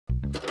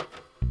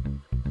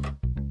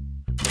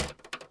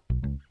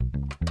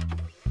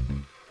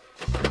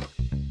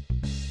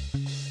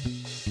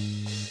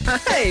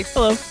Hey.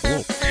 Hello.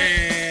 Hello.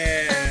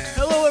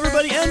 Hello,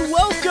 everybody, and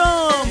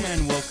welcome!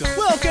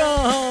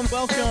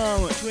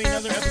 Welcome to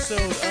another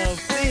episode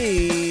of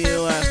the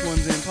Last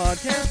Ones In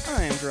podcast.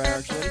 I am Dry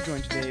Archuleta,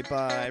 joined today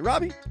by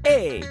Robbie.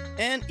 Hey.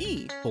 And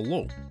E.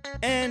 Hello.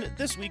 And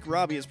this week,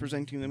 Robbie is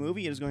presenting the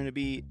movie. It is going to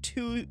be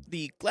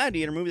the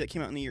Gladiator movie that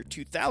came out in the year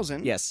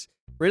 2000. Yes.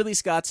 Ridley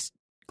Scott's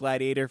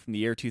Gladiator from the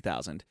year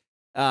 2000.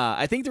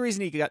 I think the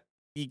reason you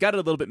got it a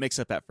little bit mixed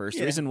up at first.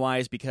 Yeah. The reason why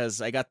is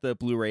because I got the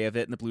Blu-ray of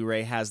it, and the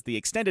Blu-ray has the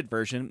extended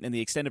version, and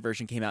the extended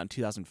version came out in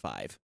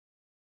 2005.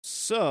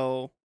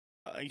 So,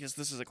 I guess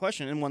this is a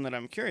question, and one that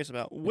I'm curious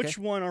about. Which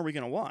one are we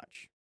going to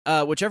watch?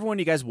 Whichever one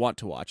you guys want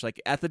to watch.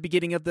 Like, at the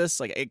beginning of this,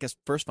 like, I guess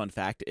first fun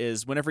fact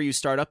is whenever you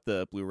start up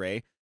the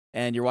Blu-ray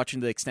and you're watching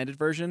the extended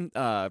version,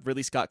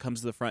 Ridley Scott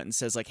comes to the front and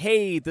says, like,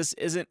 hey, this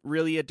isn't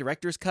really a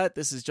director's cut.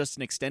 This is just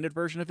an extended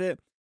version of it.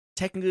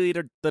 Technically,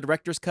 the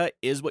director's cut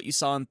is what you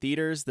saw in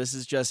theaters. This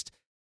is just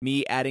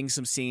me adding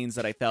some scenes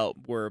that I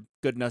felt were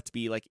good enough to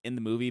be, like, in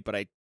the movie, but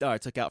I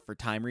took out for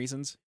time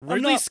reasons.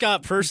 Ridley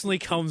Scott personally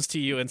comes to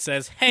you and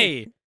says,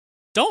 hey,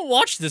 don't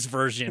watch this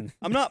version.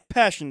 I'm not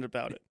passionate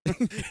about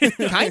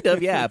it. Kind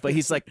of, yeah, but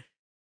he's like,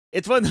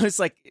 it's one of those,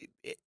 like,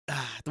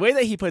 the way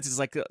that he puts it is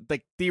like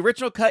the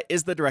original cut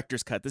is the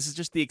director's cut. This is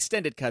just the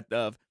extended cut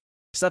of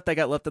stuff that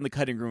got left on the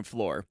cutting room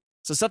floor.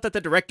 So stuff that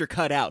the director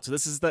cut out. So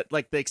this is the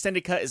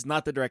extended cut is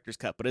not the director's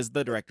cut, but is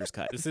the director's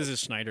cut. This is a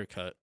Schneider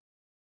cut.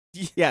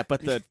 Yeah,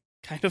 but the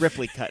kind of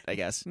Ripley cut, I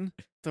guess.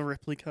 The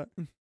Ripley cut.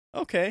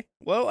 Okay.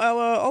 Well,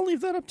 I'll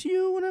leave that up to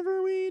you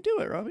whenever we do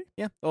it, Robbie.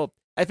 Yeah. Well,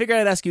 I figured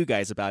I'd ask you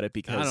guys about it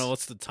because I don't know,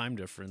 what's the time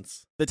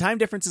difference? the time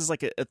difference is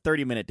like a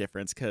 30-minute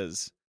difference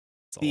because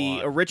It's a the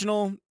lot.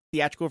 original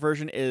theatrical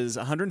version is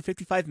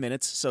 155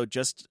 minutes, so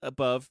just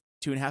above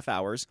 2.5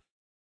 hours.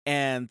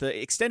 And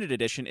the extended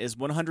edition is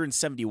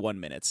 171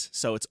 minutes,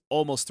 so it's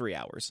almost 3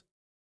 hours.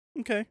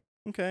 Okay.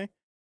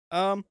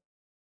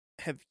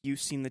 Have you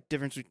seen the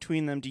difference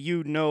between them? Do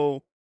you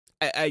know?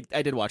 I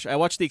did watch. I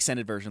watched the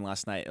extended version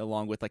last night,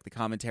 along with like the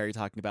commentary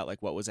talking about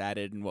like what was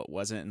added and what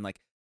wasn't, and like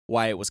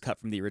why it was cut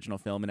from the original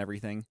film and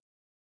everything.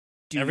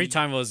 Every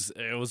time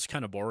it was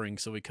kind of boring,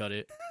 so we cut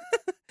it.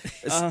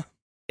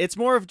 It's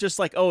more of just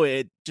like, oh,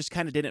 it just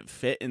kind of didn't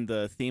fit in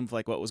the theme of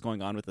like what was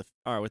going on with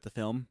the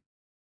film.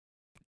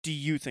 Do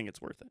you think it's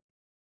worth it?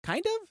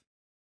 Kind of.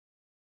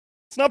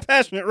 It's not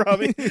passionate,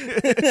 Robbie.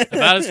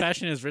 About as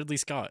passionate as Ridley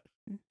Scott.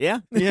 Yeah.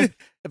 Yeah.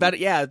 About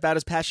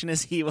as passionate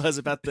as he was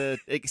about the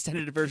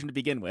extended version to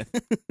begin with.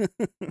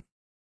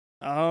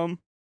 Let's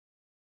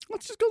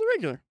just go the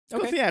regular.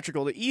 Let's Okay. go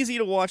theatrical. The easy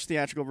to watch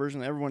theatrical version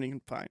that everyone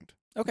can find.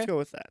 Okay. Let's go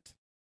with that.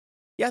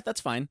 Yeah,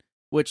 that's fine.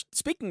 Which,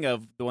 speaking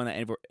of the one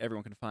that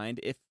everyone can find,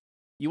 if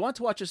you want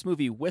to watch this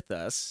movie with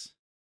us,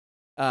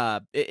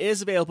 it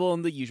is available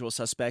in the usual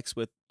suspects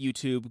with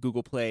YouTube,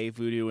 Google Play,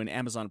 Vudu, and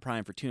Amazon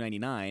Prime for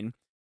 $2.99.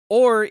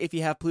 Or if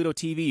you have Pluto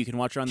TV, you can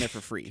watch it on there for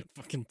free.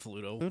 Fucking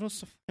Pluto. Pluto's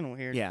so fucking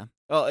weird. Yeah.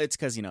 Well, it's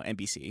because,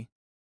 NBC.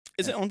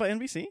 Is it owned by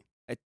NBC?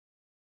 I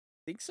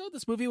think so.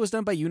 This movie was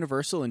done by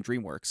Universal and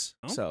DreamWorks.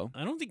 So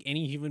I don't think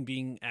any human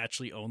being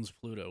actually owns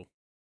Pluto.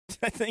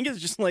 I think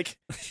it's just like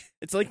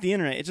it's like the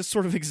internet. It just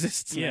sort of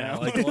exists Yeah, now.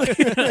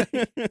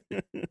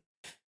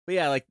 But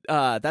yeah, like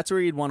that's where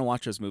you'd want to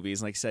watch those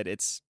movies. Like I said,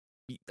 it's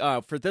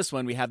for this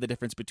one we have the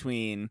difference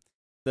between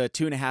the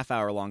 2.5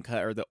 hour long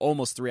cut or the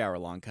almost 3 hour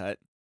long cut.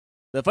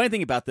 The funny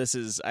thing about this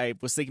is I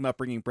was thinking about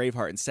bringing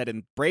Braveheart instead,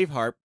 and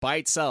Braveheart by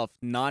itself,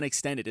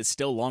 non-extended, is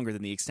still longer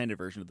than the extended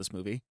version of this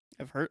movie.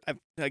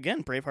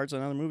 Again, Braveheart's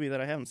another movie that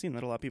I haven't seen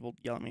that a lot of people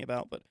yell at me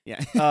about, but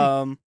Yeah.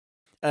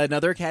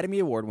 Another Academy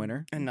Award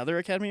winner. Another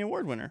Academy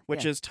Award winner,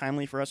 which Yeah. is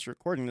timely for us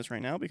recording this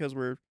right now because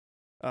we're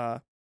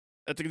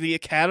the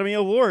Academy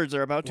Awards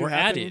are about to We're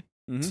happen. at it.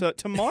 Mhm. So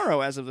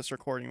tomorrow, as of this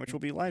recording, which will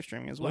be live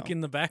streaming as well. Look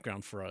in the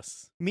background for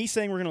us. Me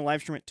saying we're going to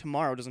live stream it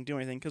tomorrow doesn't do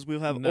anything because we'll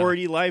have No.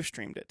 already live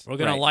streamed it. We're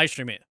going Right. to live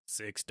stream it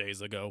 6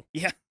 days ago.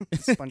 Yeah,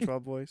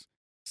 SpongeBob voice.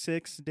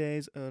 6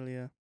 days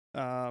earlier.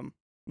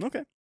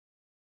 Okay.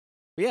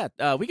 But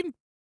yeah, we can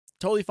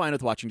totally fine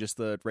with watching just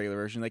the regular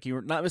version. Like,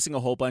 you're not missing a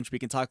whole bunch. We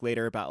can talk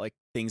later about like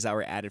things that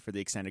were added for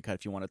the extended cut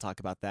if you want to talk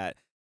about that.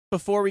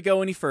 Before we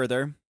go any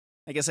further,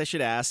 I guess I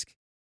should ask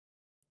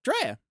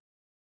Drea,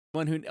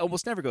 one who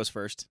almost never goes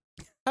first.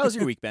 How's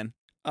your week been?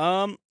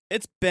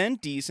 It's been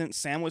decent.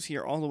 Sam was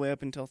here all the way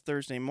up until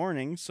Thursday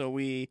morning, so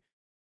we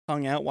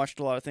hung out, watched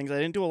a lot of things. I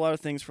didn't do a lot of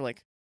things for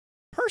like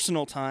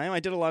personal time. I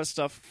did a lot of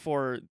stuff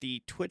for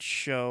the Twitch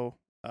show,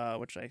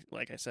 which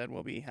like I said,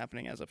 will be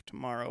happening as of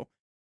tomorrow,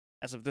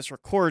 as of this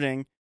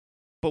recording.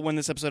 But when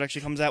this episode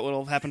actually comes out,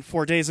 it'll have happened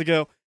 4 days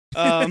ago.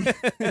 Time's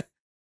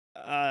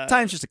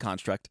just a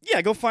construct.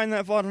 Yeah, go find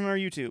that VOD on our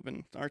YouTube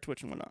and our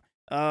Twitch and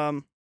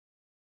whatnot.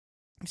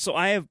 So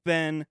I have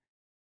been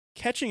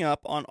catching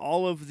up on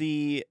all of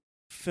the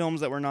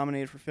films that were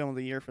nominated for Film of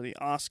the Year for the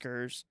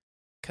Oscars,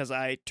 because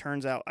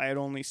turns out I had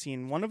only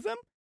seen one of them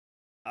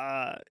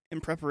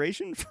in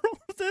preparation for all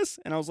of this,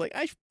 and I was like,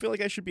 I feel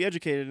like I should be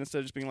educated instead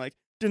of just being like,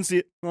 didn't see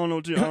it, I don't know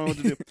what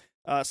to do.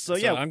 So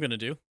yeah, I'm going to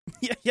do.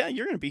 yeah,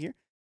 you're gonna be here.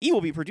 E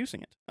will be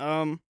producing it.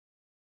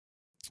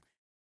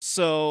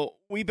 So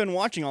we've been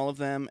watching all of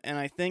them, and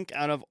I think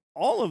out of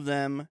all of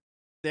them,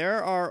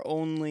 there are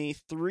only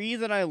 3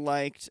 that I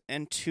liked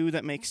and 2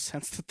 that make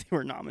sense that they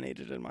were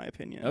nominated, in my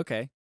opinion.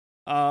 Okay.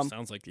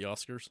 Sounds like the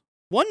Oscars.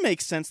 One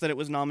makes sense that it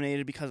was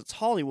nominated because it's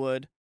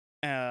Hollywood,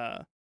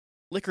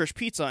 Licorice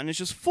Pizza, and it's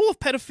just full of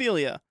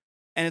pedophilia,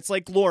 and it's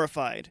like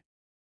glorified.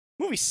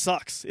 Movie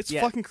sucks. It's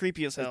fucking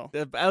creepy as hell.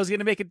 I was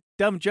gonna make a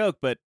dumb joke,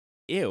 but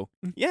ew.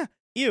 Yeah,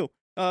 ew.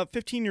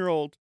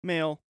 15-year-old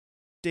male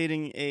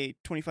dating a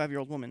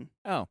 25-year-old woman.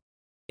 Oh,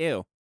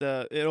 ew.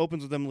 It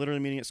opens with them literally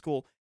meeting at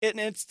school.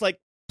 It's like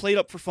played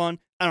up for fun.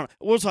 I don't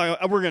know.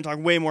 We're gonna talk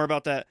way more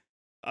about that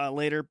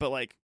later, but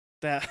like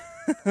that,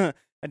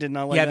 I did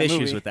not like. You have that issues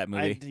movie. with that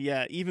movie.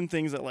 Even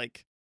things that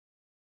like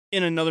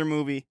in another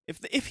movie,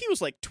 if he was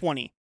like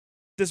 20,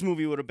 this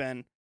movie would have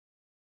been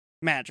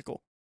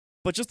magical.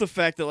 But just the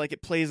fact that like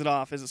it plays it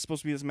off as it's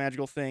supposed to be this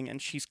magical thing, and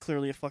she's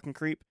clearly a fucking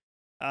creep.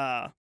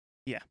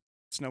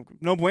 It's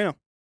no bueno.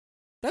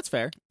 That's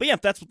fair. But yeah,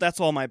 that's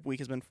all my week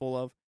has been full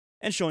of,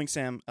 and showing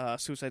Sam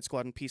Suicide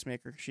Squad and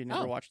Peacemaker. She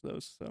never watched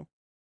those, so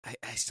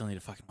I still need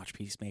to fucking watch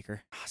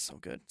Peacemaker. so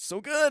good, so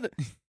good.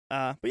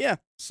 But yeah,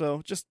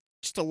 so just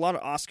a lot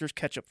of Oscars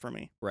catch up for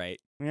me.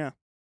 Right. Yeah.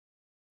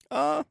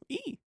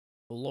 E.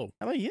 Hello.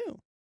 How about you?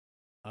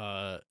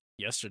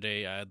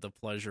 Yesterday I had the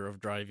pleasure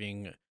of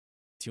driving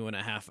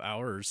 2.5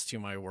 hours to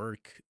my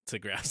work to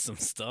grab some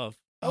stuff.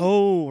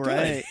 Oh,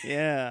 right.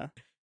 Yeah.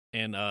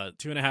 And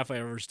 2.5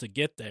 hours to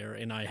get there,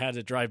 and I had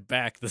to drive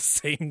back the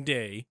same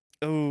day.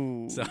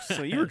 Oh,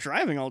 so you were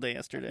driving all day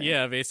yesterday.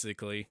 Yeah,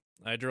 basically.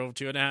 I drove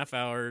 2.5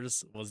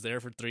 hours, was there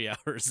for 3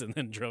 hours, and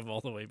then drove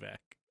all the way back.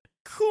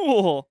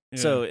 Cool. Yeah.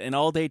 So an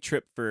all-day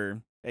trip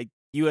for a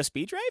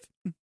USB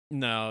drive?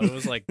 No, it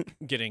was like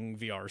getting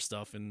VR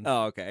stuff and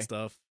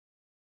stuff.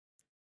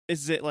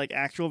 Is it like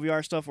actual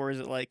VR stuff, or is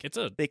it like It's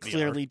a they VR.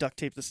 clearly duct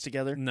taped this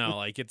together? No,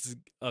 like it's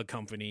a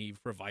company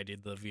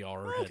provided the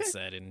VR Oh, okay.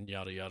 headset and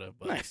yada yada.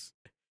 But Nice.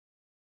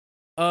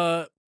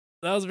 that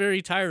was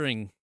very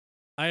tiring.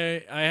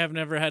 I have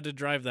never had to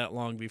drive that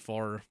long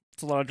before.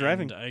 It's a lot of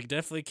driving. And I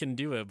definitely can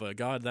do it, but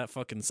God, that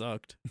fucking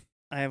sucked.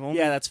 I've only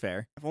Yeah, that's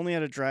fair. I've only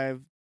had to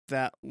drive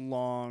that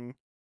long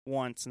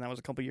once, and that was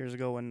a couple years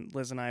ago when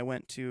Liz and I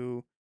went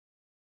to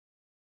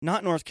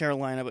not North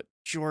Carolina, but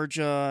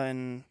Georgia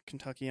and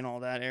Kentucky and all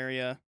that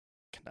area.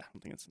 I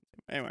don't think it's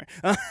anyway.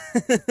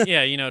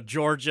 Yeah,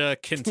 Georgia,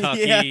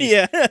 Kentucky,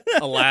 yeah.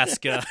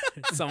 Alaska,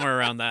 somewhere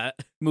around that.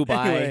 Mumbai.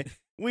 Anyway,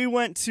 we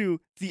went to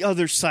the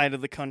other side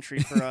of the country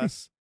for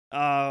us.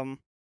 And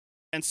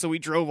so we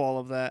drove all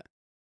of that,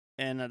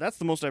 and that's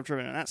the most I've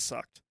driven, and that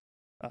sucked.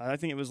 I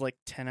think it was like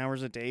 10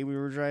 hours a day we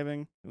were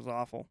driving. It was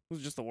awful. It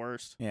was just the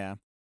worst. Yeah.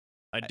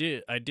 I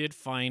did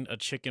find a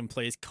chicken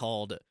place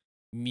called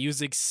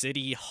Music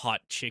City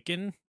Hot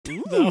Chicken.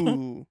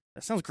 Ooh,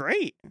 that sounds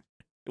great.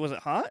 Was it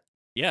hot?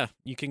 Yeah,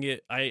 you can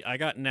get. I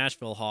got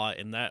Nashville hot,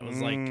 and that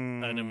was like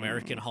an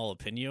American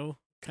jalapeno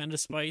kind of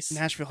spice.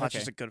 Nashville hot's Okay.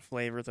 just a good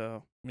flavor,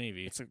 though.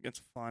 Maybe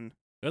It's fun.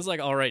 it was like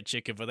all right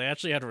chicken, but they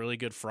actually had really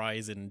good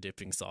fries and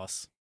dipping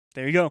sauce.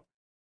 There you go.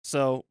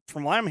 So,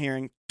 from what I'm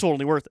hearing,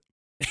 totally worth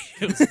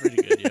It was pretty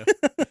good.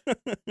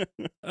 Yeah.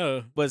 it.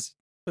 Oh Was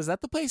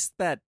that the place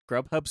that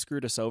Grubhub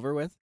screwed us over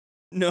with?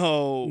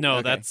 No. no,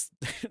 Okay.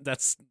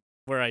 that's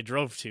where I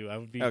drove to. I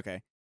would be.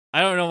 Okay.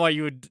 I don't know why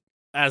you would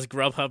ask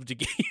Grubhub to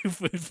get you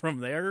food from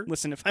there.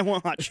 Listen, if I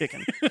want hot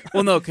chicken,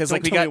 Well, no, because don't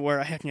like we tell got me where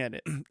I can get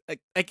it.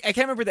 I can't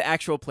remember the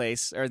actual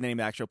place or the name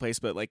of the actual place,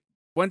 but like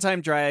one time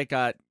Dry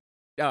got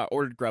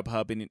ordered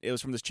Grubhub, and it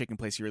was from this chicken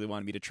place he really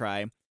wanted me to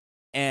try,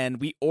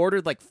 and we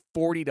ordered like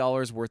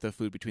 $40 worth of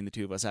food between the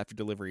two of us after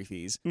delivery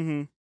fees,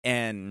 Mm-hmm.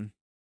 and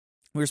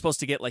we were supposed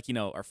to get like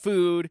our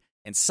food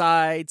and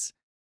sides,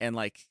 and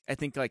like I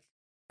think like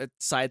a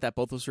side that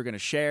both of us were going to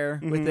share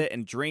with Mhm. it,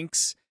 and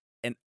drinks,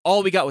 and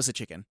all we got was the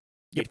chicken.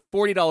 You get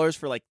 $40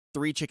 for like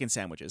 3 chicken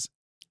sandwiches.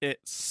 It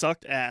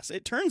sucked ass.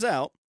 It turns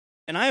out,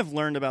 and I have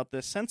learned about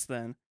this since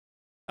then,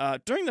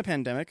 during the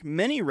pandemic,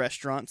 many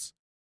restaurants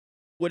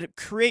would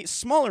create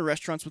smaller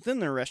restaurants within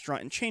their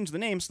restaurant and change the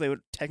name so they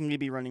would technically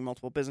be running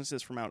multiple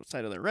businesses from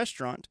outside of their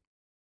restaurant.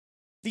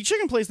 The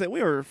chicken place that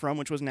we ordered from,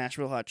 which was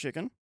Nashville Hot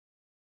Chicken,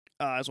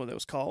 is what it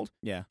was called.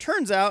 Yeah.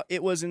 Turns out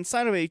it was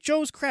inside of a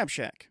Joe's Crab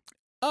Shack.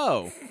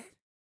 Oh,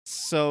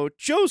 So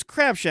Joe's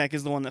Crab Shack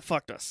is the one that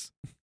fucked us.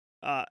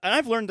 And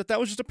I've learned that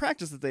was just a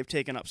practice that they've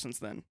taken up since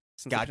then.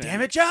 God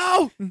damn it,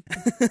 Joe!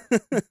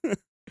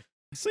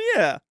 So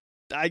yeah,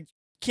 I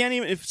can't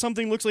even. If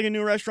something looks like a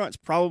new restaurant, it's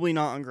probably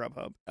not on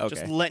Grubhub. Okay.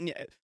 Just letting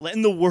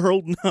the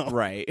world know.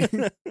 Right.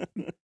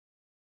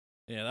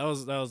 Yeah, that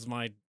was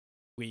my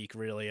week.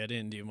 Really, I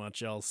didn't do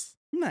much else.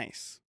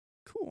 Nice,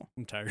 cool.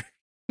 I'm tired.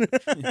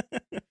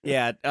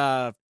 Yeah,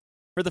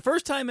 for the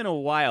first time in a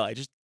while, I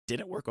just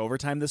didn't work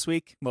overtime this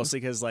week, mostly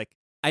because like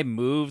I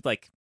moved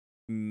like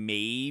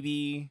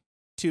maybe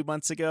 2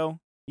 months ago,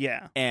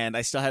 Yeah, and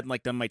I still hadn't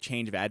like done my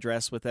change of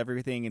address with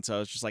everything, and so I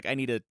was just like, I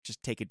need to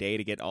just take a day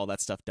to get all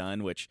that stuff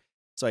done.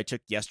 So I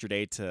took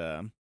yesterday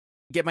to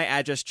get my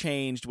address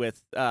changed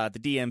with the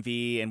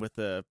DMV and with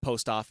the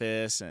post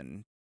office,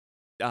 and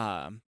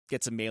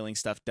get some mailing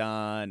stuff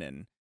done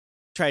and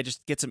try to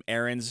just get some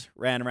errands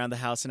ran around the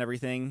house and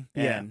everything.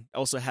 Yeah. And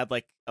also had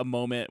like a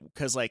moment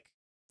because like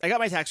I got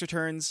my tax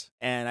returns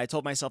and I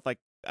told myself like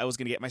I was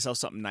going to get myself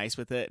something nice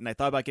with it. And I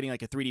thought about getting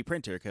like a 3D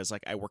printer because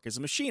like I work as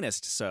a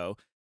machinist. So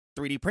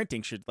 3D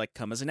printing should like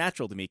come as a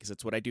natural to me because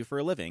it's what I do for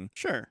a living.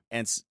 Sure.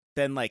 And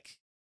then like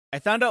I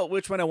found out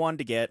which one I wanted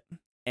to get.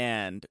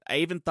 And I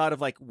even thought of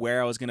like where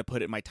I was going to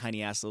put it in my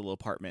tiny ass little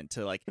apartment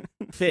to like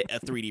fit a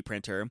 3D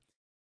printer.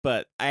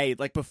 But I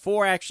like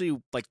before I actually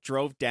like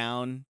drove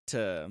down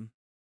to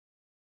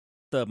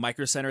the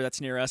micro center that's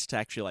near us to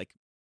actually like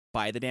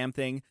buy the damn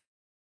thing,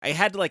 I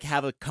had to like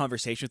have a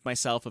conversation with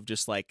myself of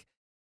just like,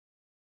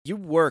 you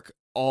work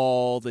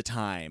all the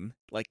time,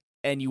 like,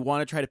 and you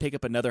want to try to pick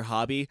up another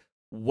hobby.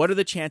 What are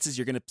the chances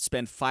you're going to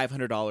spend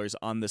 $500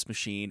 on this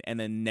machine and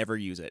then never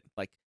use it?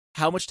 Like,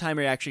 how much time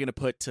are you actually going to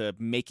put to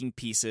making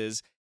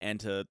pieces and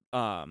to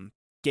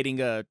getting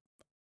a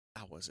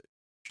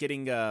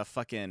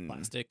fucking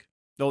Plastic.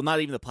 No,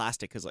 not even the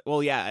plastic, because like,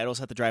 well, yeah, I'd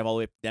also have to drive all the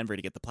way up to Denver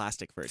to get the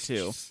plastic for it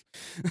too.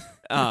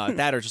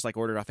 That or just like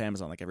order it off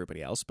Amazon like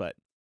everybody else, but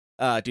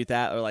do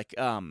that or like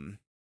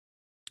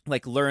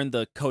learn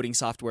the coding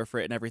software for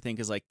it and everything,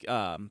 because like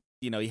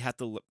you have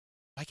to.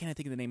 Why can't I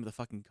think of the name of the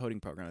fucking coding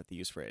program that they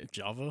use for it?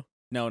 Java,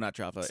 No, not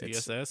Java.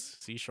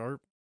 CSS, C#,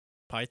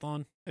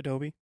 Python,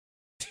 Adobe.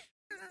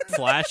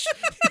 Flash.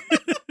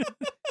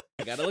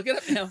 I gotta look it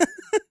up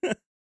now.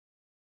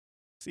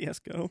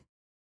 CS:GO.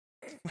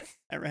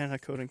 I ran out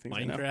of coding things.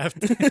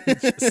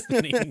 Minecraft. Just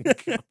naming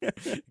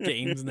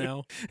games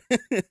now.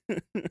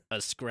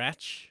 A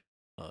Scratch.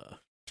 Is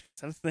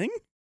that a thing?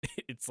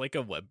 It's like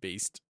a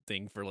web-based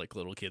thing for like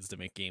little kids to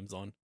make games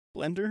on.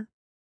 Blender.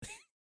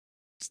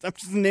 I'm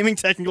just naming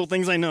technical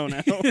things I know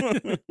now.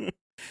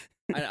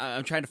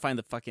 I'm trying to find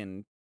the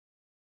fucking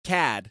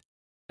CAD.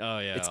 Oh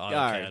yeah, It's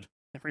AutoCAD.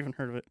 Never even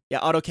heard of it. Yeah,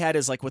 AutoCAD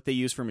is like what they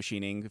use for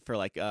machining for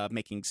like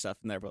making stuff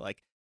in there, but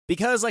like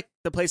because like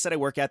the place that I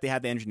work at, they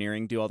have the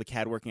engineering do all the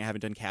CAD work, and I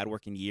haven't done CAD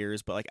work in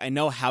years, but like I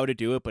know how to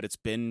do it, but it's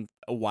been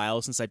a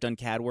while since I've done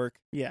CAD work.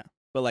 Yeah.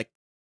 But like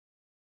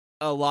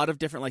a lot of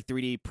different like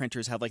 3D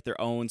printers have like their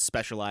own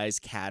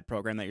specialized CAD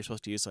program that you're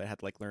supposed to use, so I had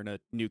to like learn a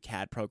new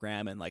CAD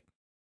program and like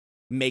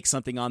make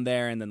something on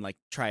there and then like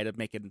try to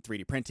make it in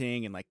 3D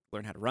printing and like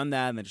learn how to run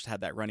that and then just have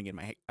that running in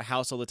my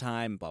house all the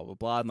time, blah blah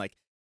blah. And like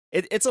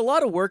it's a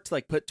lot of work to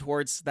like put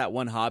towards that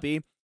one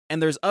hobby.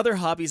 And there's other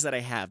hobbies that I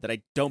have that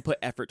I don't put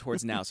effort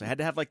towards now. So I had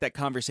to have like that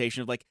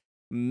conversation of like,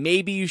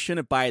 maybe you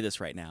shouldn't buy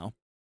this right now.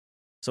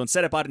 So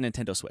instead I bought a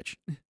Nintendo Switch.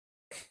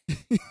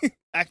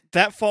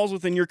 That falls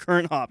within your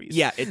current hobbies.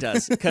 Yeah, it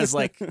does. Because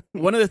like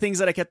one of the things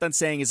that I kept on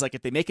saying is like,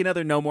 if they make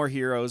another No More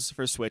Heroes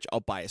for Switch, I'll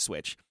buy a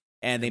Switch.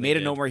 And they made a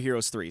No More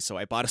Heroes 3. So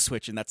I bought a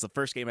Switch, and that's the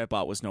first game I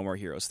bought was No More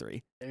Heroes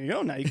 3. There you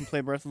go. Now you can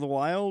play Breath of the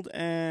Wild,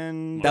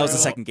 and That was the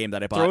second game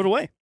that I bought. throw it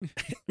away.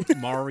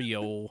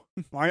 Mario.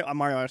 Mario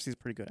Odyssey is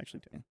pretty good,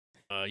 actually, too.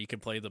 You can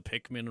play the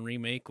Pikmin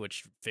remake,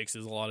 which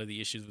fixes a lot of the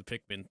issues with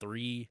Pikmin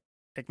 3.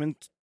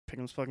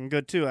 Pikmin's fucking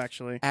good, too,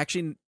 actually.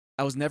 Actually,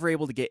 I was never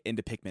able to get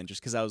into Pikmin just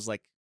because I was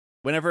like,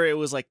 whenever it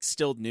was like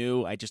still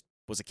new, I just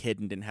was a kid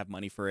and didn't have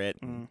money for it.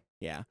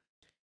 Yeah.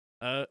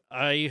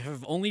 I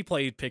have only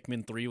played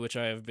Pikmin 3, which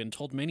I have been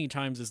told many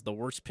times is the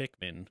worst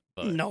Pikmin.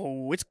 But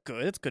No, it's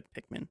good. It's good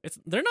Pikmin.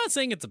 they're not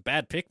saying it's a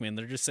bad Pikmin.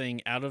 They're just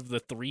saying out of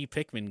the 3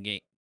 Pikmin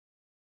games,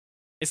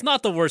 it's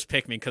not the worst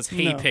Pikmin because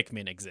No.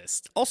 Pikmin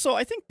exists. Also,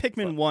 I think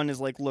Pikmin 1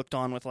 is like looked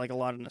on with like a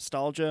lot of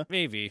nostalgia.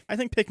 Maybe. I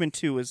think Pikmin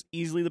 2 is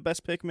easily the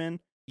best Pikmin.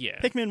 Yeah.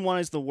 Pikmin 1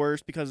 is the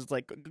worst because it's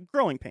like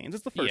growing pains.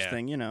 It's the first Yeah.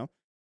 thing, you know.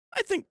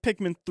 I think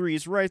Pikmin 3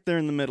 is right there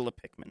in the middle of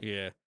Pikmin.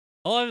 Yeah.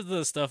 A lot of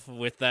the stuff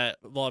with that,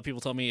 a lot of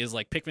people tell me is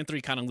like Pikmin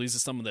 3 kind of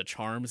loses some of the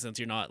charm since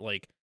you're not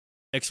like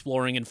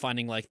exploring and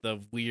finding like the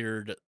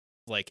weird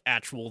like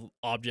actual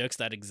objects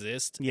that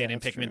exist. Yeah, and in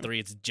that's Pikmin true. 3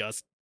 it's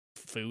just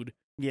food.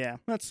 Yeah,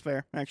 that's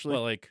fair, actually.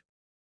 Well, like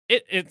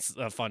it's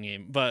a fun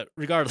game, but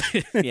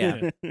regardless.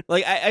 Yeah.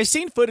 Like I've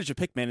seen footage of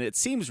Pikmin, and it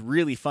seems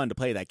really fun to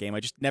play that game. I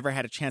just never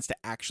had a chance to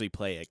actually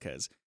play it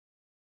because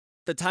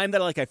the time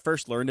that like I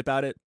first learned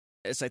about it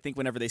is I think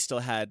whenever they still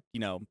had,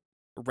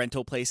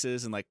 rental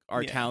places, and like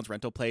our town's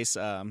rental place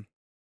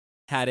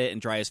had it,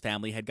 and Drya's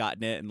family had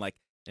gotten it, and like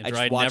And I Dry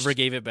just watched... never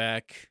gave it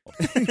back.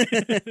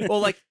 Well,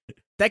 like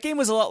that game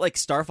was a lot like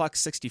Star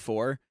Fox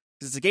 64.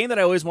 It's a game that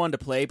I always wanted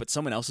to play, but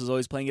someone else was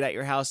always playing it at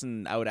your house,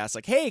 and I would ask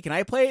like, "Hey, can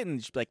I play it?"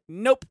 And she'd be like,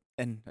 "Nope."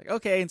 And like,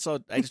 okay, and so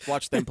I just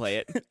watched them play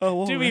it.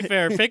 Oh, To be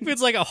fair,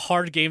 Pikmin's like a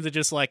hard game to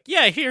just like,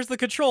 yeah, here's the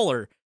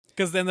controller.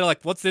 Because then they're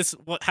like, what's this?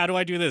 How do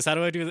I do this? How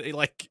do I do this?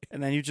 Like,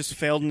 and then you just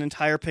failed an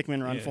entire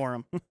Pikmin run Yeah. for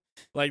him.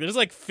 like there's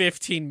like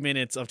 15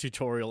 minutes of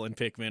tutorial in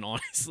Pikmin,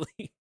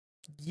 honestly.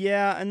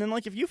 Yeah, and then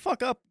like if you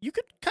fuck up, you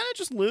could kind of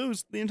just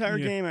lose the entire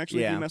Yeah. game.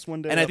 Actually, if Yeah. you mess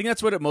one day. And I up. think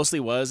that's what it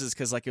mostly was, is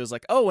because like it was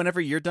like, oh, whenever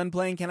you're done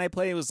playing, can I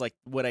play? It was like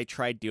what I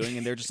tried doing,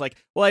 and they're just like,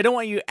 well, I don't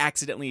want you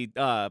accidentally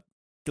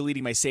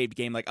deleting my saved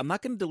game. Like, I'm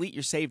not going to delete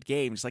your saved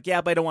game. It's like,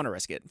 yeah, but I don't want to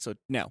risk it. So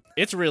no.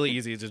 It's really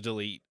easy to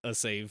delete a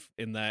save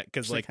in that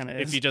because Actually, like kinda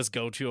if is. you just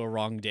go to a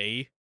wrong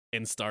day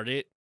and start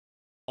it,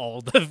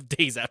 all the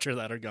days after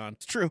that are gone.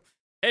 It's true.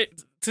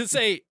 To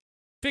say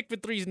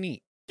Pikmin 3 is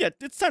neat. Yeah,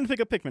 it's time to pick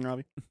up Pikmin,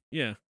 Robbie.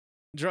 Yeah.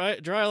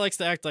 Dry likes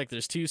to act like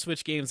there's 2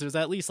 Switch games. There's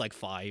at least like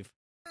 5.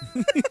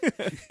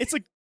 It's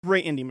a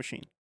great indie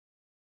machine.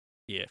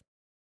 Yeah.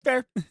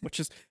 Fair. Which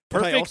is what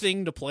I Perfect also-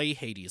 thing to play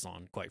Hades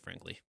on, quite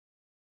frankly.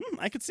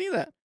 I could see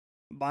that.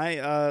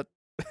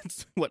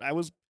 What I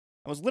was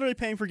literally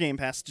paying for Game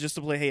Pass just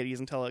to play Hades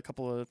until a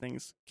couple of other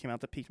things came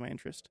out that piqued my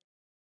interest.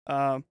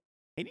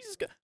 Hades is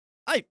good.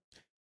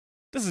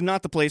 This is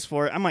not the place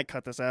for it. I might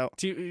cut this out.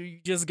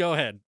 Just go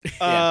ahead.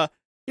 Yeah.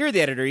 You're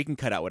the editor. You can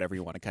cut out whatever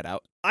you want to cut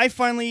out. I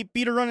finally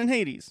beat a run in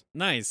Hades.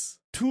 Nice.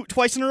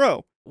 Twice in a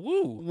row.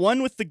 Woo.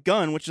 One with the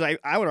gun, which I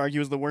would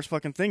argue is the worst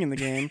fucking thing in the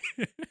game,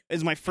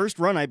 is my first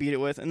run I beat it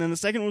with, and then the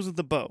second was with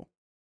the bow.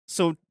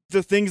 So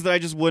the things that I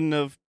just wouldn't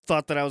have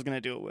thought that I was going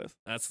to do it with.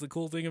 That's the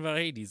cool thing about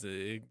Hades.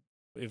 It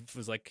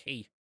was like,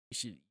 hey,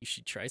 you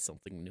should try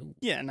something new.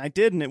 Yeah, and I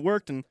did, and it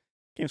worked, and the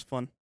game's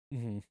fun.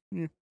 Mm-hmm.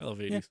 Yeah. I love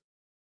Hades.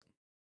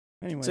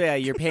 Anyway. So yeah,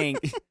 you're paying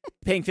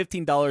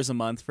 $15 a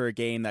month for a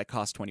game that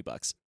costs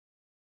 $20.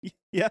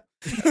 Yeah.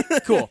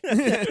 Cool.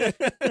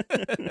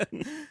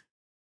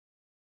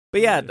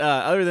 But yeah,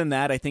 other than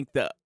that, I think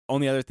the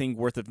only other thing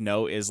worth of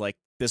note is like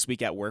this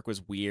week at work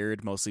was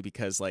weird, mostly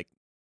because like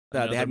they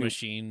Another had me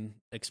machine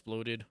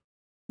exploded.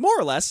 more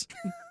or less.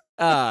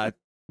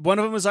 One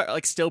of them was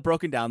like still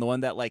broken down. The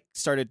one that like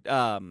started,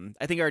 I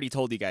think I already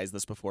told you guys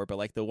this before, but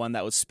like the one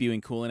that was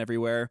spewing coolant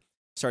everywhere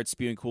started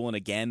spewing coolant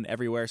again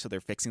everywhere, so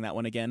they're fixing that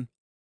one again.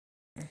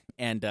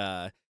 And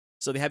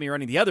so they had me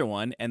running the other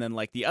one, and then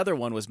like the other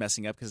one was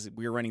messing up because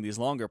we were running these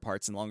longer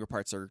parts, and longer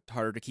parts are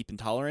harder to keep in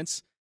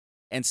tolerance.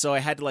 And so I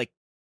had to like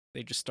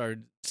They just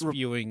started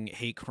spewing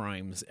hate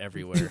crimes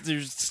everywhere.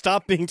 There's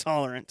stop being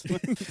tolerant.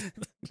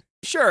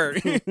 sure.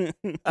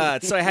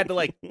 So I had to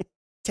like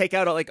take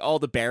out like all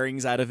the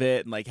bearings out of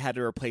it, and like had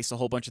to replace a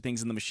whole bunch of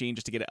things in the machine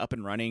just to get it up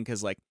and running.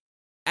 Because like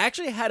I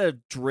actually had a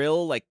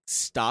drill like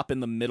stop in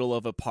the middle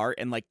of a part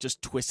and like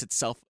just twist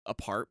itself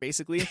apart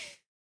basically.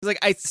 Like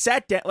I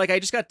sat down, like I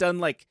just got done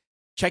like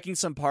checking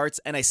some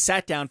parts, and I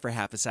sat down for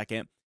half a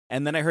second,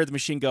 and then I heard the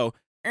machine go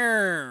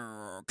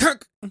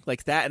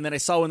like that, and then I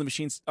saw one of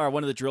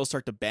the drills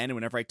start to bend, and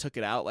whenever I took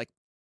it out, like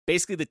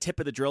basically the tip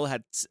of the drill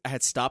had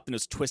stopped and it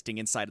was twisting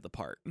inside of the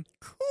part.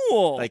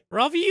 Cool. Like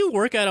Ravi, you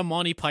work at a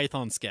Monty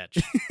Python sketch.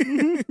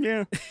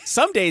 Yeah.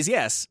 some days,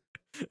 yes.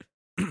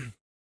 But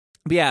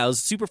yeah, I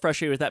was super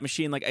frustrated with that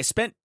machine. Like I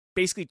spent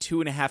basically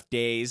 2.5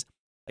 days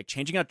like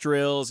changing out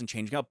drills and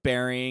changing out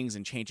bearings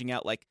and changing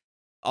out like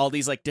all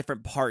these like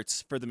different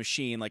parts for the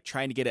machine, like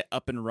trying to get it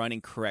up and running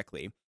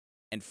correctly.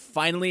 And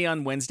finally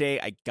on Wednesday,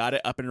 I got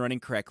it up and running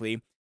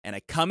correctly. And I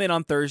come in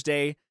on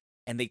Thursday,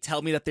 and they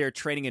tell me that they're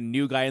training a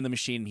new guy in the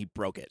machine, and he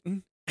broke it.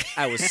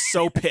 I was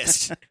so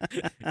pissed.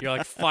 You're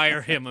like,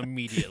 fire him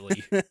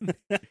immediately.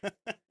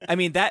 I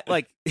mean, that,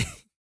 like,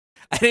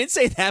 I didn't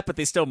say that, but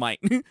they still might.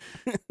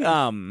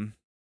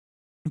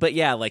 But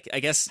yeah, like, I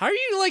guess. How are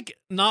you, like,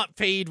 not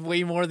paid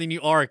way more than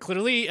you are?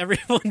 Clearly,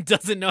 everyone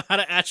doesn't know how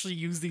to actually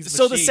use these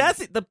So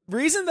machines. the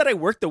reason that I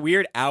work the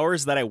weird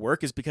hours that I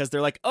work is because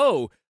they're like,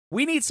 oh,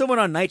 we need someone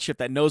on night shift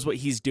that knows what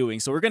he's doing,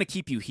 so we're going to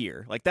keep you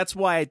here. Like, that's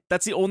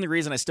the only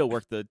reason I still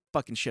work the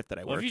fucking shift that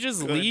I Well, work. if you just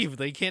Good. leave,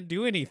 they can't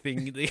do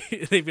anything.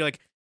 They'd be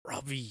like,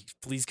 Robbie,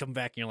 please come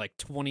back. And you're like,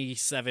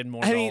 $27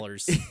 more. I mean-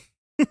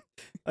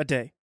 A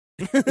day.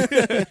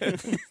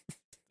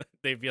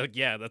 They'd be like,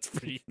 yeah, that's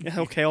pretty. Yeah,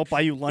 okay, I'll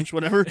buy you lunch,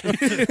 whatever.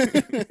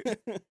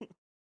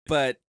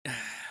 But,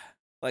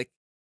 like,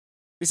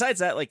 besides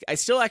that, like, I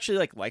still actually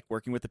like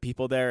working with the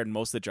people there, and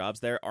most of the jobs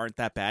there aren't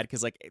that bad,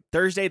 because, like,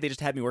 Thursday, they just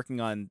had me working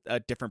on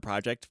a different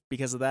project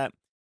because of that.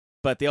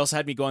 But they also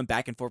had me going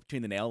back and forth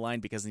between the nail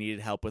line because they needed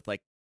help with,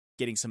 like,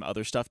 getting some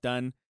other stuff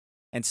done.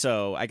 And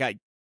so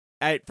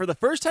for the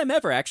first time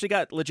ever, I actually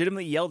got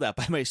legitimately yelled at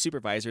by my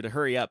supervisor to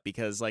hurry up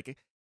because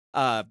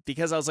I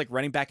was like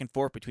running back and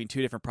forth between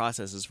 2 different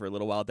processes for a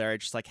little while there. I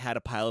just like had a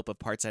pileup of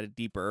parts I had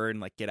to deburr and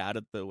like get out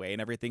of the way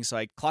and everything. So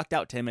I clocked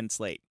out 10 minutes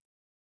late,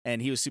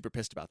 and he was super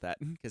pissed about that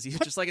because he was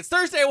just like, "It's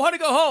Thursday, I want to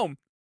go home."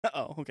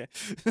 Oh, okay.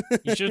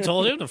 You should have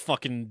told him to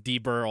fucking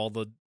deburr all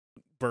the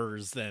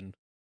burrs then.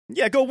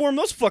 Yeah, go warm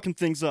those fucking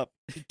things up,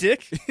 you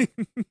dick.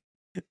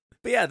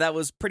 But yeah, that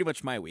was pretty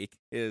much my week,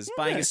 is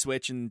buying Okay. a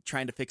Switch and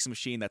trying to fix a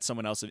machine that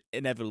someone else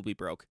inevitably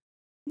broke.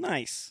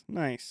 Nice.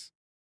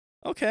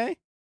 Okay.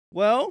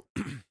 Well,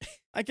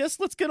 I guess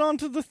let's get on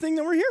to the thing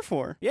that we're here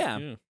for.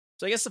 Yeah.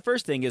 So I guess the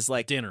first thing is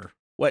like, Dinner.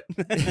 what?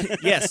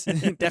 Yes,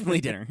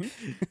 definitely dinner.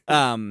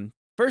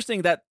 First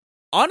thing that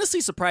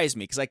honestly surprised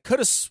me, because I could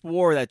have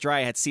swore that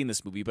Dry had seen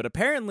this movie, but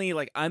apparently,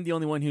 like, I'm the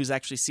only one who's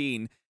actually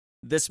seen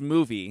this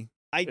movie.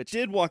 I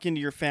did walk into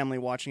your family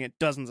watching it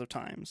dozens of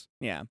times,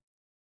 Yeah,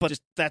 but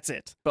that's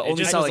it. but It only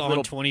just saw was like on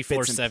little 24/7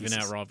 bits and at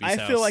pieces. Robbie's I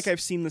house. feel like I've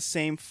seen the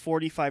same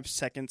 45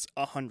 seconds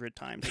 100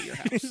 times at your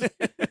house.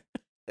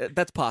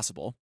 That's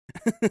possible.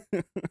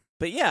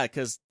 But yeah,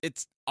 because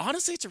it's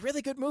honestly, it's a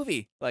really good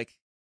movie. Like,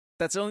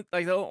 that's the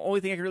only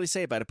thing I can really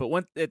say about it.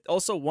 But it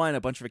also won a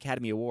bunch of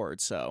Academy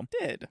Awards, so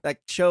Did. that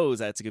shows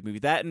that it's a good movie.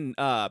 That and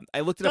I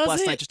looked it up Does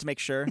last it? night just to make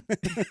sure.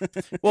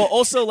 Well,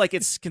 also like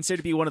it's considered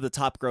to be one of the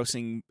top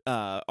grossing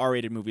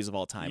R-rated movies of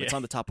all time. It's Yeah.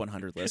 on the top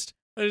 100 list.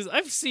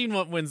 I've seen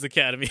what wins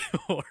Academy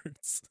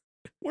Awards.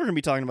 We're gonna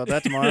be talking about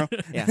that tomorrow.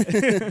 Yeah.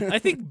 I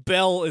think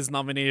Belle is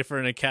nominated for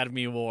an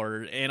Academy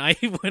Award, and I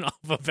went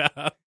off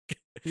about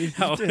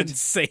how did.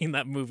 insane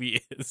that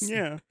movie is.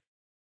 Yeah.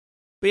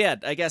 But yeah,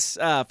 I guess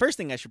first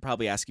thing I should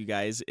probably ask you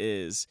guys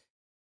is,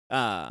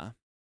 I'll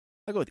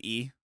go with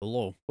E.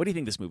 Hello. What do you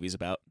think this movie's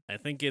about? I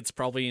think it's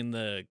probably in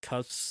the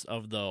cusp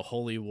of the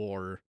Holy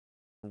War,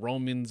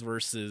 Romans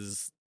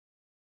versus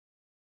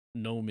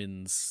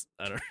Nomans.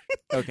 I don't.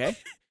 Okay.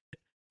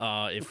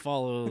 It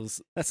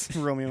follows That's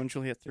Romeo and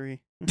Juliet 3.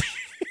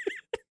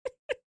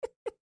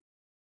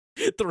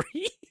 3.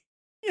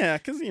 Yeah,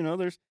 because,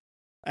 there's...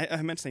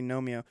 I meant to say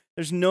Nomeo.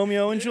 There's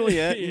Nomeo and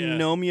Juliet, Yeah.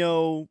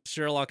 Nomeo...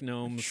 Sherlock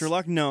Gnomes.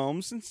 Sherlock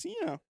Gnomes, and,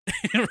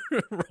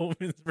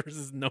 Romans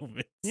versus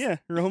Nomans. yeah,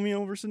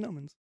 Romeo versus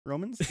Nomans.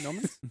 Romans?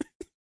 Nomans?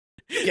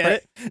 Get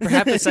it? For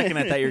half a second,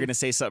 I thought you were going to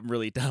say something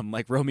really dumb,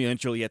 like Romeo and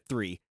Juliet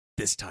 3.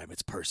 This time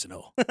it's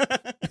personal.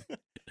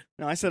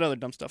 No, I said other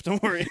dumb stuff.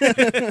 Don't worry.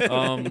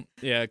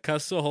 Yeah,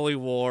 cusp of Holy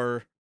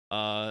War.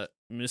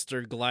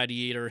 Mr.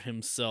 Gladiator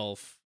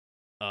himself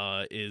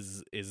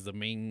is the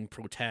main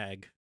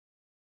protag.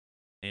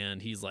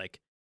 And he's like,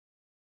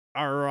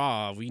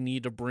 "Arrah, we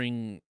need to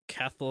bring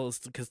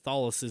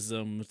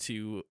Catholicism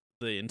to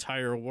the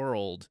entire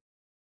world."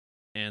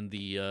 And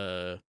the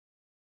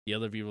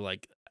other people are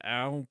like,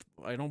 I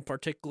don't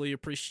particularly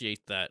appreciate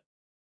that,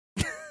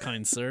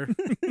 kind sir.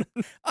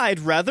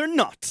 I'd rather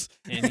not.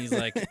 And he's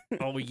like,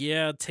 "Oh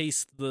yeah,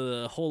 taste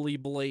the holy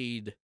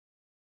blade."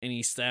 And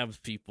he stabs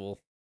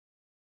people.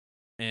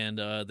 And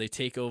they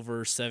take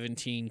over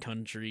 17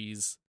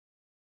 countries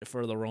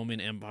for the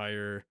Roman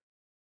Empire.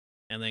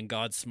 And then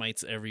God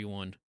smites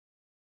everyone.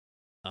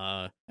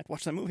 I'd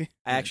watch that movie.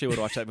 I actually would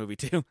watch that movie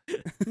too.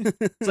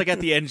 It's like at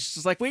the end, it's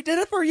just like, "We did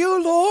it for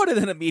you, Lord," and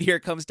then a meteor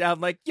comes down,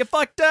 like, "You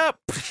fucked up."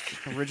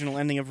 Original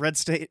ending of Red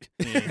State.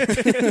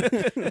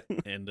 Yeah.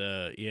 And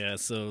yeah,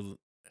 so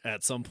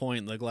at some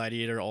point, the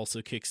Gladiator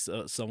also kicks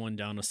someone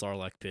down a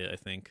Sarlacc pit, I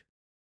think.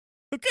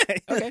 Okay.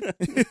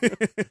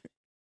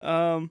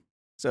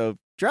 So,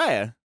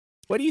 Drya,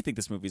 what do you think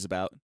this movie's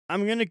about?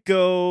 I'm gonna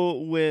go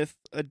with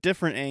a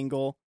different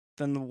angle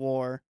than the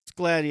war. It's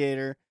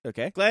Gladiator.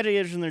 Okay.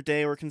 Gladiators in their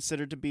day were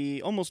considered to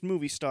be almost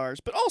movie stars,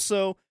 but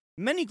also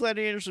many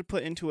gladiators are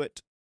put into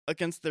it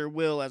against their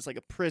will as like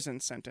a prison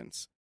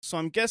sentence. So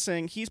I'm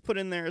guessing he's put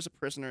in there as a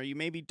prisoner. You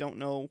maybe don't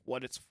know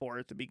what it's for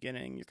at the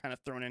beginning. You're kind of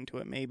thrown into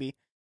it, maybe.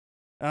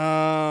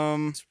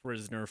 It's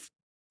Prisoner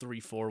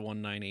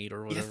 34198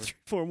 or whatever.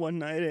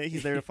 34198.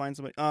 He's there to find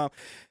somebody.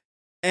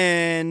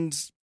 And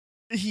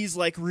he's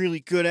like really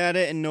good at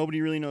it, and nobody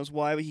really knows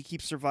why, but he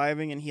keeps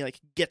surviving, and he like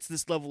gets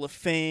this level of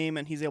fame,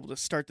 and he's able to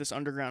start this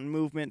underground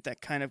movement that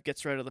kind of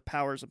gets rid of the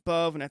powers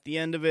above. And at the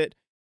end of it,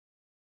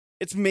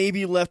 it's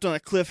maybe left on a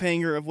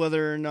cliffhanger of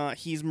whether or not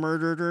he's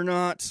murdered or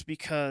not,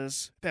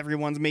 because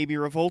everyone's maybe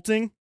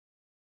revolting.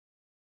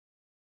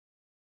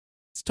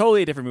 It's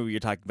totally a different movie you're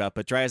talking about,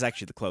 but Drya's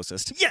actually the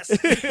closest. Yes.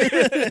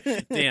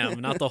 Damn,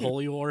 not the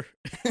Holy War.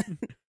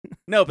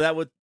 No, but that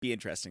would be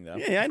interesting, though.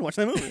 Yeah, I'd watch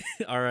that movie.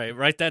 All right,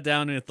 write that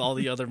down with all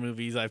the other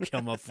movies I've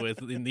come up with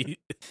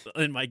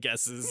in my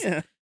guesses.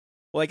 Yeah.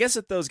 Well, I guess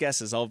with those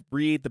guesses, I'll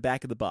read the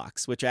back of the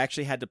box, which I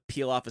actually had to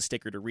peel off a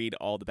sticker to read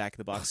all the back of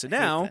the box. So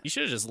now, You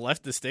should have just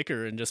left the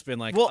sticker and just been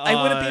like, well,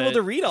 I wouldn't be able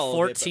to read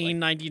all of it.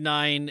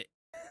 $14.99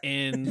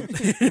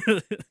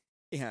 in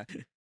Yeah,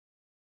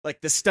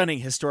 like the stunning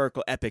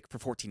historical epic for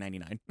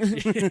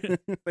 $14.99.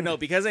 But no,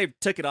 because I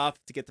took it off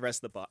to get the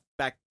rest of the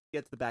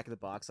get to the back of the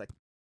box, like.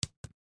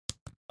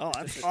 Oh,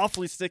 that's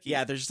awfully sticky.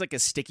 Yeah, there's just like a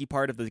sticky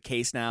part of the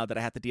case now that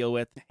I have to deal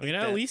with. I mean,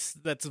 at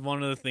least that's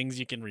one of the things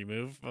you can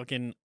remove.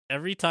 Fucking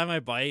every time I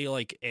buy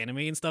like anime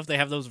and stuff, they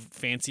have those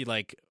fancy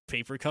like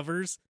paper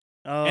covers,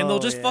 and they'll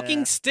just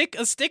fucking stick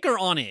a sticker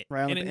on it.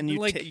 Right, and and you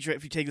like,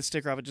 if you take the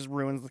sticker off, it just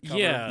ruins the cover.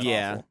 Yeah. It's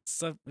Yeah. awful.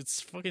 so,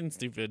 it's fucking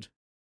stupid.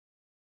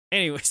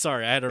 Anyway,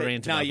 sorry, I had a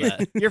rant No, about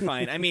that. you're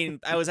fine. I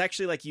mean, I was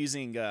actually like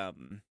using like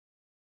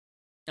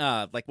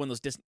one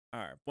of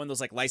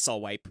those like Lysol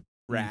wipe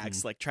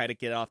rags, like try to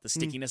get off the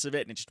stickiness of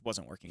it, and it just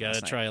wasn't working. You gotta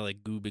last night. try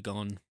like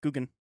Goobigon.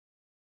 Guggen.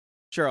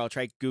 Sure, I'll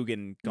try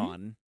Guggen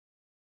Gone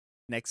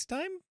next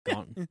time.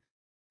 Gone.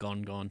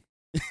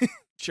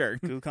 Sure.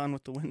 Gukon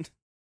with the wind.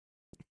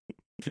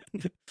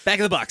 Back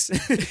of the box.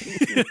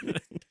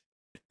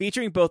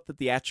 Featuring both the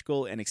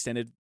theatrical and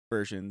extended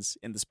versions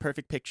in this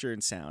perfect picture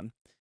and sound,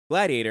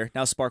 Gladiator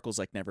now sparkles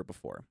like never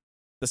before.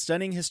 The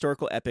stunning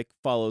historical epic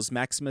follows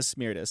Maximus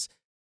Myrtus,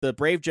 the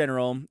brave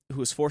general who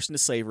was forced into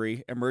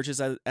slavery, emerges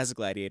as a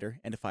gladiator,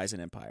 and defies an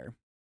empire.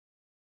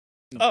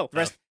 Oh,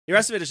 The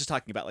rest of it is just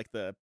talking about like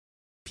the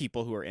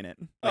people who are in it.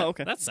 oh,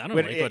 okay. That sounded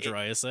But like what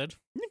Jiraiya said.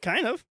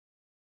 Kind of.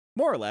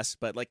 More or less,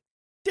 but like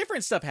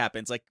different stuff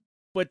happens. Like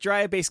what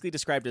Jiraiya basically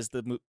described as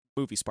the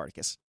movie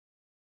Spartacus.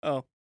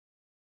 Oh.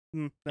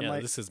 That Yeah,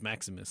 might... this is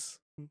Maximus.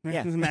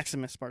 Yeah.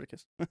 Maximus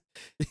Spartacus.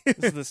 This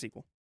is the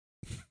sequel.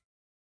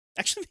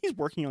 Actually, he's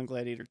working on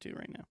Gladiator 2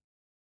 right now.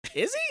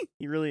 Is he?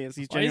 He really is.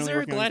 He's Why is genuinely there a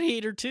working on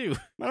Gladiator 2?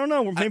 I don't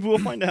know. Maybe we'll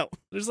find out.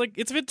 There's like,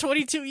 it's been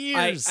 22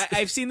 years.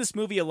 I've seen this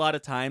movie a lot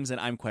of times, and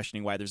I'm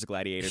questioning why there's a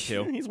Gladiator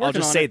 2. He's I'll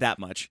working just on say it. that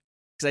much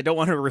because I don't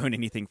want to ruin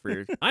anything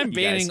for. I'm you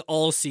banning guys.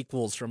 all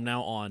sequels from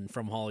now on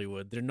from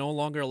Hollywood. They're no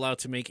longer allowed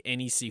to make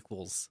any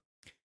sequels.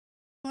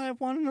 But I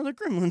want another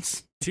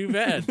Gremlins. Too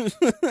bad.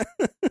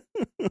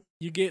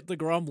 You get the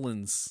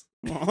Gremlins.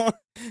 Aw.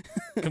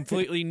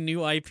 Completely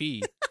new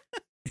IP.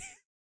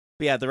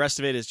 But yeah, the rest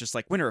of it is just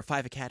like winner of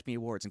 5 Academy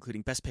Awards,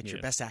 including Best Picture,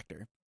 Yeah. Best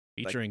Actor.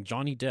 Featuring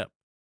Johnny Depp.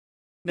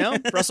 No,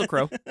 Russell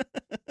Crowe.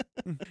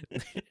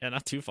 Yeah,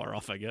 not too far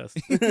off, I guess.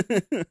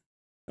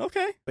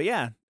 Okay. But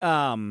yeah,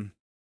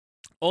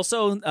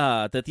 also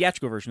the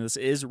theatrical version of this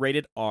is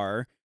rated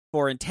R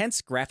for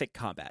intense graphic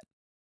combat.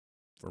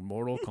 For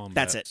Mortal Kombat.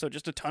 That's it. So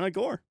just a ton of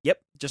gore. Yep,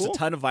 just Cool. a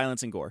ton of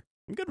violence and gore.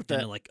 I'm good with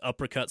Gonna that. like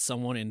uppercut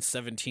someone and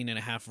 17 and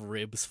a half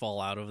ribs fall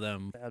out of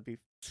them. That'd be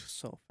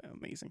so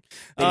amazing.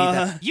 They need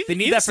that, you've- they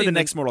need you've that for the seen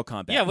next Mortal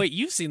Kombat. Yeah, wait,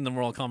 you've seen the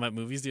Mortal Kombat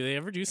movies. Do they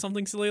ever do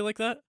something silly like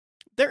that?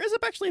 There is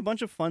actually a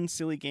bunch of fun,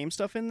 silly game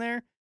stuff in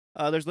there.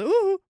 There's the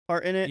ooh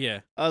part in it.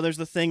 Yeah. There's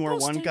the thing where Oh,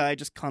 one Sting. guy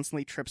just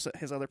constantly trips at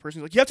his other person.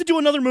 He's like, you have to do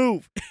another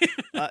move.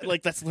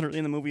 Like, that's literally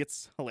in the movie.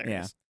 It's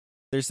hilarious.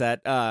 There's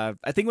that. I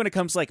think when it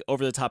comes to, like,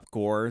 over the top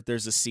gore,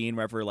 there's a scene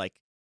wherever like,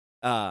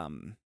 it's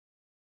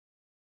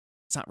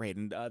not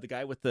Raiden. The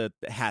guy with the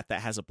hat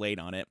that has a blade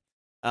on it,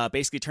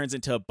 basically turns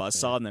into a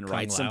buzzsaw and then Kung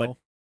rides Lao, somebody.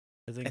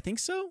 I think. I think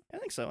so. I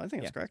think so. I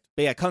think that's correct.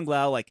 But yeah, Kung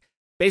Lao like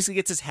basically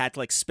gets his hat to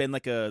like spin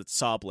like a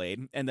saw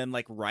blade and then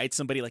like ride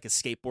somebody like a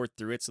skateboard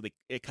through it so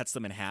it cuts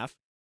them in half.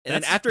 And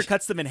then That's- after it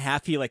cuts them in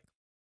half,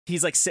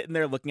 he's like sitting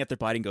there looking at their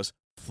body and goes,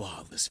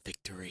 "Flawless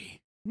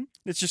victory."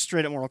 It's just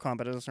straight up Mortal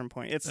Kombat at a certain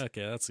point. It's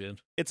Okay, that's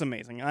good. it's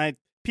amazing.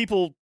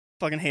 People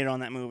fucking hated on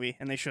that movie,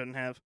 and they shouldn't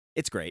have.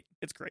 It's great.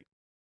 It's great.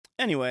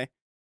 Anyway,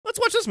 let's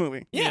watch this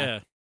movie.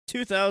 Yeah.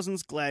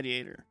 2000's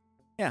Gladiator.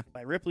 Yeah.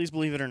 By Ripley's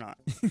Believe It or Not.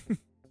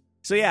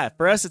 So yeah,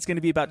 for us it's going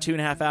to be about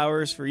 2.5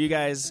 hours. For you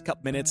guys, a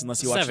couple minutes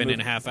unless you watch the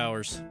movie. 7.5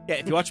 hours. Yeah,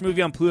 if you watch a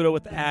movie on Pluto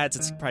with the ads,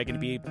 it's probably going to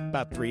be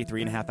about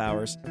 3.5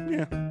 hours.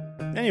 Yeah.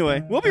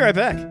 Anyway, we'll be right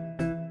back.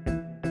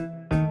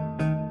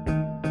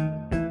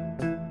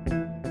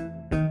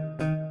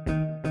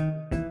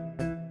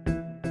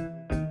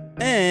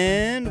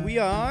 And we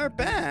are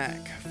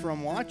back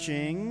from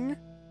watching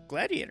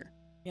Gladiator.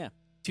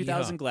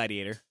 2000 Yeah.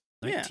 Gladiator.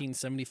 Yeah.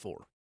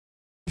 1974.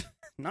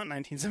 Not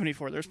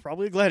 1974. There's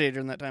probably a Gladiator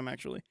in that time,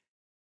 actually.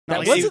 Not That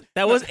like was you-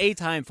 that was a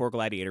time for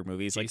Gladiator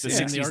movies, like the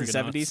Jason and the 60s and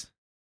Argonauts.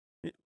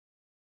 70s.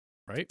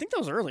 I Right? think that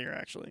was earlier,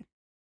 actually.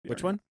 The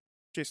Which Argonauts. one?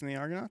 Jason and the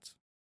Argonauts.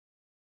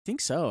 I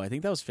think so. I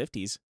think that was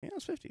 50s. Yeah, it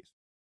was 50s.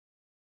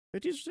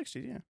 50s or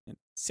 60s, yeah.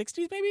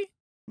 60s maybe?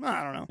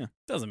 I don't know.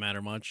 Doesn't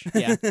matter much.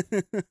 Yeah.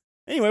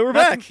 Anyway, we're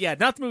Not back. the- yeah,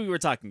 not the movie we're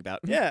talking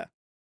about. Yeah.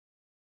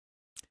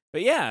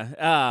 But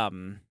yeah,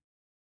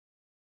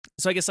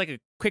 so I guess like a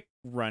quick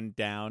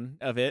rundown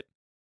of it.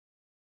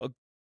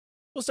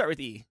 We'll start with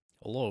E.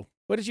 Hello.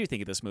 What did you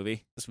think of this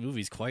movie? This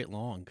movie's quite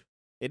long.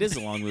 It is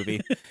a long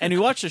movie. And we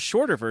watched a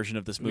shorter version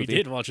of this movie. We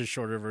did watch a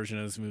shorter version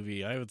of this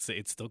movie. I would say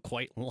it's still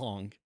quite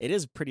long. It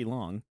is pretty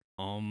long.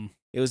 Um,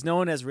 It was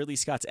known as Ridley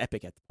Scott's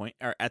epic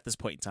at this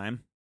point in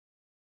time.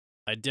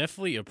 I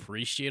definitely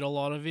appreciate a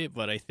lot of it,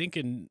 but I think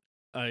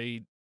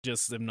I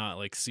just am not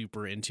like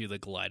super into the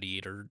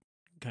Gladiator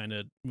kind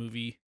of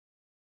movie.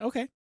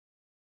 Okay.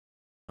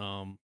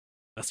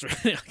 That's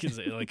right. I can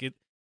say like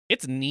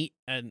it's neat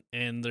and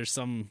there's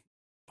some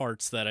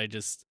parts that I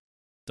just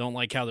don't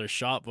like how they're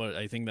shot, but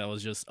I think that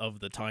was just of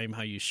the time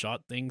how you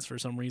shot things for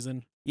some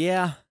reason.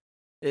 Yeah.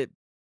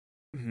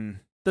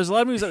 There's a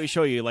lot of movies that we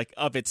show you like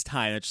of its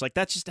time. It's like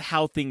that's just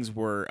how things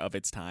were of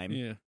its time.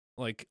 Yeah.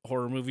 Like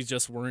horror movies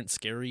just weren't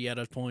scary at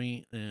a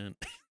point, and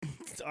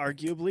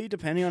Arguably,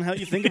 depending on how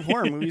you think of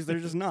horror movies, they're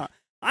just not.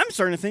 I'm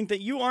starting to think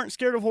that you aren't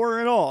scared of horror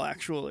at all,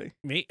 actually.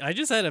 I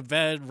just had a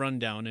bad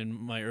rundown in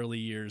my early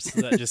years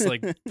that just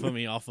like put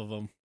me off of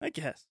them. I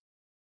guess.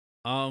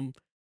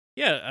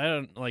 Yeah, I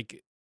don't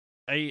like.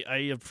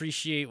 I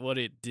appreciate what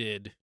it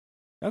did,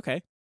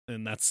 Okay.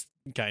 and that's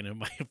kind of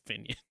my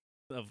opinion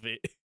of it.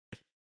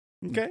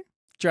 Okay.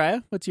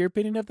 Jaya, what's your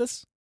opinion of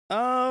this?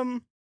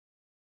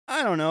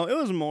 I don't know. It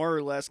was more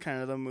or less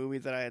kind of the movie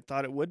that I had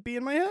thought it would be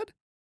in my head.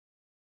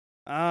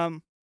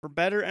 For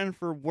better and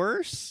for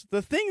worse.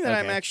 The thing that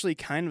I'm Okay. actually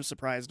kind of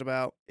surprised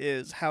about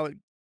is how it,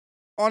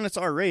 on its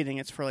R rating,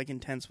 it's for like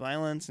intense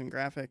violence and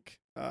graphic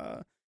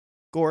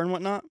gore and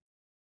whatnot.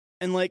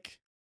 And like,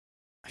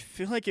 I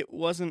feel like it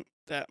wasn't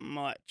that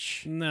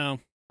much, No,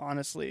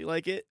 honestly.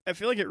 Like I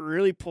feel like it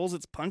really pulls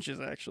its punches,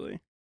 actually.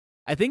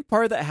 I think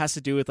part of that has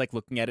to do with like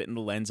looking at it in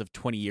the lens of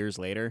 20 years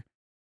later.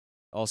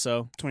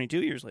 Also,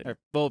 22 years later.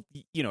 well,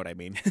 you know what I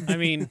mean. I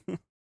mean,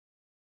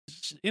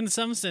 in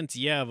some sense,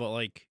 yeah, but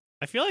like,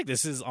 I feel like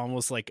this is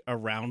almost like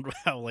around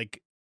how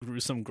like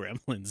gruesome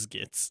Gremlins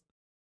gets.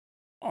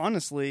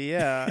 Honestly,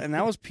 yeah. And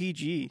that was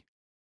PG.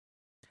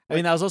 I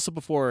mean, that was also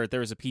before there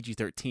was a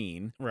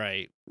PG-13.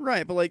 Right.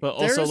 Right, but like But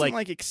there also, isn't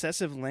like-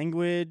 excessive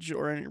language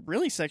or any,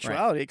 really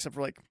sexuality except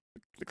for like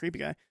the creepy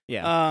guy.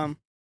 Yeah.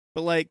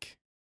 But like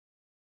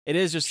It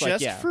is just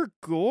like, yeah. for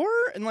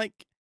gore and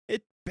like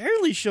it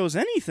barely shows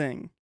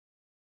anything.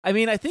 I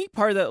mean, I think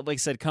part of that, like I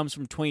said, comes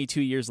from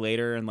 22 years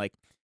later, and like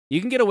you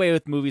can get away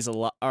with movies a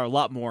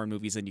lot more in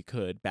movies than you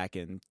could back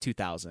in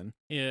 2000.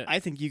 Yeah. I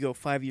think you go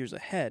 5 years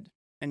ahead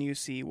and you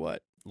see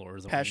what Lord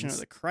of the Passion Rings. of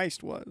the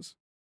Christ was.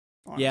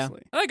 Yeah.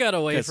 Honestly. I got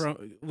away 'Cause-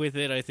 with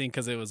it, I think,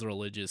 because it was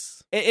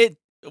religious. It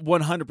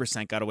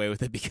 100% got away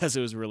with it because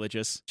it was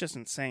religious. Just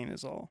insane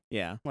is all.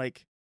 Yeah.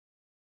 Like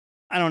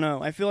I don't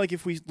know. I feel like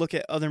if we look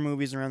at other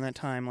movies around that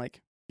time,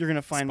 like you're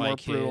gonna find Spy more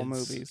brutal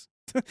Kids. movies.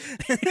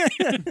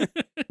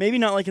 Maybe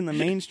not like in the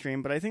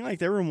mainstream, but I think like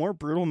there were more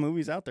brutal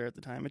movies out there at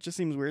the time. It just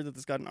seems weird that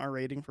this got an R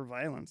rating for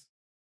violence.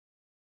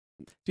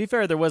 To be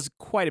fair, there was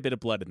quite a bit of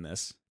blood in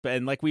this.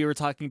 And like we were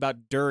talking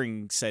about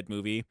during said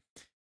movie,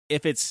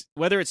 if it's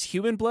whether it's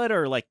human blood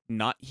or like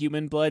not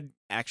human blood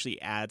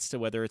actually adds to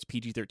whether it's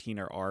PG-13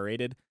 or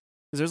R-rated.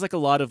 Because there's like a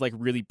lot of like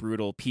really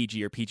brutal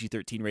PG or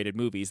PG-13 rated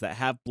movies that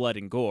have blood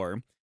and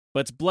gore,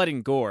 but it's blood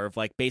and gore of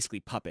like basically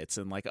puppets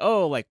and like,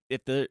 oh, like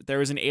if there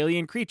was an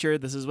alien creature,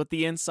 this is what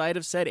the inside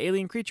of said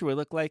alien creature would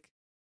look like.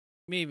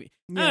 Maybe.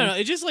 I Yeah. don't know.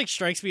 It just like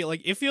strikes me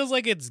like it feels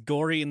like it's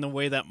gory in the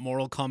way that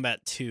Mortal Kombat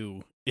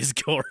 2 is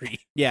gory.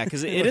 Yeah,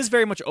 because it is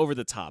very much over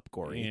the top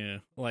gory. Yeah.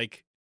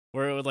 Like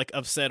where it would like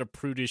upset a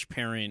prudish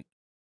parent,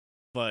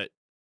 but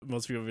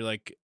most people would be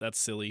like, that's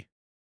silly.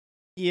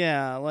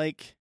 Yeah,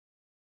 like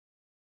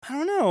I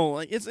don't know.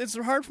 Like it's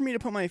hard for me to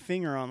put my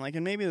finger on. Like,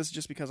 and maybe this is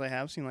just because I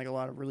have seen like a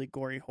lot of really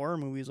gory horror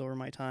movies over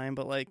my time,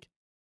 but like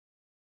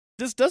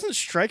this doesn't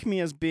strike me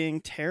as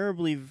being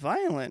terribly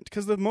violent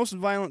because the most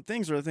violent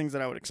things are the things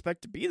that I would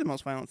expect to be the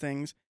most violent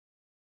things.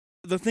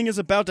 The thing is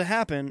about to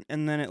happen,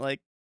 and then it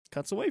like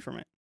cuts away from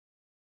it,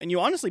 and you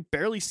honestly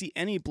barely see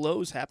any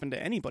blows happen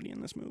to anybody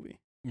in this movie.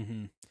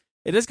 Mm-hmm.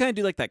 It does kind of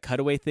do like that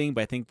cutaway thing,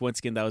 but I think once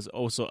again that was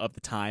also of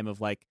the time of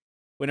like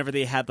whenever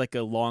they had like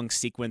a long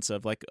sequence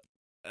of like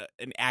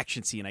an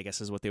action scene, I guess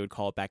is what they would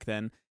call it back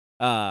then.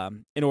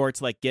 In order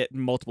to like get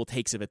multiple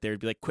takes of it, there would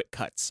be like quick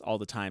cuts all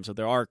the time. So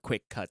there are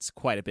quick cuts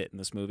quite a bit in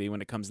this movie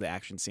when it comes to the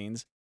action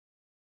scenes.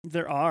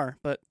 There are,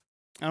 but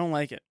I don't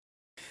like it.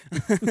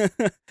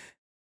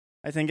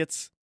 I think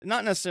it's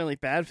not necessarily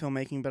bad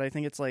filmmaking, but I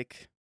think it's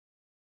like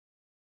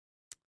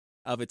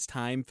Of its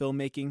time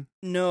filmmaking.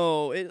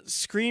 no, it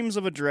screams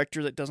of a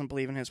director that doesn't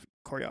believe in his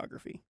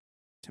choreography.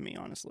 To me,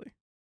 honestly.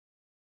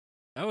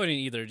 I wouldn't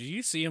either. Did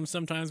you see him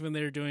sometimes when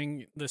they were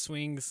doing the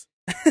swings?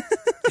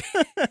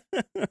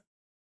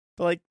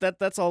 But like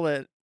that's all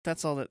that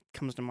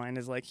comes to mind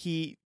is like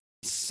he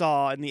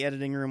saw in the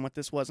editing room what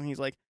this was, and he's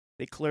like,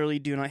 they clearly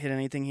do not hit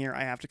anything here.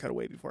 I have to cut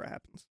away before it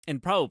happens.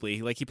 And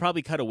probably like he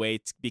probably cut away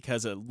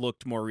because it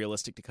looked more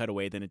realistic to cut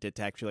away than it did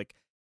to actually like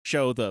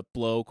show the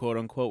blow, quote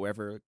unquote,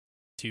 wherever.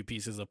 Two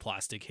pieces of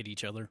plastic hit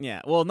each other.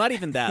 Yeah, well, not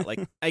even that. Like,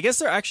 I guess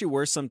there actually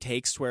were some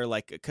takes where,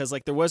 like, because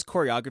like there was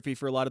choreography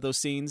for a lot of those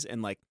scenes,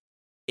 and like,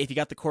 if you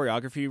got the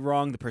choreography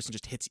wrong, the person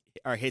just hits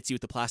you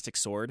with the plastic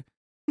sword.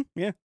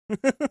 Yeah.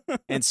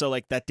 And so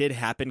like that did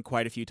happen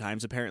quite a few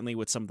times apparently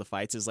with some of the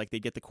fights. Is like they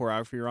get the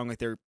choreography wrong. Like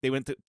they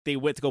went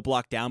to go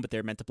block down, but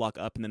they're meant to block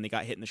up, and then they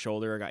got hit in the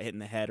shoulder or got hit in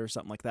the head or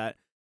something like that,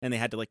 and they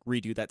had to like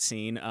redo that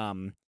scene.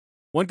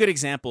 One good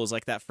example is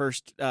like that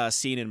first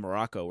scene in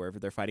Morocco, wherever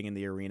they're fighting in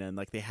the arena, and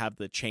like they have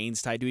the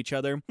chains tied to each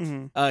other.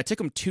 Mm-hmm. It took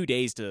them 2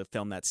 days to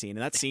film that scene,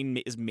 and that scene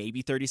is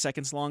maybe 30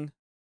 seconds long.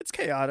 It's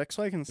chaotic,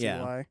 so I can see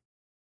Yeah. why.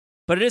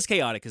 But it is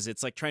chaotic because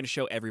it's like trying to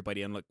show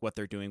everybody and like what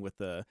they're doing with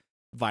the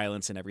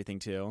violence and everything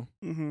too.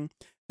 Mm-hmm.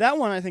 That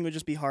one I think would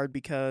just be hard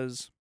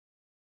because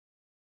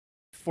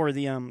for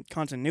the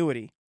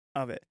continuity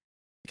of it,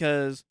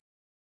 because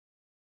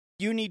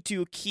you need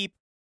to keep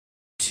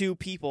two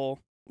people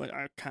what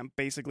are kind of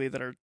basically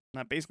that are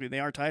not basically they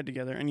are tied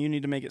together, and you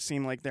need to make it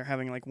seem like they're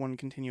having like one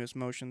continuous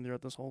motion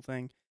throughout this whole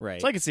thing.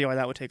 Right. So I could see why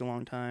that would take a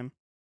long time,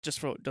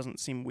 just so it doesn't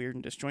seem weird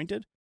and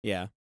disjointed.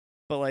 Yeah.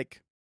 But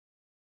like,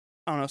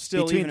 I don't know.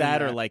 Still, Between even in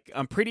that or like,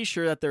 I'm pretty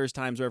sure that there's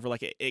times where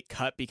like it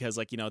cut because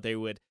like, you know, they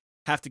would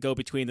have to go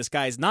between this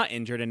guy's not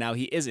injured and now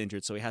he is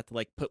injured, so we have to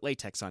like put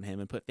latex on him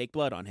and put fake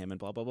blood on him and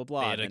blah blah blah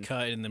blah. They had to And-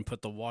 cut and then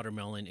put the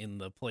watermelon in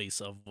the place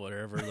of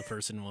whatever the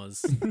person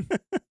was.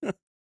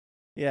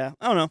 Yeah,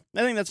 I don't know.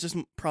 I think that's just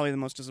probably the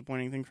most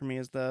disappointing thing for me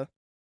is the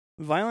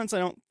violence. I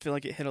don't feel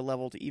like it hit a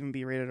level to even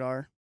be rated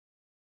R.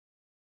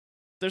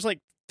 There's like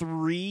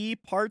 3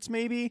 parts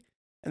maybe,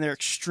 and they're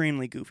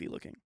extremely goofy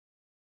looking.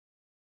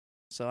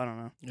 So I don't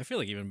know. I feel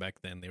like even back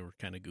then they were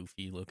kind of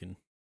goofy looking.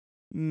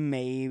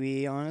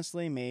 Maybe,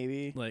 honestly,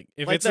 maybe. Like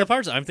if Like it's the that-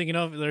 parts I'm thinking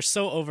of, they're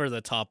so over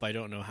the top. I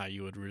don't know how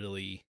you would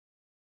really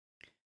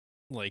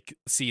like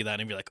see that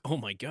and be like, "Oh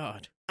my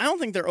god." I don't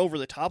think they're over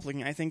the top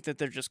looking. I think that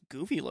they're just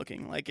goofy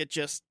looking. Like it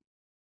just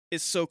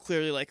is so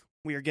clearly like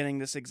we are getting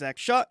this exact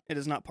shot. It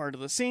is not part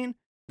of the scene.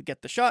 We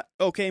get the shot.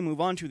 Okay,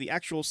 move on to the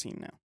actual scene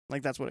now.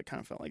 Like that's what it kind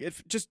of felt like. It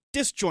just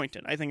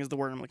disjointed, I think is the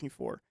word I'm looking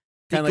for.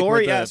 The Kinda like where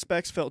gory the-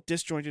 aspects felt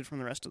disjointed from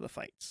the rest of the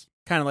fights.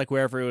 Kind of like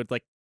wherever it would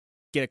like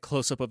get a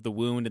close up of the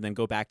wound and then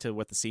go back to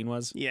what the scene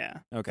was. Yeah.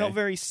 Okay. Felt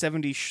very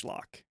 70s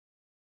schlock.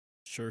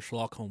 Sure,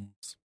 Sherlock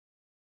Holmes.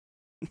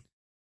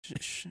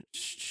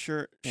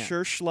 Sure, Yeah.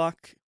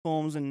 Schlock,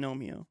 Holmes, and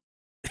Nomeo.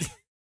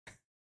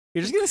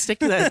 You're just gonna stick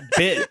to that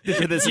bit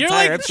for this You're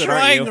entire like episode, aren't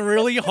trying you?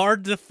 really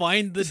hard to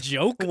find the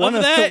joke One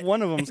of that.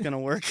 one of them's gonna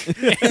work.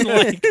 And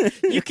like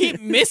you keep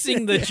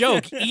missing the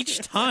joke each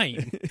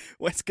time.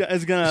 It's gonna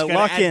Just gotta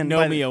lock add in.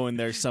 Nomeo in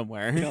there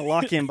somewhere. Gonna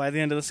lock in by the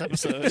end of this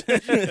episode.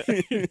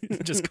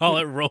 Just call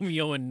it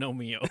Romeo and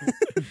Nomeo.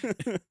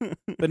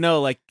 But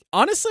no, like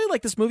honestly,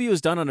 like this movie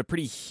was done on a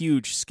pretty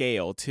huge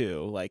scale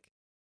too. Like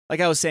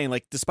I was saying,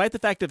 like despite the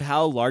fact of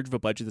how large of a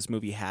budget this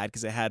movie had,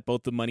 because it had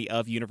both the money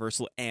of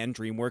Universal and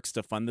DreamWorks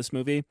to fund this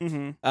movie,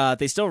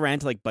 they still ran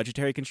to like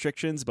budgetary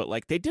constrictions. But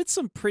like they did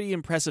some pretty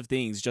impressive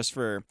things just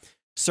for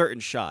certain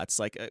shots.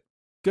 Like a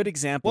good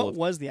example. What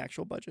was the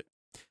actual budget?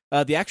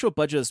 The actual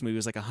budget of this movie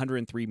was like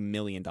 $103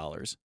 million.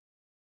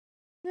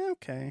 Yeah,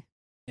 okay,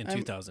 In I'm-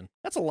 2000.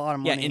 that's a lot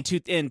of money. Yeah,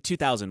 in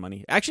 2000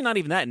 money. Actually, not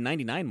even that. In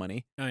 99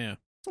 money. Oh yeah.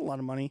 That's a lot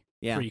of money.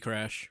 Yeah.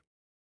 Pre-crash.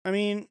 I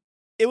mean,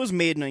 it was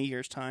made in a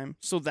year's time,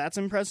 so that's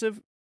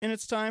impressive in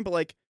its time. But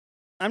like,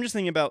 I'm just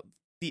thinking about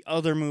the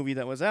other movie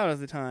that was out at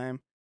the time,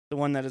 the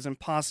one that is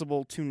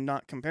impossible to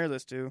not compare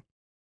this to,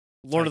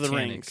 Lord of the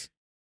Titanic. Rings.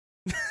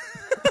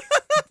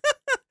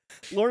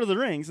 Lord of the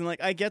Rings, and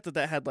like I get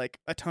that had like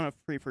a ton of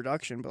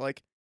pre-production, but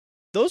like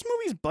those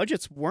movies'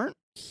 budgets weren't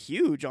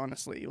huge,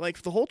 honestly.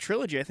 Like the whole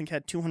trilogy, I think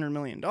had $200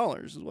 million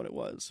is what it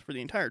was for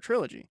the entire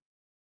trilogy.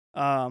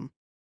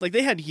 Like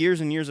they had years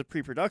and years of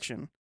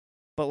pre-production,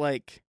 but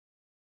like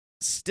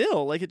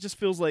still, like it just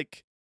feels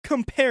like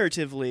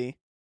comparatively,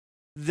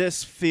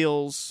 this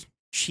feels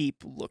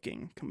cheap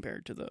looking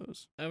compared to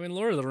those. I mean,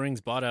 Lord of the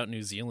Rings bought out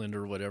New Zealand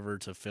or whatever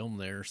to film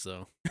there,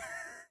 so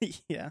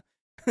Yeah,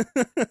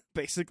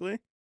 basically.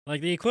 like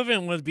the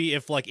equivalent would be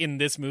if like in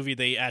this movie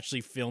they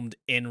actually filmed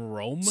in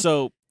Rome.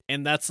 So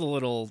And that's a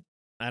little,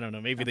 I don't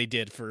know, maybe they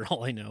did for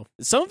all I know.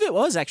 some of it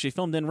was actually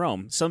filmed in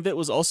Rome. Some of it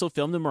was also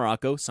filmed in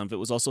Morocco. Some of it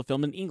was also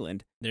filmed in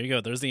England. There you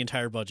go. There's the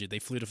entire budget. They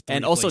flew to 3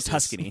 And also places.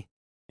 Tuscany.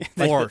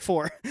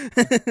 Four.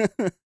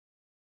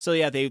 So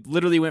yeah, they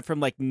literally went from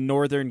like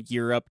northern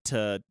Europe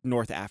to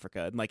North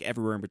Africa and like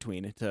everywhere in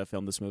between to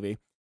film this movie.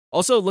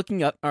 Also,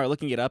 looking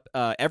it up,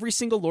 every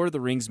single Lord of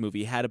the Rings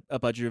movie had a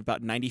budget of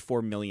about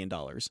 $94 million.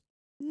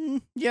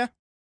 Yeah,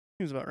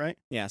 seems about right.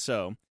 Yeah,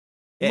 so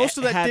Most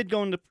of that had- did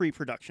go into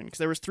pre-production because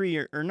there was 3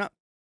 years, or not.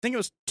 I think it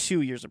was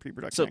 2 years of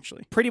pre-production So-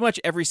 actually, pretty much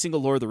every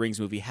single Lord of the Rings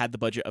movie had the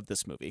budget of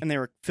this movie. and they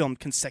were filmed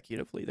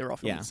consecutively. They were all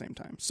filmed Yeah. at the same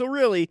time. So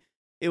really,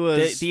 it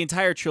was The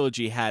entire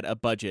trilogy had a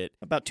budget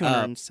about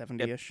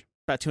 270-ish.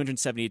 about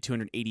 $270 to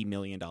 $280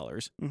 million.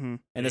 Mm-hmm.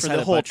 And this For had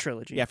the a whole budget-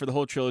 trilogy. Yeah, for the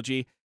whole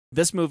trilogy.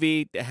 This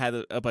movie had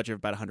a budget of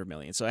about $100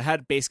 million. So it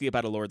had basically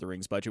about a Lord of the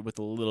Rings budget with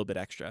a little bit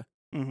extra.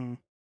 Mm-hmm.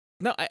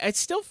 No, I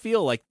still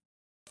feel like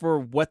for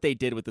what they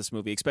did with this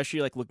movie,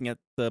 especially like looking at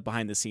the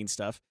behind the scenes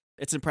stuff,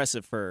 it's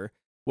impressive for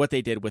what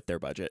they did with their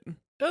budget.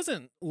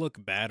 Doesn't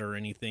look bad or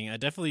anything. I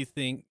definitely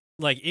think,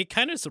 like, it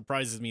kind of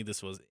surprises me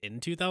this was in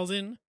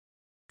 2000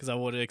 because I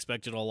would have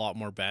expected a lot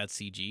more bad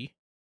CG.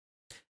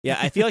 Yeah,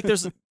 I feel like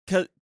there's,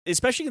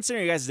 especially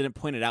considering you guys didn't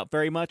point it out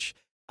very much,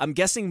 I'm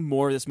guessing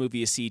more of this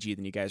movie is CG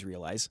than you guys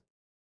realize.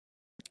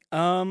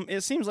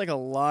 It seems like a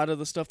lot of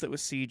the stuff that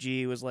was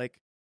CG was like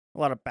a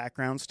lot of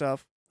background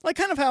stuff. Like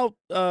kind of how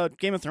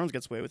Game of Thrones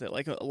gets away with it.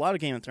 Like a lot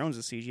of Game of Thrones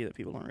is CG that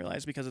people don't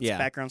realize because it's Yeah.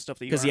 background stuff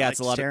that you 'Cause, aren't yeah, like, it's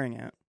a lot of- staring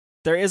at.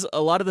 There is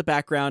a lot of the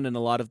background and a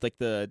lot of like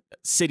the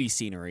city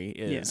scenery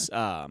is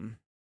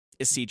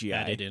CGI.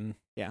 Added in.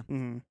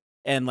 Mm-hmm.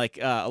 And like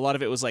a lot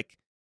of it was like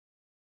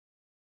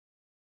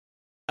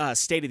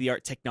state of the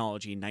art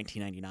technology in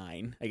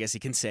 1999, I guess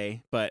you can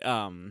say. But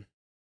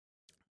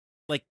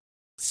like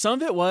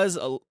some of it was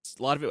a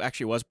lot of it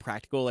actually was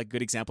practical. Like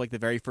good example, like the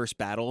very first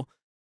battle,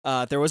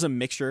 there was a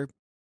mixture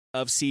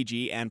of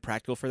CG and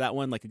practical for that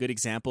one. Like a good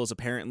example is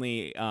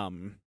apparently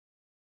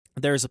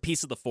there's a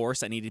piece of the Force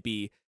that needed to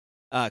be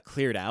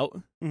cleared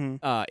out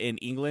Mm-hmm. in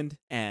England,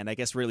 and I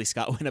guess Ridley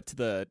Scott went up to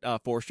the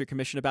Forestry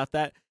Commission about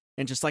that,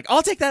 and just like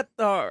I'll take that,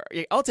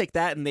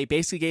 and they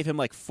basically gave him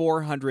like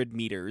 400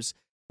 meters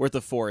worth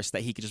of forest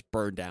that he could just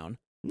burn down,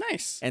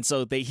 Nice. and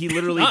so he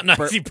literally Not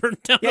nice. He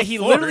burned down. yeah a he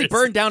literally forest.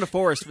 burned down a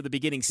forest for the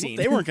beginning scene.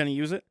 They weren't going to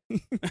use it.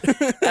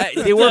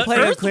 They were The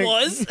planning on Earth clearing.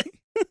 was.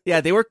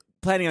 Yeah, they were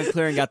planning on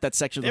clearing out that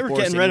section of They the were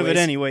forest. getting rid of it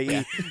anyways.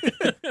 anyway.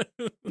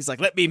 He's like,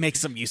 let me make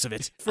some use of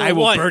it. For I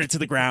will what? burn it to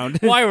the ground.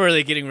 Why were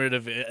they getting rid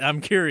of it? I'm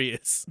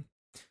curious.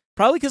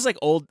 Probably because like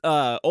old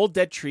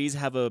dead trees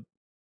have a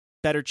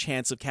better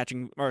chance of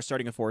catching or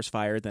starting a forest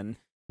fire than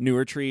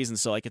newer trees, and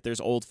so like if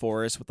there's old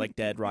forests with like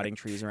dead rotting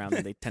trees around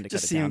them, they tend to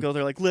Just cut see it him down. go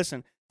there like,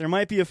 listen, there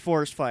might be a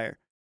forest fire.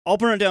 I'll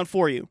burn it down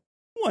for you.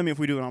 Well, I mean, if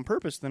we do it on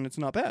purpose, then it's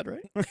not bad,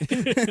 right?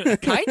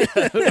 Kind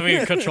of. I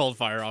mean, controlled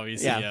fire,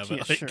 obviously. Yeah. Yeah, but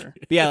Yeah, like, sure.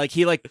 But yeah,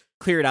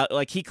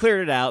 like he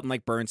cleared it out and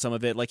like burned some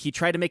of it. Like he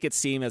tried to make it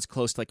seem as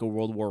close to like a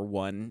World War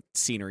I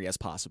scenery as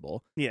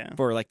possible Yeah.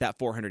 for like that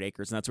 400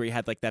 acres, and that's where you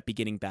had like that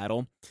beginning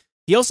battle.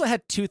 He also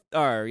had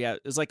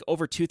it was like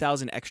over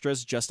 2,000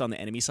 extras just on the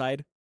enemy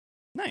side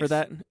Nice. for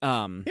that.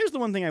 Here's the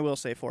one thing I will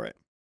say for it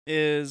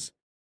is,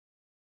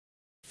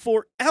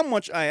 for how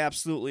much I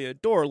absolutely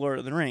adore Lord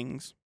of the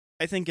Rings,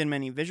 I think in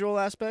many visual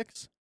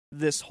aspects,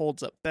 this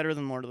holds up better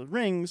than Lord of the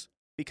Rings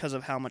because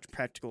of how much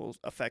practical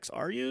effects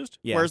are used.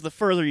 Yeah. Whereas the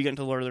further you get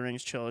into Lord of the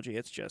Rings trilogy,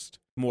 it's just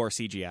more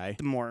CGI.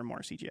 the more and more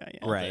CGI. Yeah.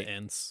 All Right. the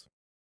Ents.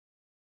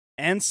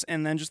 Ents,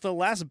 and then just the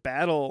last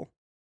battle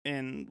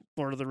in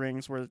Lord of the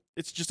Rings where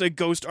it's just a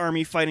ghost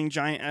army fighting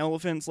giant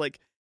elephants. Like,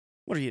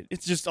 what are you?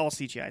 It's just all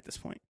CGI at this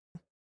point.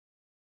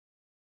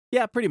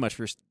 Yeah, pretty much.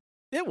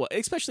 It was,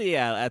 especially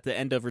at the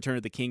end of Return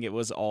of the King, it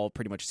was all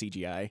pretty much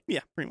CGI.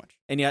 Yeah, pretty much.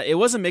 And yeah, it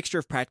was a mixture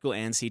of practical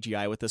and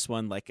CGI with this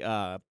one. Like,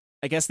 I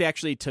guess they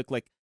actually took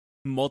like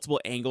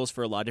multiple angles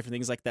for a lot of different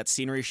things. Like that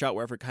scenery shot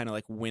wherever it kind of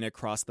like went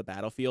across the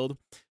battlefield.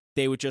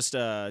 They would just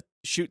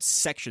shoot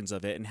sections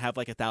of it and have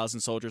like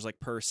 1,000 soldiers like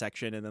per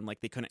section, and then like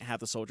they couldn't have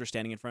the soldiers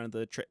standing in front of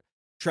the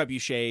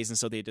trebuchets, and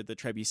so they did the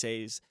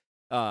trebuchets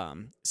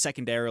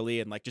secondarily,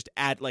 and like just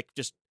add like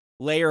just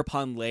layer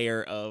upon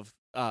layer of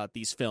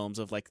these films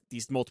of like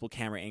these multiple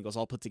camera angles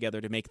all put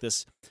together to make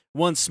this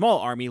one small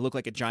army look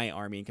like a giant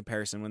army in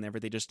comparison whenever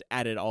they just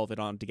added all of it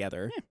on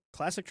together. Yeah,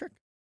 classic trick.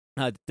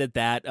 Did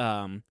that.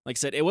 Like I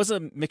said, it was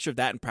a mixture of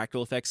that and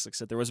practical effects. Like I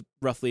said, there was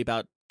roughly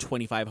about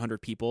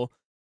 2,500 people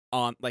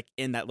on like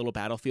in that little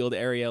battlefield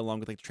area, along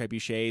with like the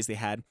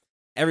trebuchets.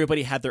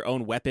 Everybody had their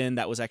own weapon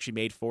that was actually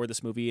made for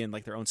this movie and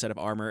like their own set of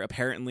armor.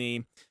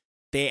 Apparently,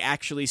 they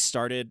actually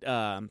started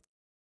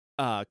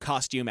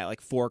costume at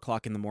like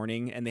 4:00 in the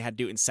morning, and they had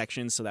to do it in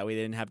sections so that way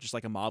they didn't have just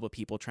like a mob of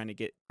people trying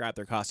to grab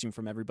their costume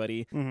from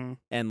everybody,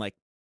 and like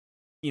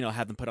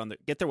have them put on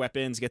get their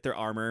weapons, get their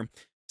armor,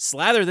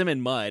 slather them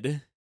in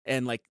mud.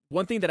 And like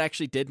one thing that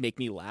actually did make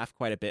me laugh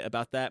quite a bit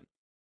about that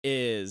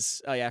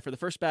is for the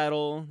first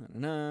battle,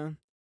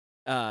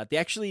 they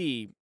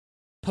actually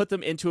put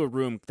them into a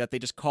room that they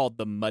just called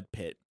the mud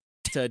pit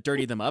to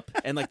dirty them up,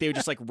 and like they would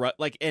just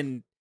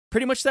and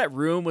pretty much that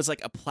room was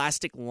like a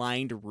plastic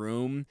lined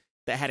room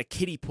that had a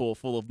kiddie pool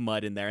full of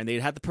mud in there, and they'd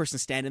have the person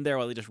stand in there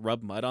while they just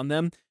rub mud on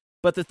them.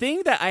 But the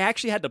thing that I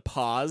actually had to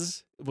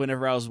pause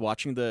whenever I was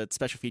watching the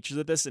special features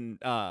of this and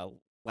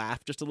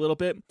laugh just a little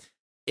bit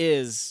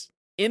is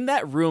in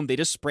that room they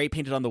just spray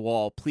painted on the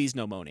wall, "Please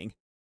no moaning."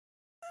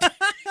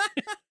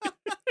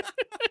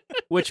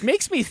 Which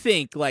makes me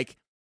think, like,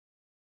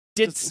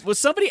 was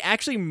somebody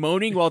actually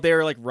moaning while they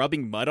were like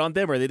rubbing mud on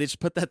them, or they just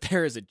put that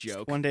there as a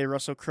joke? One day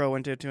Russell Crowe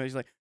went into it, he's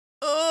like,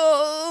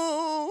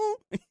 "Oh,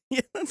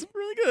 yeah, that's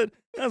really good.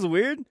 That was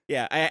weird."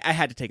 Yeah, I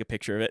had to take a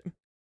picture of it.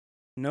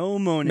 No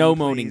moaning. No please.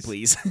 moaning,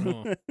 please.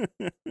 Oh.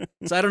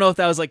 So I don't know if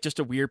that was like just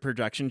a weird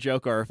production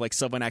joke, or if like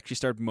someone actually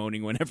started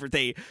moaning whenever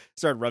they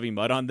started rubbing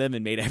mud on them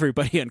and made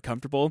everybody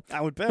uncomfortable.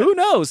 I would bet. Who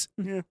knows?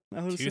 Yeah,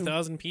 I would assume.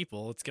 2,000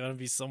 people. It's gotta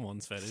be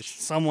someone's fetish.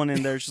 Someone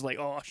in there is just like,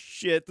 "Oh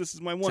shit, this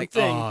is my one It's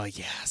like, thing." oh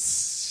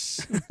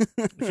yes.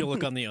 If you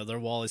look on the other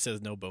wall, it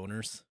says no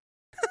boners.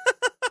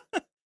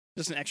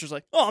 Just an extra's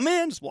like, "Oh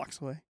man," just walks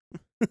away.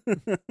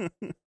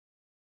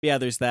 Yeah,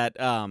 there's that.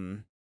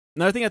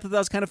 Another thing I thought that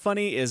was kind of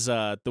funny is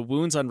the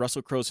wounds on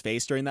Russell Crowe's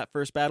face during that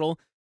first battle.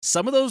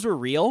 Some of those were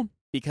real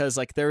because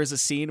like there was a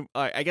scene.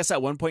 I guess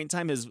at one point in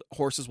time, his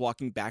horse was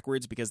walking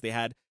backwards because they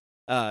had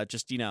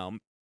just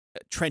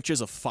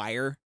trenches of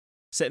fire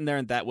sitting there,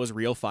 and that was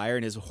real fire,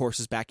 and his horse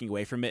is backing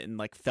away from it and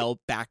like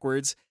fell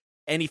backwards,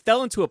 and he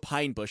fell into a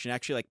pine bush and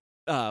actually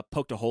like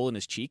poked a hole in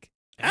his cheek.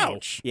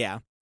 Ouch. Yeah.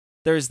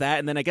 There's that,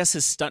 and then I guess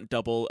his stunt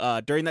double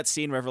during that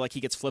scene wherever like he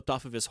gets flipped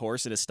off of his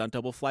horse and his stunt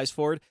double flies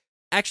forward,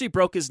 actually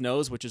broke his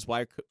nose, which is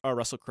why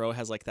Russell Crowe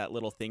has like that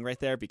little thing right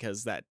there,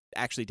 because that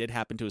actually did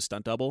happen to his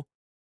stunt double.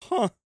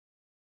 Huh.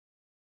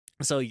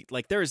 So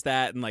like there's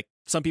that, and like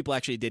some people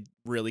actually did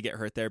really get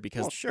hurt there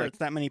because Well, sure, like, it's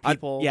that many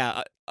people.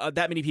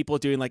 that many people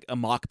doing like a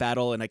mock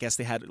battle, and I guess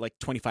they had like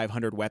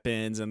 2,500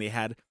 weapons, and they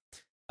had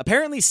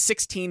apparently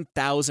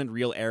 16,000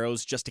 real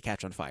arrows just to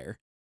catch on fire.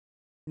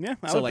 Yeah,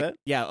 I So would like bet.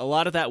 yeah, a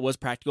lot of that was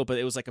practical, but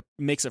it was like a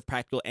mix of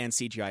practical and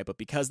CGI. But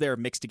because they're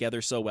mixed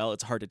together so well,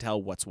 it's hard to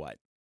tell what's what.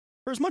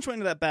 For as much went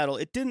into that battle,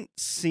 it didn't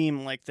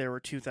seem like there were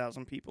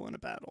 2,000 people in a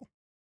battle.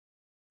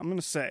 I'm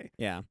gonna say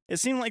Yeah. it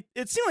seemed like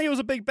it was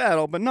a big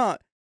battle, but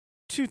not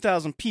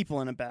 2,000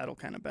 people in a battle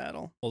kind of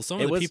battle. Well,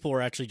 some of the people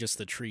were actually just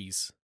the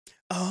trees.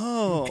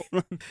 Oh,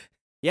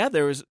 Yeah,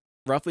 there was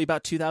roughly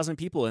about 2,000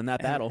 people in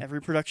that battle.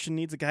 Every production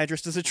needs a guy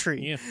dressed as a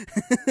tree.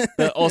 Yeah.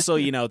 But also,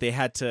 they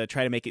had to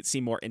try to make it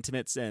seem more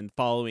intimate and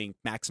following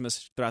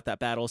Maximus throughout that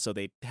battle, so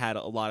they had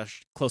a lot of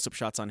close-up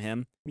shots on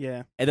him.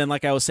 Yeah. And then,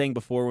 like I was saying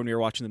before when we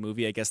were watching the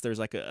movie, I guess there's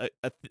like a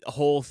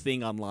whole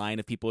thing online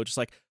of people just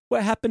like,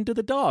 what happened to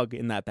the dog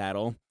in that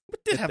battle?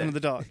 What did happen to the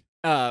dog?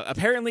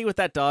 Apparently with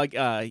that dog,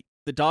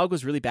 the dog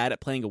was really bad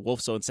at playing a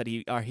wolf, so instead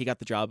he got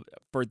the job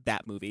for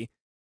that movie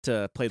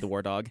to play the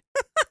war dog.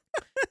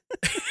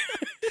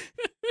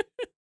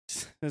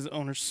 His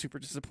owner's super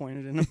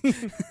disappointed in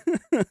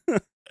him.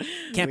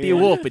 Can't be a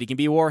wolf, but he can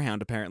be a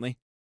warhound, apparently.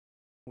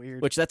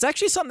 Weird. Which that's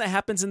actually something that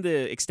happens in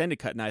the extended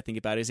cut now I think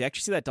about it, is you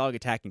actually see that dog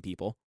attacking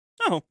people.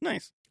 Oh,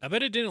 nice. I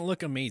bet it didn't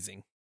look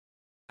amazing.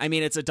 I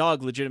mean, it's a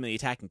dog legitimately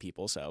attacking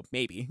people, so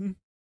maybe.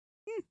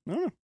 I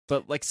don't know.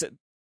 But like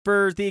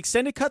for the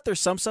extended cut, there's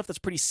some stuff that's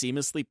pretty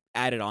seamlessly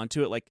added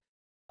onto it. Like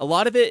a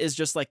lot of it is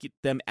just like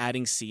them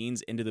adding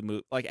scenes into the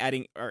movie, like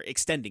adding or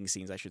extending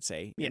scenes, I should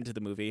say, into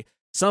the movie.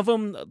 Some of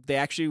them, they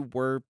actually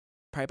were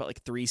probably about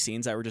like 3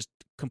 scenes that were just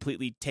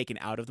completely taken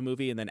out of the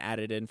movie and then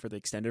added in for the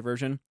extended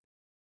version.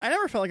 I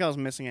never felt like I was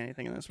missing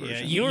anything in this version.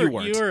 Yeah, You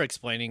weren't. you were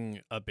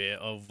explaining a bit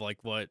of like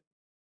what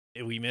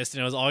we missed,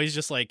 and it was always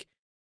just like,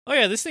 oh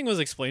yeah, this thing was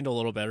explained a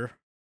little better.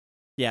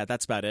 Yeah,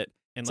 that's about it.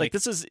 And It's like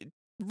this is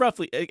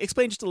roughly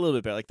explain just a little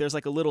bit better. Like there's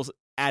like a little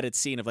added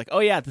scene of like, oh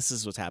yeah, this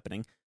is what's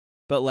happening.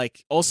 But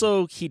like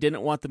also he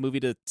didn't want the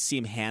movie to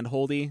seem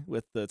handholdy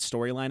with the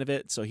storyline of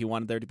it, so he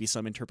wanted there to be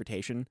some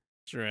interpretation.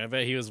 Sure, I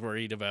bet he was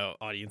worried about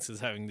audiences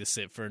having to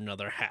sit for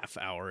another half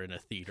hour in a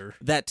theater.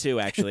 That too,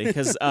 actually,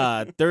 because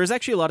there is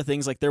actually a lot of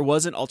things. Like there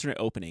was an alternate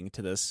opening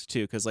to this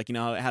too, because like it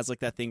has like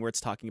that thing where it's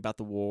talking about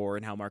the war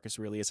and how Marcus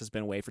Aurelius has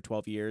been away for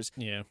 12 years,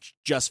 Yeah,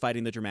 just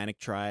fighting the Germanic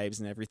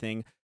tribes and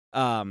everything.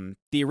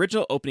 The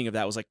original opening of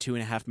that was like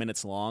 2.5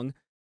 minutes long,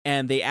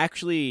 and they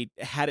actually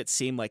had it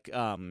seem like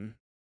you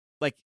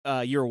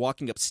were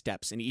walking up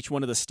steps, and each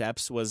one of the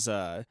steps was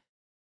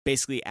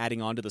basically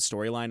adding on to the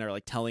storyline or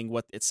like telling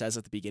what it says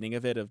at the beginning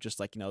of it, of just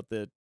like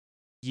the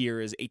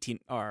year is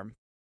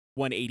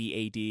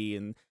 180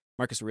 AD and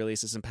Marcus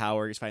Aurelius is in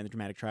power, he's fighting the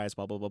Germanic tribes,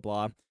 blah blah blah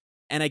blah.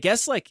 And I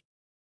guess like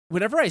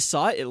whenever I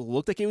saw it, it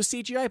looked like it was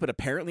CGI, but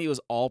apparently it was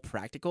all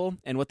practical.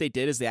 And what they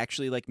did is they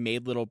actually like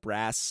made little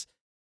brass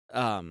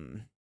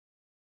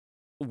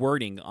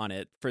wording on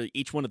it for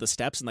each one of the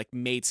steps, and like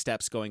made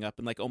steps going up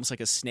and like almost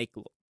like a snake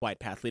wide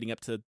path leading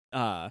up to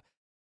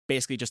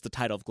basically just the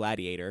title of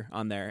Gladiator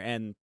on there,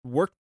 and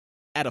worked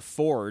at a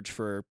forge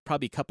for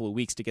probably a couple of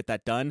weeks to get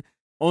that done,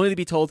 only to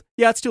be told,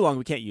 yeah, it's too long,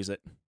 we can't use it.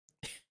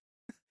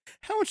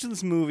 How much of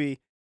this movie's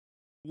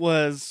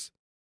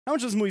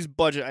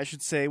budget, I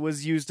should say,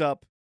 was used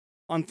up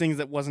on things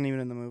that wasn't even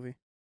in the movie?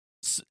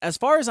 As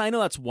far as I know,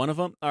 that's one of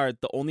them, or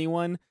the only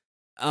one.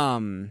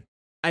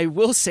 I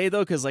will say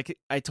though, because like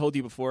I told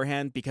you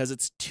beforehand, because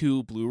it's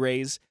 2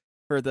 Blu-rays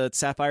for the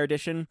Sapphire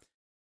Edition,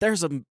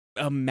 there's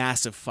a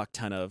massive fuck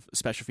ton of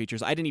special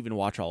features. I didn't even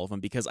watch all of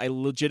them because I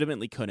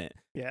legitimately couldn't.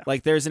 Yeah.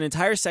 Like there's an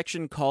entire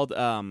section called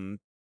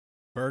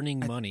Burning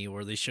Money,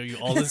 where they show you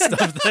all the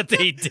stuff that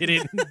they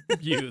didn't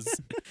use.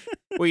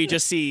 where you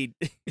just see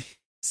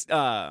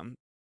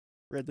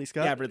Ridley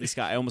Scott? Yeah, Ridley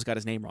Scott. I almost got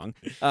his name wrong.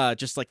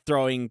 Just like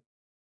throwing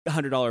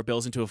 $100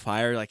 bills into a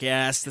fire, like,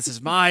 yes, this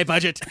is my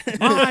budget.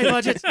 My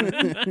budget.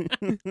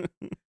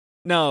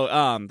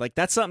 No, like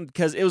that's something,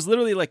 because it was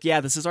literally like, yeah,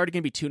 this is already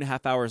gonna be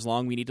 2.5 hours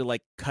long. We need to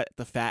like cut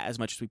the fat as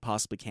much as we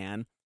possibly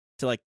can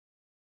to like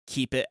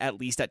keep it at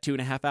least at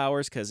 2.5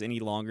 hours, because any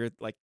longer,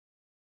 like,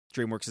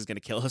 DreamWorks is gonna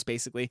kill us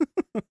basically.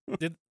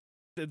 Did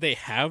they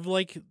have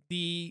like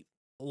the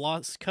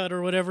lost cut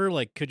or whatever?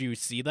 Like, could you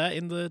see that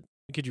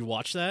could you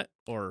watch that?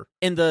 Or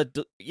in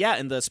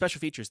the special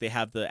features they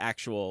have the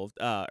actual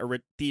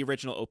the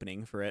original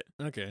opening for it.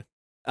 Okay.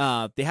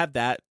 They have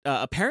that.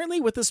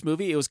 Apparently with this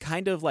movie, it was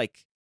kind of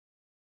like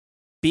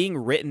being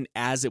written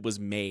as it was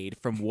made,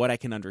 from what I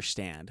can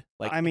understand.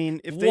 Like, I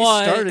mean, if they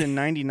What? started in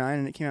 99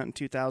 and it came out in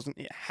 2000,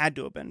 it had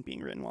to have been being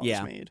written while it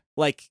Yeah. was made.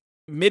 like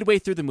midway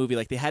through the movie,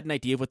 like they had an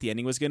idea of what the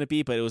ending was going to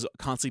be, but it was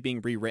constantly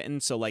being rewritten.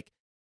 So like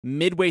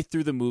midway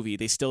through the movie,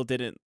 they still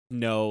didn't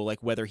know like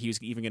whether he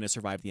was even going to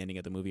survive the ending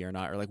of the movie or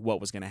not, or like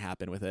what was going to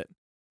happen with it.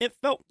 It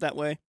felt that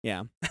way.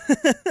 Yeah.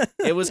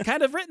 It was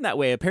kind of written that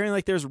way. Apparently,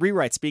 like there's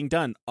rewrites being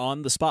done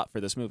on the spot for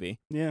this movie.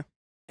 Yeah.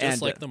 Just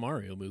And like the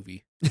Mario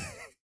movie.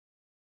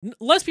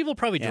 Less people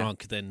probably Yeah.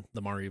 drunk than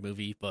the Mario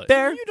movie, but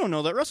Fair. You don't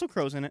know that. Russell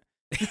Crowe's in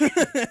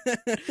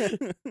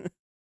it.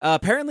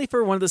 Apparently,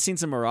 for one of the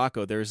scenes in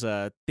Morocco, there's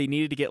they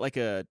needed to get like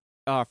a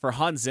for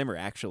Hans Zimmer,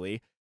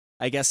 actually.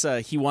 I guess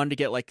he wanted to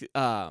get like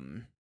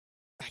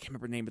I can't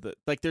remember the name of the,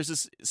 like there's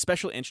this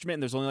special instrument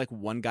and there's only like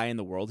one guy in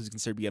the world who's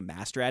considered to be a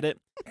master at it,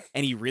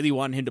 and he really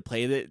wanted him to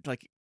play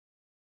like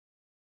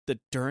the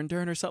dern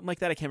or something like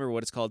that. I can't remember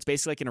what it's called. It's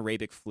basically like an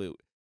Arabic flute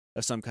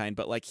of some kind,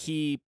 but like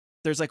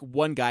there's like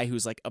one guy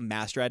who's like a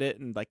master at it,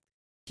 and like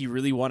he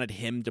really wanted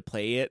him to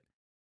play it,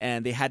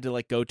 and they had to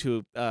like go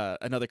to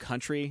another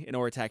country in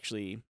order to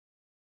actually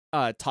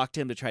talk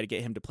to him to try to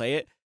get him to play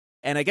it.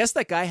 And I guess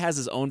that guy has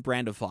his own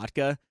brand of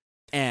vodka,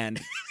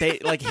 and they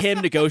like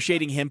him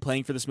negotiating him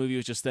playing for this movie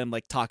was just them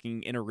like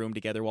talking in a room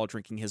together while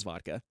drinking his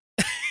vodka.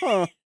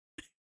 Huh.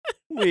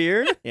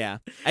 Weird. Yeah,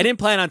 I didn't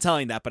plan on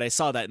telling that, but I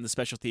saw that in the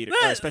special theater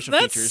special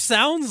that features.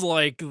 sounds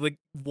like the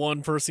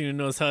one person who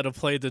knows how to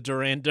play the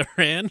Duran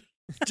Duran.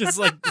 Just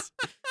like,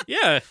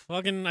 yeah,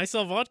 fucking, I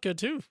sell vodka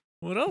too.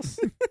 What else?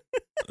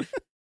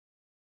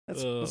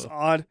 That's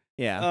odd.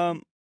 Yeah,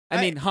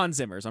 I mean Hans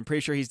Zimmer's. I'm pretty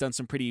sure he's done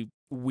some pretty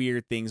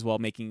weird things while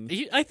making.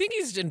 I think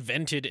he's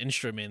invented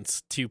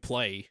instruments to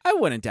play. I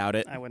wouldn't doubt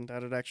it. I wouldn't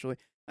doubt it, actually.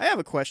 I have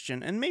a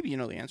question, and maybe you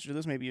know the answer to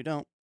this, maybe you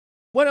don't.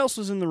 What else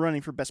was in the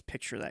running for Best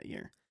Picture that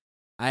year?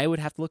 I would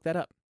have to look that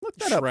up. Look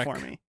that Shrek. up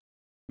for me.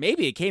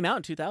 Maybe it came out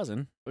in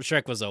 2000.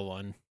 Shrek was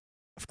 01.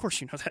 Of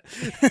course you know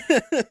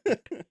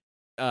that.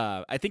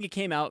 I think it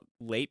came out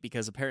late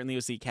because apparently it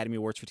was the Academy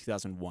Awards for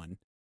 2001.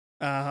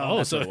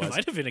 Oh, so what it it was.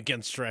 might have been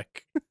against Shrek.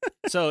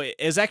 So it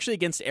was actually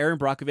against Aaron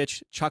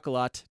Brockovich,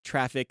 Chocolat,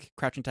 Traffic,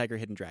 Crouching Tiger,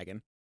 Hidden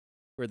Dragon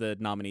were the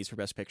nominees for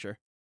Best Picture.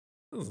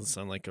 Doesn't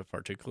sound like a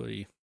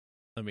particularly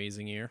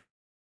amazing year.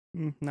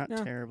 Not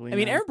Yeah. terribly. I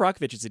mean, no. Aaron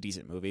Brockovich is a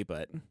decent movie,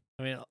 but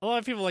I mean, a lot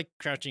of people like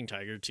Crouching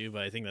Tiger too,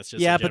 but I think that's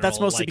just Yeah, a but that's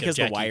general, mostly like, a because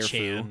the Jackie wire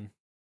Chan. foo.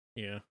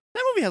 Yeah.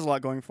 That movie has a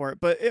lot going for it,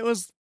 but it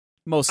was,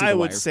 mostly I the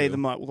would wire say, foo.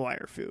 the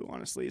wire foo,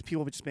 honestly.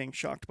 People just being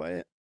shocked by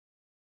it.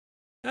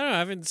 I don't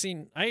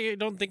know. I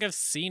don't think I've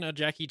seen a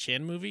Jackie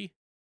Chan movie.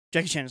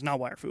 Jackie Chan is not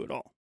wire foo at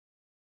all.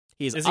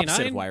 He's Is he opposite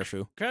not of in- wire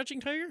foo. Crouching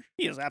Tiger?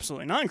 He is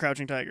absolutely not in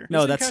Crouching Tiger.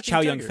 No, in that's Crouching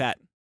Chow Yun Tiger? Fat.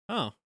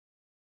 Oh.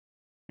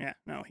 Yeah,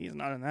 no, he's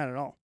not in that at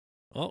all.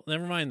 Well,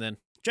 never mind then.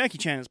 Jackie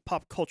Chan is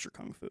pop culture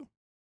kung fu.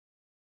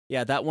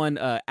 Yeah, that one,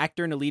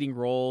 actor in a leading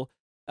role.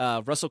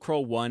 Russell Crowe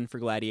won for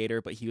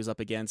Gladiator, but he was up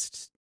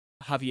against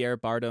Javier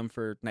Bardem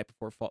for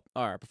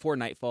Before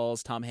Night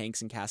Falls, Tom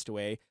Hanks in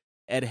Castaway,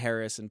 Ed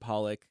Harris in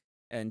Pollock,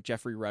 and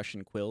Jeffrey Rush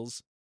in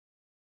Quills.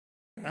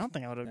 I don't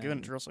think I would have given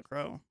it to Russell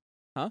Crowe.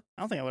 Huh?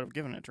 I don't think I would have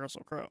given it to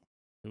Russell Crowe.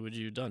 Who would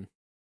you have done?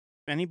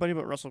 Anybody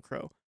but Russell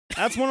Crowe.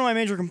 That's one of my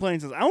major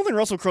complaints is I don't think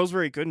Russell Crowe's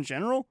very good in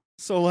general.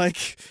 So,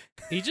 like,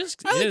 He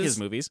just I like is. his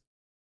movies.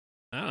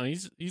 I don't know.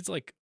 He's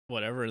like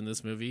whatever in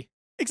this movie.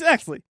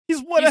 exactly. He's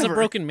whatever. He's a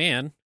broken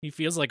man. He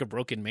feels like a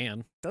broken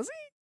man. Does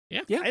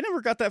he? Yeah. I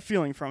never got that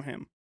feeling from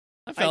him.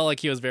 I felt like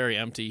he was very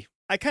empty.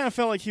 I kind of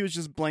felt like he was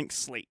just blank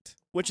slate,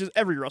 which is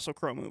every Russell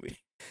Crowe movie.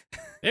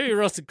 Maybe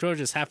Russell Crowe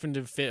just happened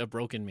to fit a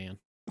broken man.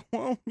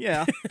 Well,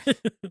 yeah.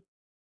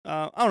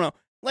 I don't know.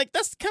 Like,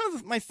 that's kind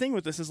of my thing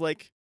with this is,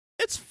 like,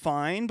 it's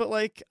fine, but,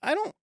 like, I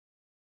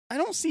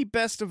don't see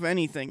best of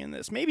anything in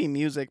this. Maybe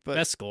music, but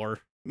Best score.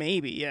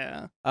 maybe,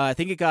 yeah. I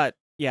think it got,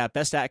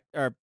 Best Act,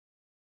 or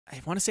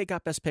I want to say it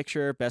got Best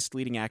Picture, Best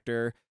Leading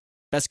Actor,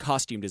 Best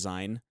Costume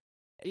Design,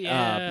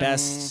 Yeah.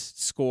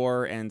 Best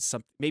Score, and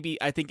some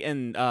maybe I think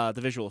in the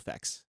visual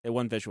effects. It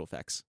won visual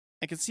effects.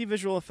 I can see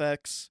visual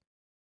effects.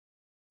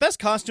 Best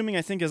costuming,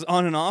 I think, is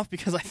on and off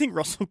because I think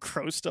Russell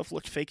Crowe's stuff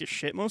looked fake as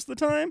shit most of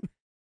the time.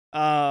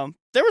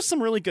 There was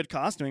some really good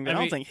costuming, but I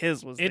don't mean, think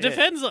his was. It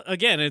depends.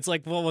 Again, it's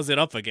like, what was it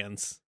up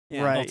against?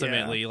 Yeah. Right.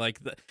 Ultimately, like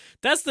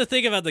that's the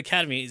thing about the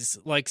academies.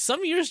 Like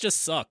some years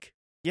just suck.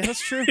 Yeah,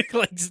 that's true.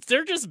 Like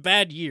they're just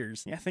bad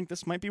years. Yeah, I think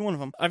this might be one of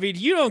them. I mean,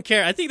 you don't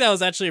care. I think that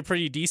was actually a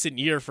pretty decent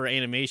year for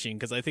animation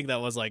because I think that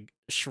was like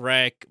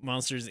Shrek,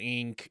 Monsters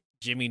Inc.,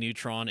 Jimmy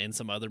Neutron, and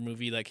some other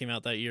movie that came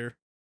out that year.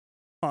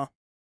 Huh.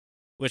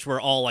 Which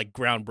were all like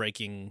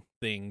groundbreaking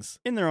things.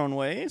 In their own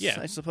ways, Yeah.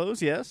 I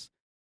suppose, yes.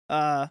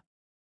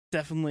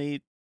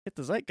 Definitely hit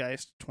the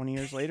zeitgeist 20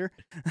 years later.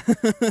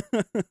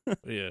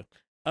 Yeah.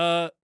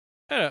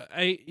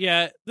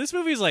 This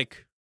movie's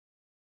like,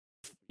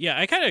 yeah,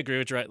 I kind of agree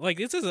with you. Right? Like,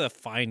 this is a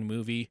fine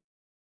movie.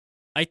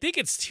 I think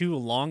it's too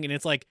long, and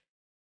it's like,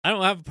 I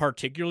don't have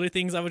particularly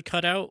things I would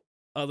cut out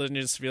other than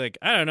just be like,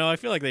 I don't know. I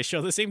feel like they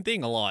show the same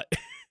thing a lot.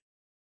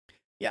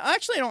 Yeah,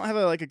 actually, I don't have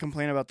a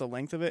complaint about the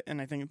length of it,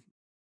 and I think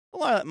a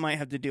lot of that might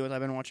have to do with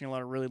I've been watching a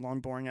lot of really long,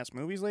 boring-ass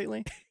movies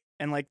lately.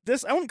 And, like,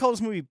 this, I wouldn't call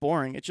this movie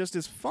boring. It just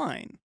is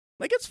fine.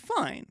 Like, it's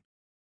fine.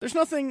 There's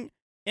nothing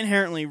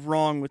inherently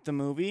wrong with the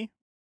movie.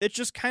 It's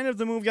just kind of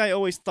the movie I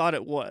always thought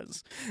it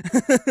was.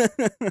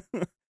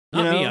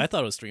 Not me. know? I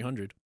thought it was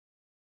 300.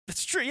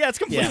 It's true. Yeah, it's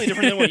completely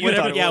different than what you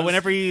whenever, thought it was.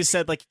 whenever you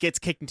said like gets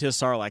kicked into a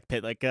Sarlacc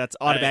pit, like that's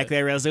automatically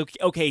I realized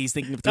okay, he's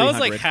thinking of That 300.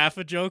 was like half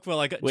a joke, but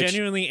like Which-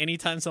 genuinely,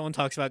 anytime someone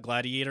talks about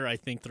Gladiator, I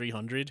think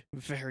 300,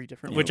 Very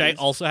different which I movies.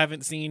 also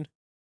haven't seen.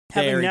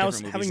 having very now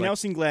different movies, having like- now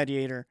seen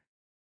Gladiator,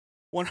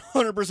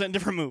 100%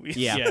 different movies.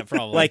 Yeah. Yeah,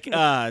 probably. like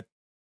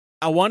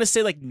I want to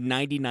say like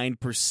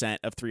 99%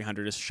 of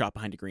 300 is shot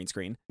behind a green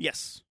screen,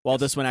 Yes. while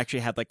this one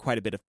actually had like quite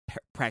a bit of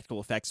practical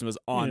effects and was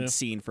on Yeah.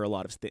 scene for a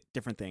lot of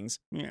different things.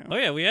 Yeah. Oh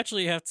yeah, we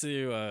actually have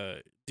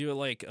to do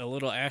like a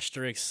little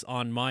asterisk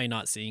on my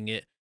not seeing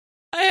it.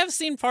 I have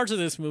seen parts of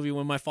this movie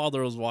when my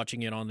father was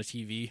watching it on the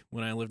TV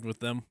when I lived with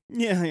them.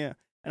 Yeah, yeah.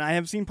 And I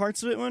have seen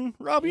parts of it when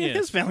Robbie and Yeah,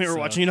 his family were so-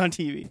 watching it on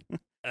TV.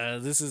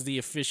 This is the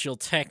official,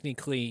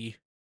 technically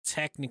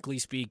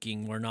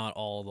speaking, we're not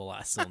all the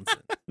last ones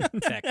in.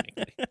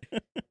 Technically.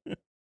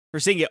 For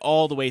seeing it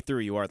all the way through,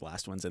 you are the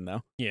last ones in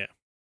though.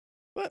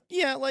 But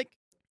yeah, like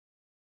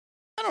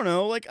I don't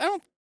know, like I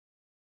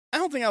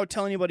don't think I would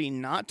tell anybody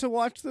not to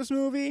watch this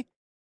movie.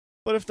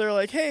 But if they're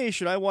like, "Hey,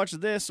 should I watch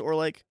this or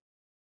like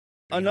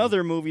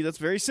another movie that's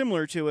very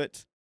similar to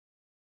it?"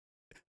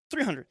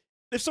 300.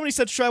 If somebody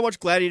said, "Should I watch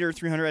Gladiator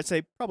 300?" I'd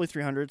say probably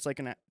 300. It's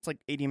like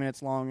 80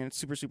 minutes long and it's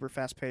super super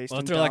fast paced. Well,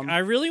 if and they're like, dumb. I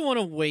really want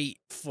to wait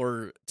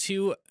for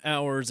 2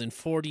 hours and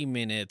 40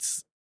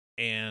 minutes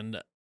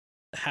and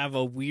have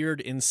a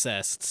weird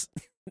incest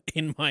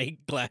in my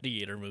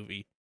Gladiator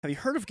movie. Have you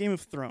heard of Game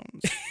of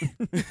Thrones?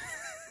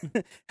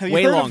 Have you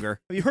Way heard of- longer.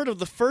 Have you heard of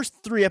the first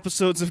 3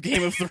 episodes of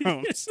Game of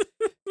Thrones?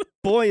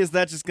 Boy, is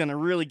that just gonna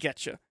really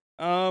get you.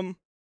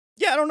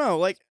 Yeah, I don't know.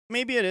 Like,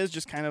 maybe it is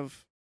just kind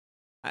of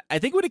I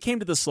think when it came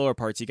to the slower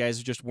parts, you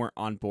guys just weren't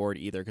on board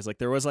either, because like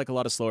there was like a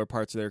lot of slower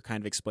parts where they're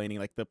kind of explaining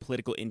like the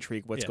political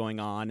intrigue, what's going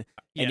on,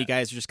 and you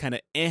guys are just kind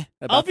of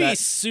about I'll be that.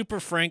 super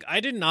frank.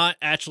 I did not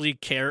actually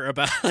care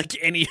about like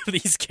any of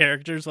these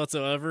characters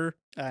whatsoever.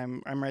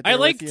 I'm right there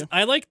with you.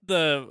 I liked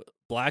the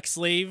black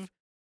slave,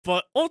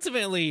 but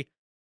ultimately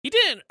he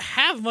didn't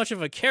have much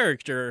of a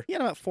character. He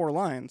had about 4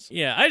 lines.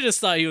 Yeah, I just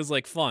thought he was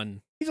like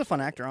fun. He's a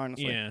fun actor,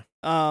 honestly. Yeah.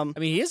 I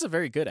mean, he is a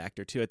very good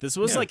actor too. This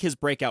was like his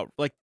breakout,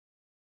 like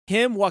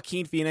him,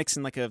 Joaquin Phoenix,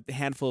 and like a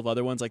handful of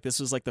other ones. Like this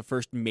was like the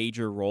first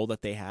major role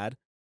that they had.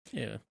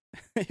 Yeah.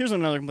 Here's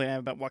another complaint I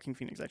have about Joaquin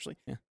Phoenix, actually.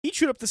 Yeah. He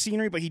chewed up the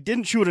scenery, but he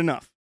didn't chew it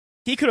enough.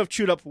 He could have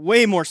chewed up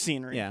way more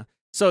scenery. Yeah.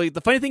 So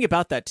the funny thing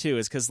about that too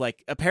is because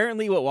like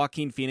apparently what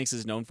Joaquin Phoenix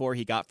is known for,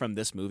 he got from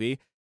this movie.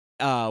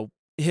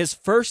 His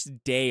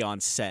first day on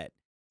set,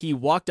 he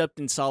walked up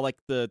and saw like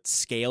the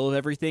scale of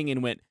everything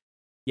and went,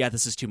 "Yeah,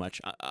 this is too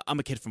much. I'm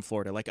a kid from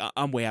Florida. Like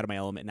I'm way out of my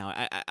element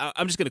now.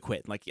 I'm just gonna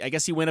quit." Like I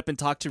guess he went up and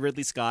talked to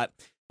Ridley Scott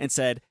and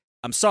said,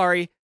 "I'm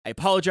sorry. I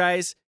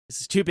apologize.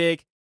 This is too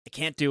big. I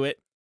can't do it.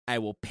 I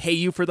will pay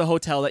you for the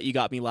hotel that you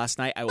got me last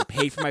night. I will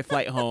pay for my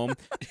flight home.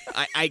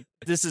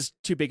 This is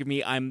too big of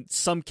me. I'm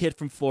some kid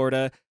from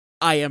Florida.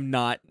 I am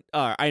not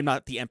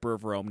the Emperor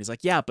of Rome." And he's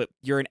like, "Yeah, but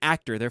you're an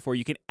actor, therefore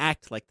you can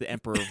act like the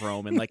Emperor of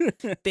Rome." And like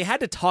they had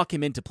to talk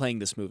him into playing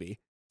this movie.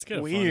 It's kind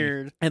of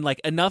weird. funny. And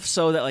like enough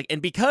so that like,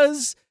 and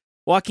because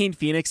Joaquin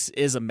Phoenix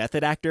is a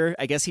method actor,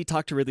 I guess he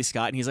talked to Ridley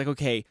Scott and he's like,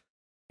 "Okay,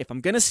 if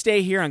I'm gonna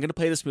stay here, I'm gonna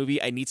play this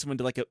movie. I need someone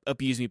to like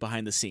abuse me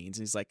behind the scenes."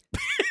 And he's like,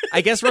 I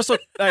guess Ridley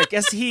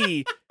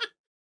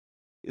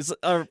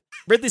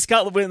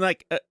Scott went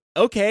like,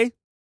 "Okay,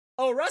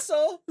 oh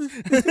Russell,"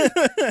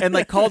 and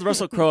like called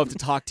Russell Crowe up to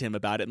talk to him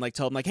about it and like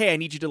told him like, "Hey, I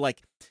need you to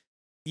like,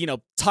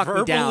 talk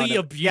me down,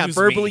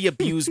 verbally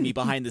abuse me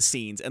behind the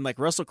scenes." And like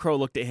Russell Crowe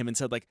looked at him and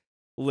said like,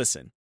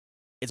 "Listen,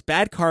 it's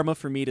bad karma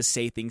for me to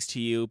say things to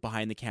you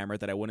behind the camera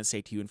that I wouldn't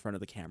say to you in front of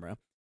the camera.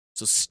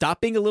 So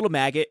stop being a little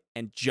maggot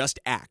and just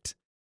act."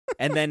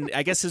 And then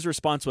I guess his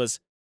response was,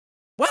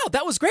 "Wow,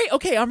 that was great.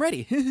 Okay, I'm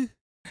ready."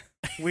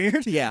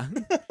 Weird. Yeah.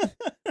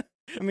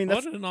 I mean,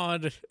 that's What an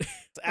odd.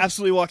 it's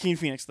absolutely Joaquin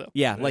Phoenix, though.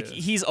 Yeah, like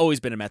he's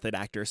always been a method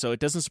actor, so it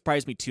doesn't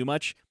surprise me too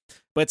much.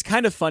 But it's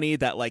kind of funny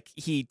that like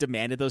he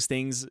demanded those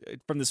things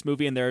from this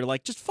movie and they're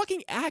like, "Just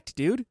fucking act,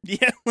 dude."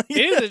 Yeah.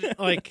 It is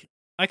like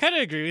I kind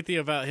of agree with you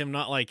about him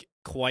not like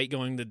quite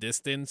going the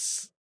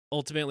distance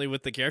ultimately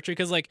with the character,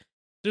 because like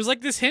there's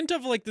like this hint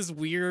of like this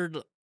weird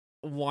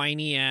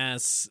whiny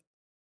ass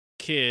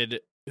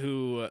kid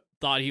who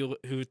thought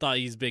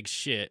he's big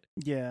shit.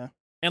 Yeah.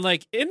 And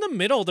like in the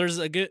middle there's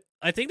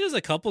I think there's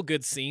a couple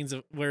good scenes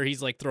where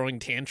he's like throwing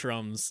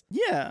tantrums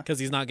Yeah. because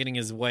he's not getting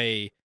his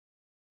way.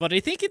 But I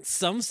think in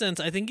some sense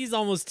I think he's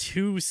almost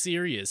too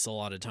serious a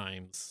lot of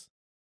times.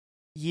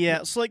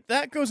 Yeah. So like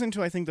that goes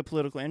into, I think, the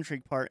political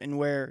intrigue part, and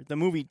where the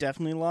movie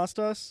definitely lost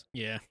us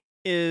Yeah.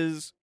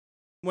 is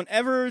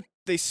whenever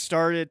they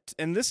started,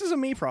 and this is a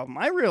me problem.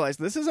 I realize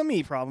this is a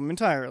me problem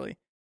entirely,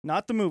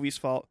 not the movie's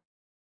fault.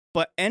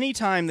 But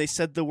anytime they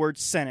said the word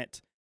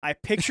Senate, I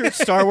pictured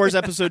Star Wars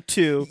Episode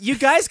 2. You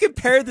guys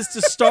compare this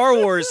to Star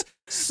Wars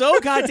so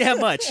goddamn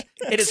much.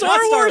 It is Star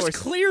not Star Wars Wars.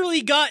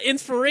 clearly got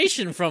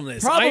inspiration from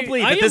this.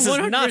 Probably, I but this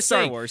am is not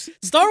Star 100% Wars.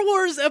 Star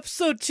Wars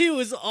Episode 2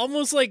 is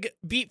almost like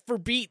beat for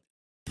beat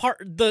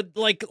the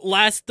like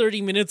last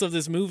 30 minutes of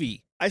this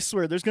movie. I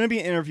swear, there's going to be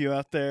an interview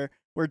out there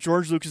where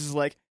George Lucas is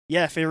like,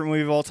 "Yeah, favorite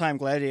movie of all time,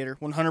 Gladiator,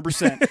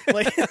 100%.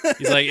 Like,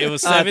 He's like, it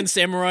was Seven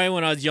Samurai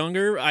when I was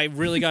younger. I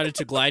really got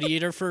into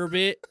Gladiator for a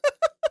bit.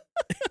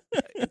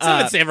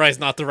 Seven Samurai is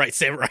not the right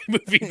samurai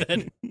movie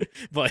then.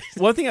 But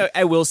one thing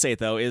I will say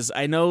though is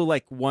I know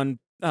like one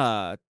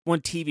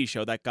TV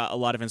show that got a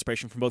lot of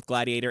inspiration from both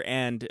Gladiator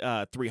and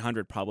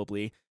 300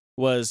 probably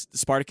was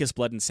Spartacus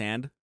Blood and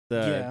Sand.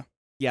 The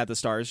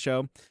Stars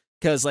show,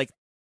 because like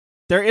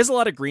there is a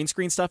lot of green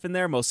screen stuff in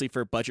there, mostly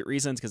for budget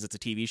reasons because it's a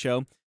TV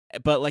show,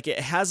 but like it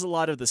has a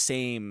lot of the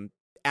same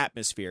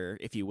atmosphere,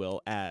 if you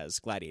will, as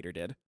Gladiator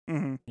did.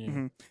 Mm-hmm, Yeah.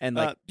 mm-hmm. And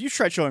like you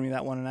tried showing me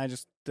that one, and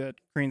the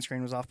green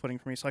screen was off-putting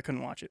for me, so I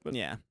couldn't watch it. But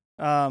yeah.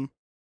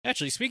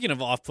 actually, speaking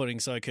of off-putting,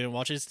 so I couldn't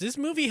watch it, this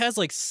movie has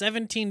like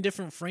 17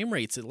 different frame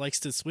rates it likes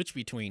to switch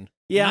between.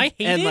 Yeah, And I hate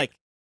and it. like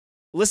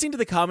listening to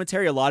the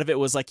commentary, a lot of it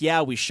was like,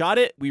 "Yeah, we shot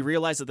it. We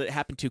realized that it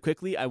happened too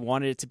quickly. I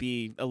wanted it to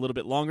be a little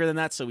bit longer than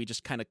that, so we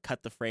just kind of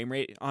cut the frame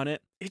rate on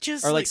it." It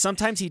just Or like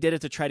sometimes he did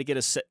it to try to get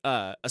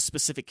a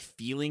specific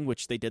feeling,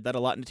 which they did that a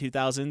lot in the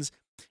 2000s,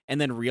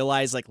 and then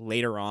realized like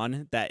later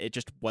on that it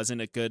just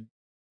wasn't a good,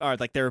 or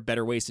like there were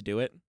better ways to do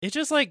it. it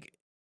just like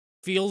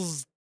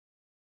feels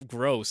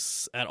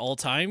gross at all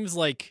times.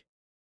 Like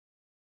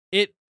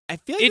I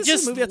feel like It this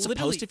just is a movie that's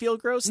literally- supposed to feel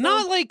gross.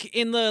 not though. like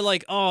in the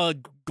like, oh,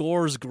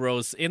 gore's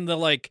gross. In the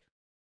like,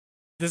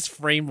 this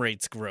frame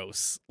rate's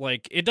gross.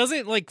 Like it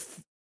doesn't like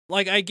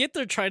like I get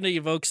they're trying to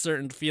evoke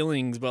certain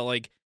feelings, but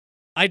like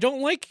I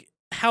don't like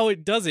how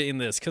it does it in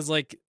this, because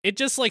like it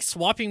just like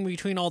swapping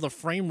between all the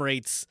frame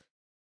rates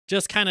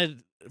just kind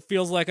of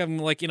feels like I'm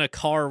like in a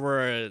car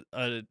where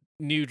a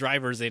new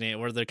driver's in it,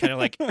 where they're kind of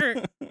like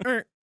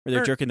Where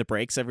they're jerking the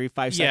brakes every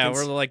 5 Yeah,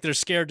 seconds. where like they're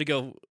scared to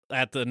go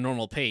at the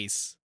normal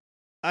pace.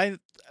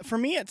 For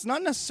me, it's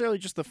not necessarily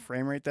just the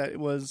frame rate that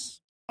was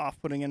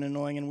off-putting and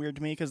annoying and weird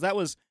to me, because that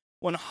was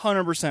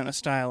 100% a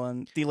style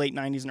in the late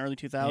 90s and early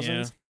 2000s.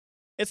 Yeah.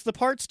 It's the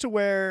parts to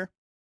where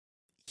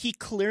he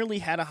clearly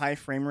had a high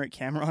frame rate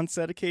camera on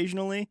set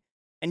occasionally,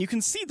 and you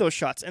can see those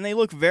shots, and they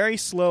look very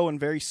slow and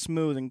very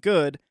smooth and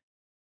good,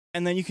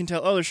 and then you can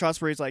tell other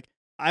shots where he's like,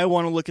 I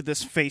want to look at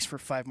this face for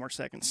 5 more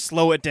seconds.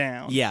 Slow it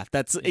down. Yeah,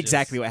 that's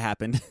exactly what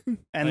happened.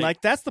 And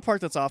like that's the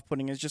part that's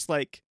off-putting, is just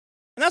like,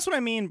 and that's what I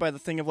mean by the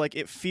thing of like,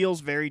 it feels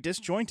very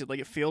disjointed. Like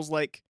it feels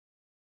like,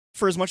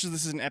 for as much as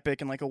this is an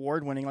epic and like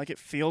award-winning, like it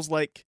feels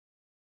like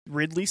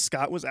Ridley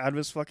Scott was out of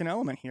his fucking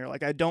element here.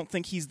 Like I don't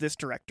think he's this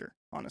director,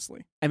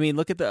 honestly. I mean,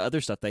 look at the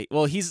other stuff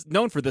well, he's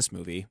known for this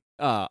movie,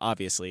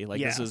 obviously.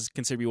 Like this is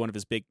considered to be one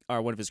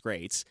of his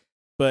greats.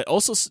 But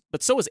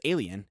so is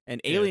Alien,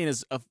 and Alien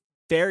is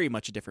very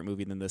much a different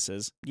movie than this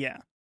is. Yeah.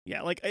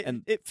 Like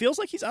it feels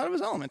like he's out of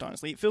his element,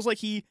 honestly. It feels like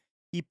he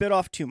bit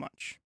off too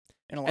much.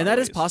 And that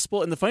is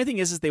possible. And the funny thing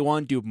is they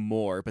want to do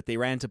more, but they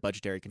ran into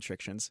budgetary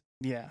constrictions.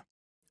 Yeah.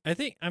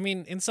 I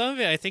mean, in some of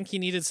it, I think he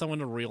needed someone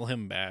to reel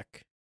him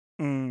back.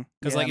 Because,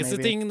 it's maybe. the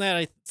thing that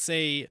I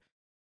say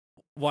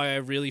why I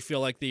really feel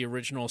like the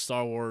original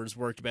Star Wars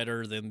worked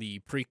better than the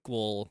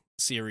prequel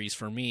series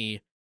for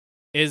me,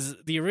 is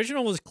the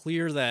original was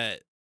clear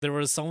that there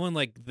was someone,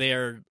 like,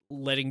 there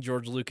letting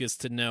George Lucas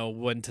to know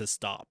when to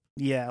stop.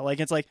 Yeah, like,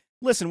 it's like,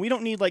 listen, we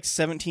don't need, like,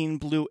 17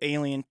 blue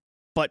alien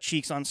butt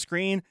cheeks on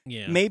screen.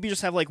 Yeah. Maybe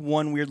just have, like,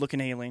 one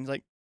weird-looking alien. It's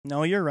like,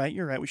 no, you're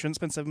right. We shouldn't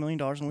spend $7 million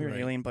on weird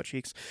alien butt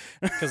cheeks.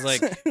 Because,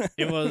 like,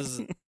 it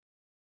was...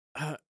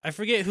 I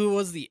forget who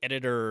was the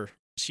editor.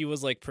 She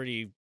was, like,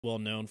 pretty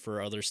well-known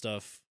for other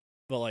stuff.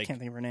 But, like... Can't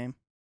think of her name.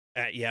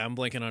 Yeah, I'm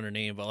blanking on her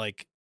name. But,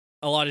 like,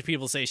 a lot of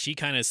people say she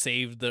kind of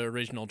saved the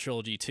original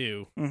trilogy,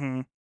 too.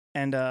 Mm-hmm.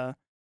 And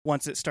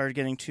once it started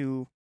getting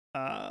too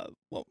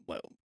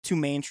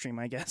mainstream,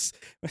 I guess.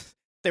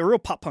 They were real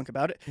pop punk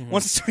about it. Mm-hmm.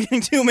 Once it started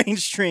getting too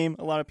mainstream,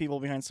 a lot of people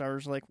behind Star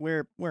Wars were like,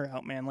 we're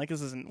out, man. Like,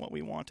 this isn't what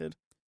we wanted.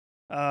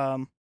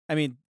 I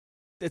mean,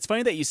 it's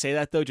funny that you say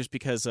that, though, just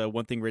because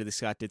one thing Ridley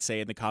Scott did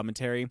say in the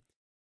commentary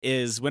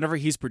is whenever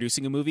he's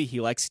producing a movie, he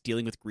likes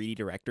dealing with greedy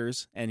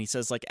directors. And he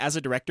says, like, as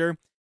a director,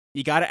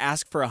 you got to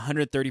ask for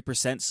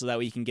 130% so that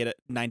way you can get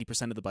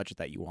 90% of the budget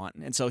that you want.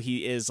 And so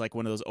he is like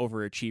one of those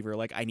overachiever,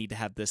 like, I need to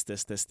have this,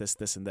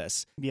 and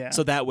this. Yeah.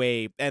 So that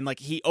way, and like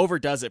he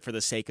overdoes it for the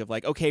sake of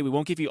like, okay, we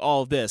won't give you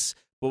all of this,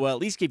 but we'll at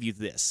least give you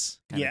this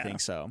kind of thing.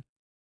 So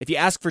if you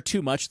ask for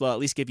too much, they'll at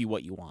least give you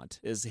what you want,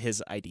 is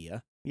his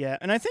idea. Yeah.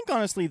 And I think,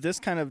 honestly, this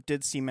kind of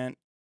did cement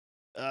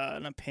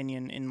an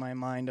opinion in my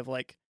mind of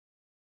like,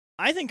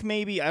 I think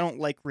maybe I don't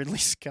like Ridley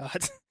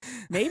Scott.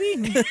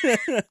 Maybe?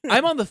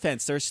 I'm on the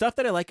fence. There's stuff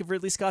that I like of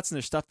Ridley Scott's, and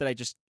there's stuff that I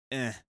just,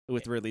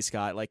 with Ridley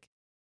Scott. Like,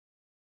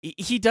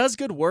 he does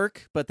good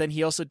work, but then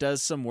he also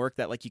does some work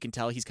that, like, you can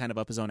tell he's kind of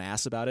up his own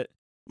ass about it.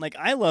 Like,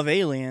 I love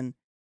Alien,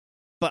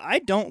 but I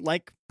don't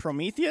like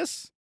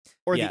Prometheus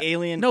or the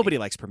Alien. Nobody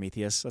likes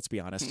Prometheus, let's be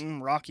honest.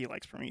 Rocky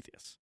likes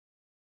Prometheus.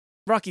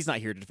 Rocky's not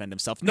here to defend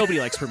himself. Nobody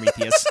likes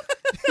Prometheus.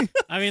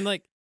 I mean,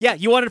 like... Yeah,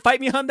 you wanted to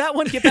fight me on that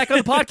one? Get back on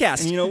the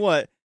podcast. And you know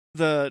what?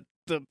 The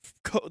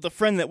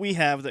friend that we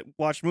have that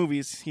watched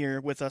movies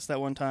here with us that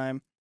one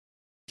time,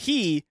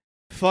 he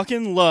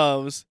fucking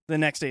loves the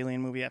next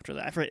Alien movie after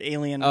that. I forget,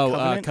 Alien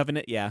Covenant.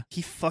 Covenant, yeah.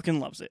 He fucking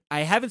loves it.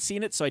 I haven't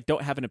seen it, so I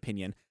don't have an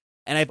opinion.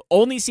 And I've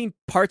only seen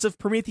parts of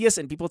Prometheus,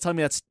 and people tell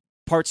me that's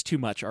parts too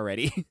much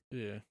already.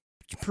 Yeah.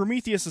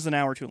 Prometheus is an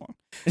hour too long.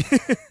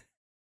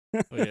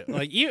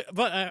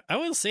 But I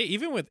will say,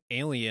 even with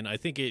Alien, I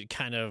think it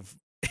kind of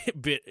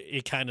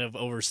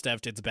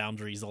overstepped its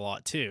boundaries a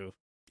lot too.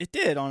 It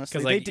did,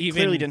 honestly. Like, they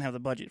clearly didn't have the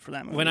budget for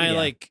that movie.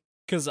 When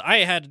because I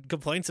had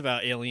complaints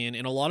about Alien,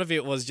 and a lot of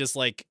it was just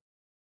like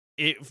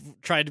it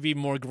tried to be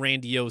more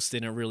grandiose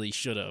than it really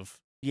should have.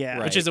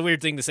 Yeah, which is a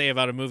weird thing to say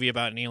about a movie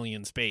about an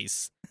alien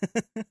space.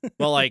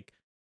 But like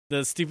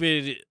the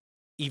stupid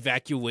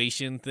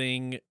evacuation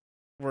thing,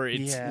 where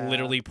it's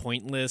literally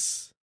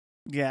pointless.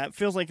 Yeah, it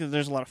feels like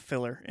there's a lot of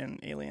filler in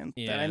Alien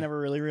that I never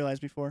really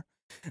realized before.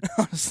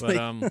 Honestly,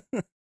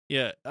 but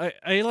yeah,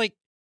 I like.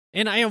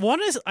 And I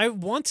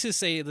want to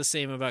say the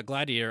same about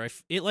Gladiator.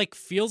 It like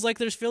feels like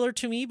there's filler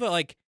to me, but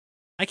like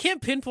I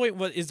can't pinpoint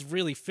what is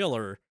really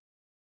filler,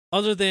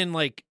 other than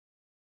like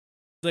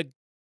the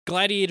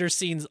Gladiator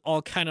scenes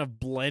all kind of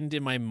blend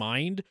in my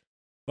mind.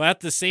 But at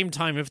the same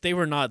time, if they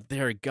were not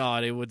there,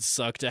 God, it would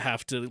suck to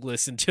have to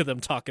listen to them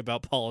talk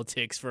about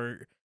politics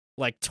for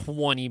like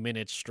 20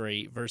 minutes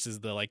straight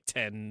versus the like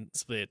 10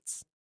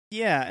 splits.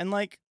 Yeah, and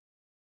like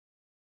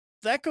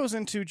that goes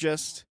into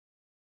just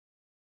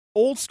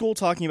old school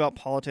talking about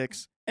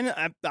politics, and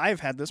I've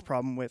had this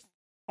problem with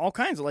all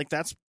kinds of, like,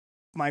 that's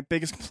my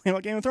biggest complaint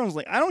about Game of Thrones.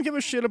 Like, I don't give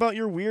a shit about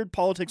your weird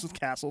politics with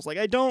castles. Like,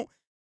 I don't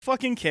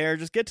fucking care.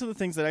 Just get to the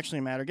things that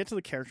actually matter. Get to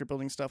the character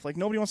building stuff. Like,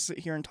 nobody wants to sit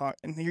here and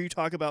hear you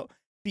talk about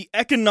the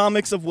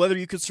economics of whether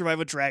you could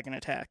survive a dragon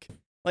attack.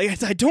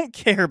 Like, I don't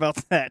care about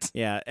that.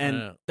 Yeah,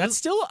 and that's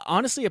still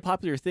honestly a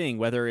popular thing,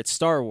 whether it's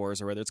Star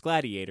Wars or whether it's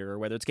Gladiator or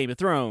whether it's Game of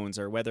Thrones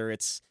or whether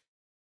it's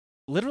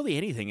literally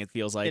anything. It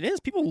feels like It is.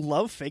 People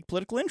love fake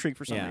political intrigue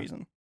for some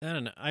reason. I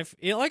don't know.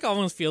 It like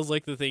almost feels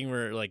like the thing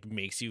where it like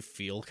makes you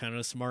feel kind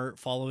of smart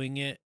following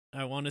it.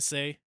 I want to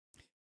say.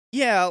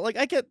 Yeah, like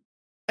I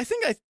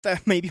think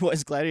that maybe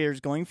what Gladiator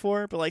is going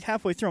for, but like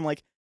halfway through, I'm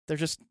like, they're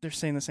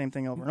saying the same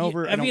thing over and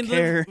over. I don't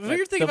care. The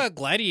weird thing about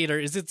Gladiator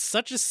is it's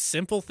such a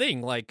simple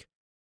thing. Like,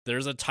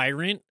 there's a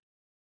tyrant,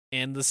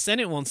 and the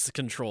Senate wants to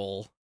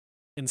control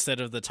instead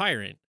of the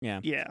tyrant.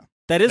 Yeah.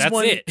 That's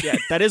one. it. Yeah,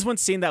 that is one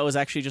scene that was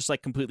actually just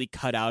like completely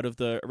cut out of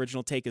the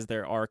original take. Is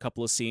there are a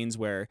couple of scenes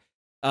where,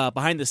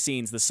 behind the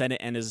scenes, the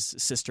Senate and his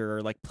sister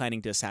are like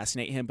planning to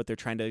assassinate him, but they're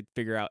trying to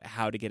figure out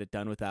how to get it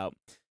done without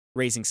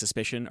raising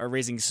suspicion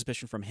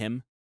from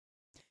him.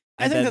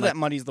 I think that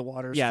muddies the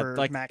waters for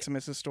like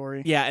Maximus's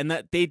story. Yeah, and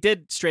that they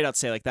did straight out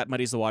say like that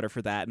muddies the water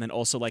for that, and then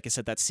also like I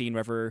said, that scene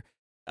wherever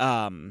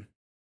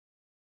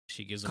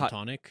she gives him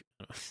tonic.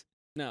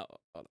 No,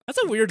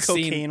 that's a weird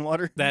cocaine scene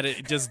water that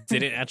it just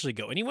didn't actually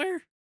go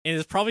anywhere, and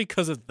it's probably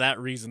because of that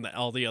reason that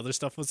all the other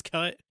stuff was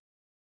cut.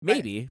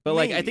 Maybe, but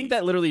like I think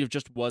that literally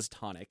just was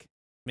tonic.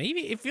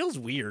 Maybe it feels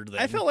weird. Then.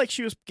 I felt like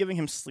she was giving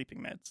him sleeping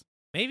meds.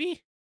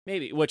 Maybe,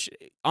 which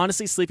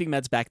honestly, sleeping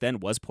meds back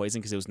then was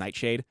poison because it was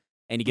nightshade.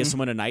 And you give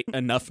someone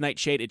enough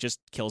nightshade, it just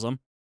kills them.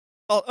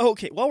 Oh,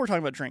 okay. While we're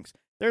talking about drinks,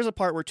 there's a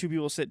part where two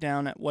people sit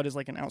down at what is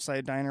like an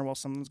outside diner while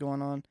something's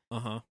going on.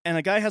 And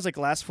a guy has a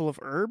glass full of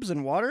herbs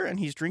and water, and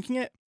he's drinking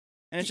it,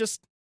 and it's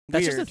just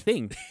that's weird. just a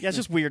thing. Yeah, it's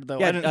just weird though.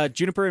 Yeah,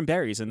 juniper and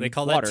berries, and they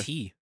call water. that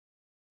tea.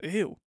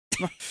 Ew.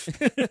 I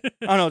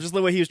don't know. Just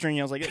the way he was drinking,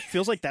 I was like, it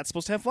feels like that's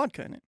supposed to have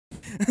vodka in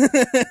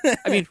it.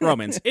 I mean,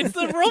 Romans. It's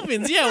the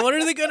Romans. Yeah. What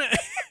are they gonna?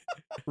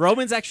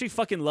 Romans actually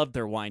fucking loved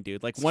their wine,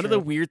 dude. Like, one of the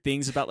weird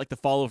things about like the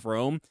fall of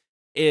Rome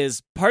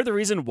is part of the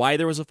reason why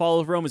there was a fall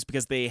of Rome is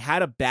because they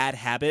had a bad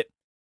habit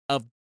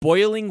of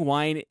boiling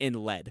wine in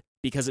lead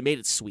because it made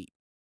it sweet.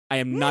 I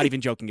am not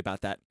even joking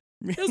about that.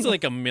 There's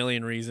like a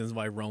million reasons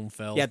why Rome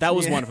fell. Yeah, that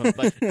was one of them.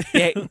 Like,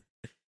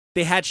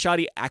 they had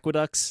shoddy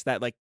aqueducts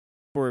that like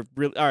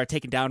are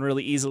taken down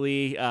really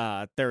easily.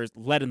 There's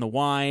lead in the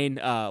wine.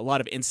 A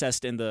lot of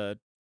incest in the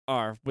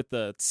with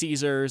the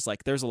Caesars.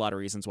 Like, there's a lot of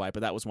reasons why,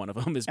 but that was one of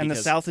them. And the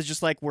South is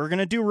just like, we're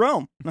gonna do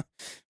Rome.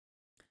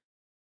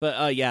 But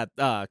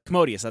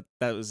Commodius,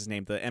 that was his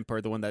name, the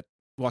emperor, the one that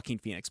Joaquin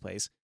Phoenix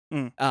plays.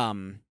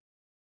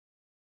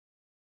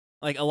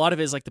 Like, a lot of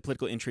it is like the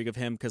political intrigue of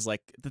him, because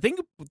like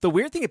the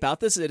weird thing about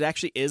this is it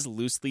actually is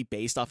loosely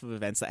based off of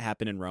events that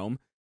happened in Rome,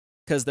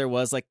 because there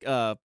was like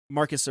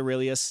Marcus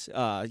Aurelius,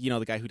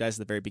 the guy who dies at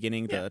the very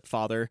beginning, the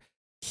father.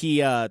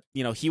 He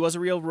was a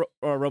real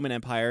Roman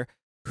Empire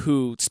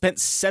who spent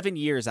 17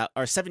 years out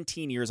on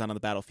the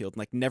battlefield and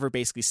like never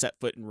basically set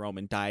foot in Rome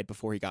and died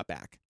before he got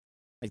back.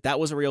 Like, that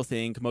was a real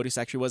thing. Commodius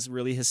actually was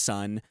really his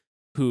son,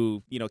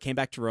 who, came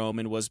back to Rome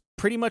and was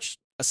pretty much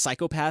a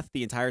psychopath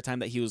the entire time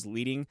that he was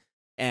leading,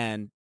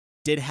 and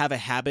did have a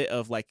habit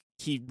of, like,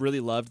 he really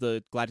loved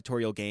the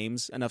gladiatorial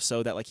games enough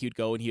so that, like, he would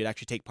go and he would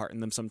actually take part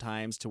in them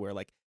sometimes, to where,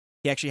 like,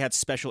 he actually had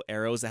special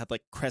arrows that had,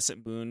 like,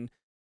 crescent moon,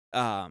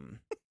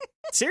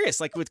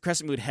 serious, like, with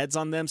crescent moon heads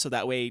on them, so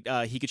that way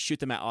he could shoot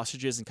them at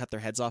ostriches and cut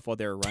their heads off while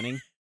they were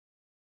running.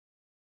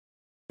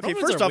 Okay,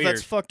 Romans first off, weird.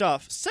 that's fucked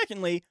off.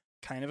 Secondly,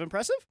 kind of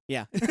impressive.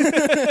 Yeah.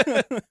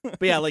 But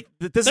yeah, like,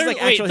 this is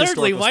like actual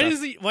thirdly, historical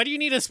stuff. why do you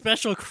need a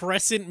special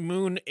crescent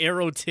moon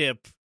arrow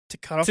tip to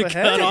cut off to a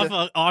head? cut off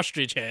an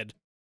ostrich head?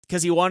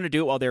 Because he wanted to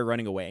do it while they were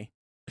running away.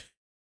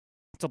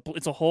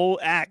 It's a whole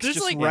axe, There's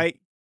just like- right.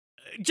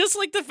 Just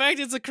like the fact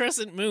it's a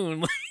crescent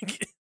moon,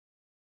 like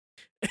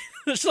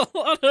there's a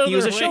lot of He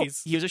was other a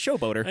ways. he was a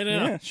showboater. I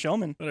know. Yeah,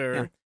 showman. Whatever.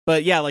 Yeah.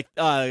 But yeah, like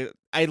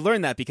I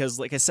learned that because,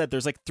 like I said,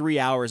 there's like 3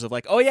 hours of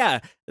like, oh yeah,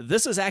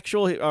 this is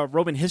actual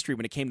Roman history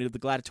when it came to the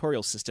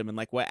gladiatorial system and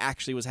like what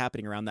actually was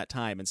happening around that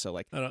time. And so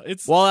like, I don't know,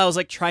 it's. while I was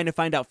like trying to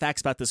find out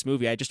facts about this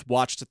movie, I just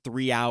watched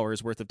 3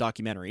 hours worth of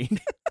documentary.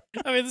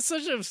 I mean, it's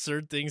such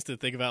absurd things to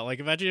think about. Like,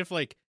 imagine if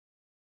like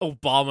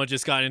Obama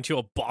just got into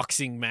a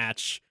boxing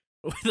match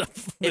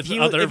with if it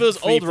other was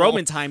old people.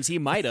 Roman times, he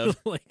might have.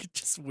 Like,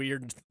 just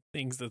weird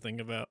things to think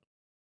about.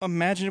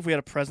 Imagine if we had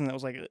a president that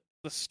was like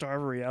the star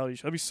of a reality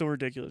show. That'd be so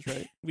ridiculous,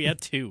 right? We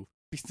had two.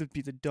 It'd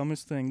be the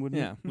dumbest thing,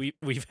 wouldn't Yeah. it?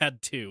 We've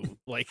had two.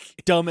 Like,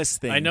 Dumbest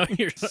thing. I know I know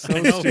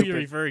who stupid. you're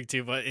referring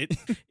to, but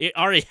it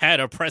already had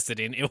a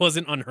precedent. It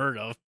wasn't unheard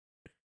of.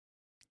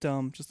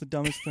 Dumb. Just the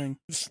dumbest thing.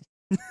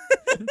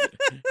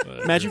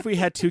 Imagine if we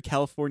had 2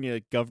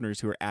 California governors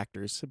who are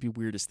actors. That'd be the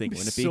weirdest thing, It'd be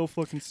wouldn't it be? so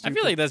fucking I stupid.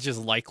 feel like that's just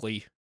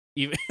likely.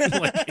 Even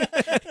like,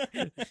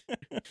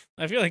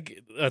 I feel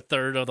like a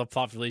third of the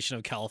population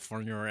of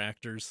California are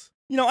actors.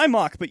 I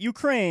mock, but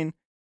Ukraine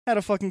had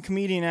a fucking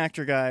comedian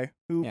actor guy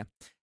who Yeah.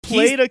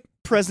 played a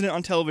president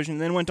on television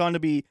and then went on to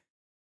be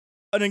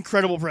an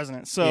incredible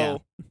president.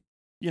 So,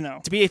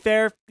 To be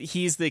fair,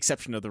 he's the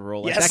exception to the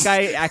rule. Like, Yes. that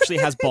guy actually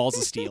has balls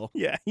of steel.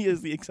 yeah, he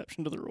is the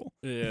exception to the rule.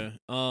 Yeah.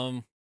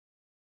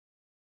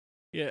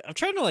 Yeah, I'm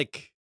trying to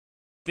like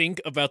think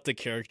about the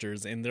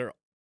characters, and they're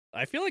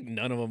I feel like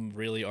none of them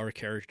really are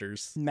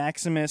characters.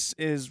 Maximus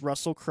is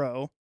Russell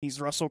Crowe. He's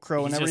Russell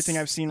Crowe in everything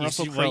I've seen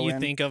Russell Crowe What you in.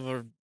 think of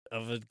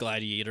a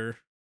gladiator,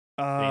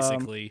 Um,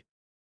 basically.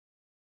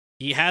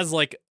 He has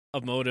like a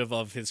motive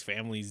of his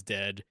family's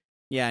dead.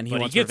 Yeah, and he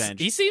But wants he gets,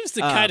 revenge. he seems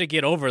to kind of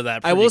get over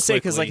that. I will say,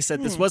 because because like I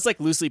said, this was like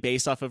loosely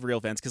based off of real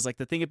events. Because like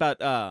the thing about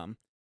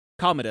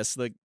Commodus,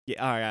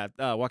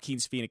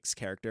 Joaquin's Phoenix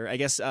character, I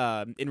guess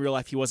in real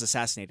life he was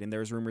assassinated, and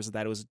there was rumors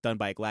that it was done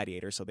by a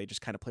gladiator. So they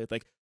just kind of played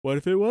like, what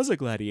if it was a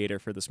gladiator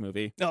for this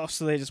movie? Oh,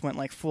 so they just went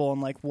like full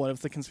on like, what if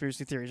the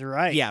conspiracy theories are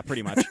right? Yeah,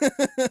 pretty much.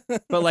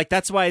 But like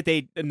that's why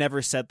they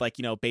never said like,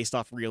 you know, based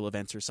off real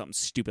events or something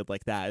stupid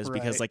like that, is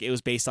because Right. like it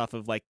was based off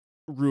of like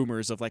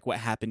rumors of like what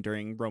happened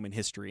during Roman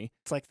history.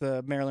 It's like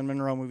the Marilyn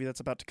Monroe movie that's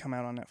about to come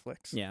out on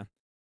Netflix. Yeah.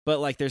 But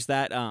like there's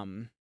that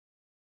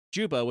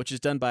Juba, which is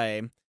done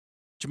by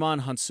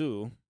Jamon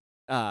Hansu.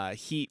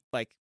 He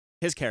like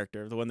his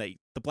character, the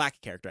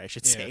black character I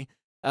should say.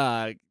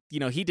 You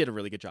know, he did a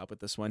really good job with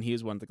this one. He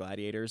was one of the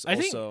gladiators. I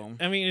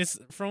mean, it's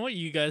from what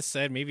you guys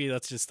said, maybe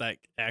that's just that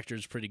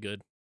actor's pretty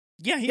good.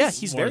 Yeah,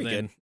 he's very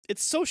good.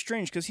 It's so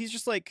strange because he's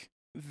just like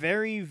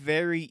very,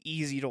 very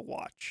easy to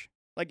watch.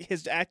 Like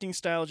his acting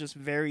style is just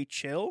very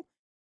chill.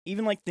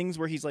 Even like things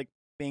where he's like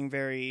being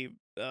very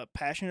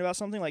passionate about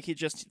something, like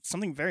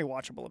something very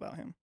watchable about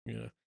him.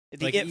 Yeah.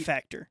 The Like, it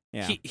factor.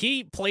 Yeah.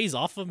 He plays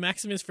off of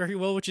Maximus very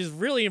well, which is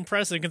really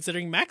impressive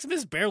considering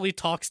Maximus barely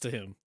talks to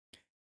him.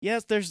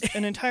 Yes, there's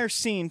an entire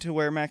scene to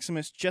where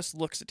Maximus just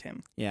looks at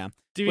him. Yeah.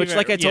 To be Which, fair,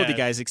 like I told you yeah.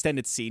 guys,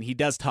 extended scene, he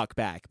does talk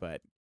back,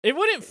 but It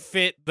wouldn't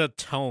fit the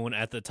tone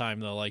at the time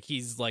though. Like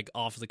he's like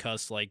off the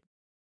cusp, like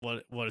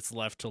what it's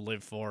left to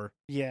live for,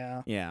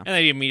 Yeah. yeah. and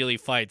then he immediately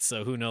fights.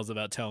 So who knows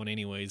about tone,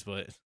 anyways?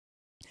 But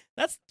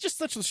That's just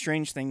such a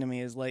strange thing to me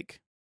is like,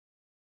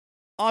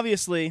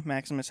 obviously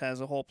Maximus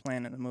has a whole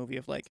plan in the movie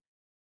of like,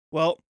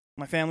 well,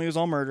 my family was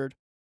all murdered.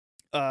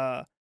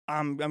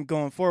 I'm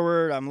going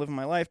forward. I'm living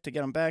my life to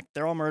get them back.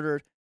 They're all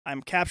murdered.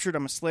 I'm captured.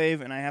 I'm a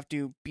slave, and I have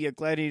to be a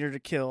gladiator to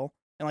kill.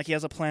 And like he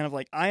has a plan of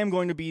like, I am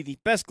going to be the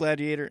best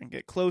gladiator and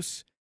get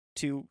close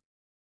to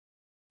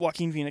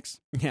Joaquin Phoenix.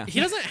 Yeah. he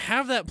doesn't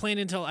have that plan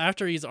until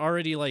after he's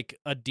already like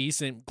a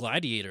decent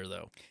gladiator,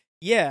 though.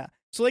 Yeah.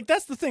 So like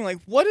that's the thing. Like,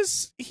 what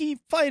is he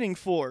fighting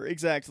for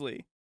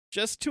exactly?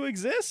 Just to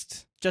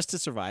exist? Just to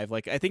survive.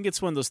 Like I think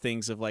it's one of those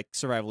things of like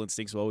survival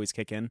instincts will always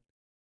kick in.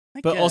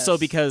 I But also guess.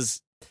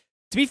 because,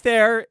 to be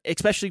fair,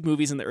 especially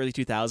movies in the early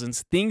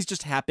 2000s, things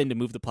just happen to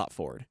move the plot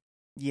forward.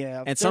 Yeah,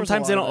 And there was a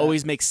sometimes they lot don't of that.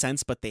 always make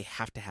sense, but they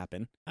have to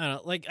happen. I don't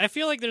know. Like I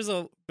feel like there's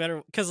a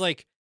better because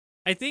like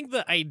I think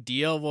the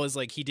idea was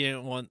like he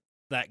didn't want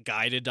that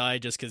guy to die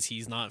just because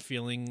he's not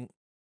feeling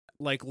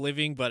like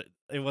living, but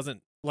it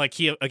wasn't like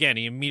he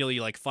immediately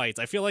like fights.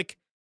 I feel like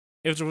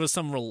if there was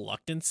some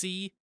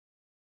reluctancy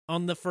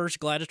on the first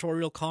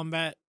gladiatorial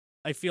combat,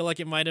 I feel like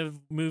it might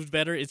have moved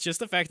better. It's just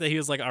the fact that he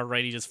was like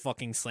already just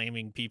fucking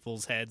slamming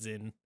people's heads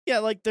in. Yeah,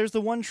 like there's the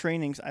one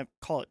training. I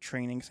call it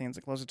training scene. It's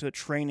like closer to a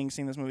training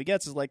scene this movie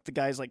gets is like the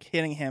guy's like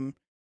hitting him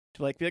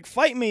to like be like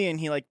fight me, and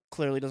he like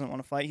clearly doesn't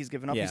want to fight. He's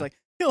given up. Yeah. He's like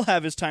he'll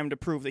have his time to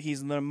prove that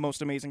he's the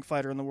most amazing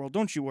fighter in the world.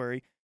 Don't you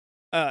worry.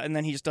 And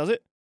then he just does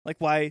it. Like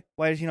why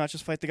did he not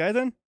just fight the guy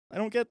then? I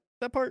don't get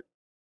that part.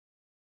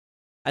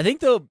 I think,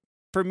 though,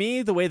 for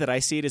me, the way that I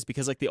see it is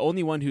because like the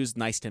only one who's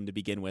nice to him to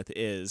begin with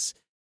is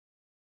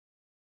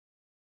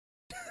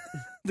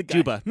The guy.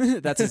 Juba.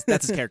 That's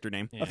his character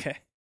name. Yeah. Okay.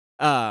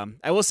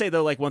 I will say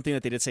though, like one thing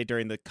that they did say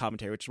during the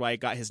commentary, which is why I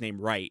got his name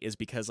right, is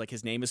because like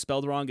his name is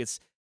spelled wrong. It's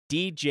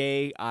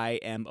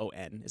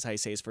Djimon is how you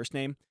say his first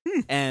name.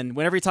 And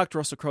whenever he talked to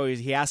Russell Crowe,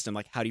 he asked him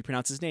like, "How do you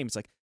pronounce his name?" It's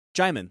like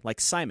Jimon, like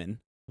Simon.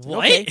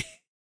 What? Okay.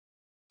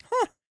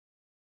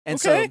 And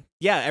Okay. so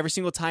yeah, every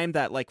single time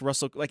that like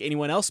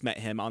anyone else met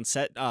him on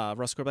set, Russell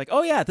Crowe would be like,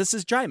 "Oh yeah, this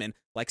is Jimon,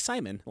 like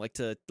Simon," like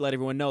to let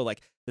everyone know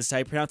like this is how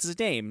you pronounce his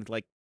name,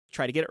 like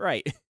try to get it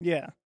right.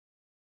 Yeah.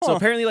 So Huh.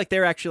 apparently, like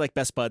they're actually like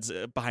best buds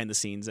behind the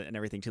scenes and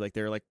everything too. Like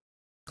they're like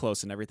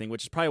close and everything,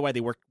 which is probably why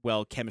they work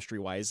well chemistry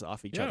wise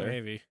off each Yeah, other.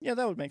 maybe. Yeah,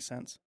 that would make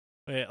sense.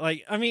 Yeah,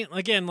 like I mean,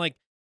 again, like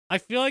I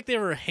feel like they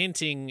were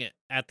hinting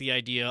at the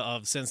idea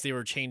of since they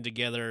were chained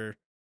together,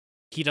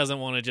 he doesn't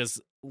want to just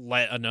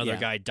let another Yeah.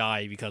 guy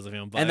die because of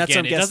him. But And that's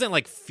again, what it I'm doesn't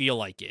like feel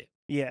like it.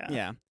 Yeah.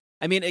 Yeah,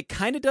 I mean, it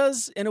kind of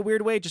does in a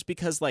weird way, just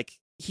because like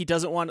he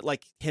doesn't want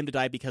like him to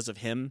die because of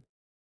him,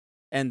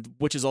 and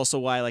which is also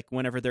why like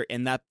whenever they're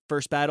in that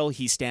first battle,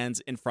 he stands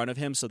in front of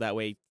him so that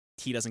way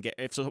he doesn't get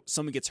if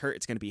someone gets hurt,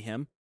 it's going to be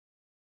him.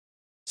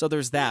 So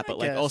there's that, I but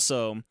like guess.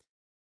 also.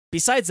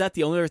 Besides that,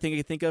 the only other thing I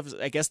can think of is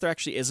I guess there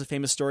actually is a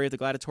famous story of the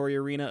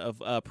gladiatorial arena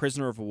of a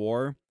prisoner of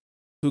war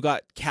who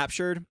got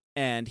captured,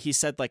 and he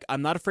said like,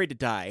 "I'm not afraid to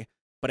die,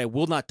 but I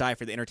will not die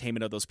for the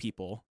entertainment of those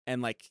people."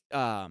 And like,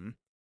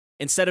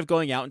 instead of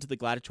going out into the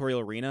gladiatorial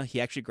arena,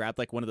 he actually grabbed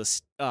like one of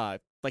the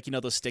like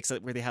those sticks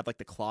where they have like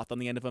the cloth on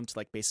the end of them to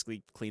like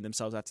basically clean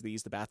themselves after they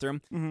use the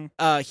bathroom.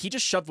 Mm-hmm. He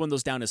just shoved one of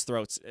those down his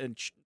throat and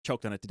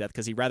choked on it to death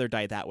because he'd rather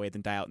die that way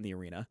than die out in the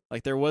arena.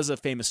 Like there was a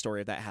famous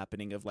story of that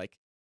happening of like.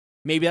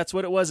 Maybe that's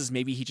what it was, is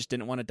maybe he just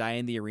didn't want to die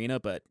in the arena,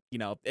 but,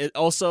 it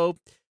also,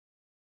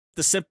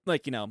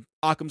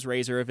 Occam's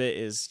razor of it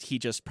is he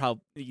just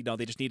probably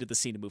they just needed the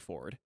scene to move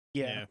forward.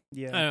 Yeah. I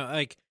don't know,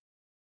 like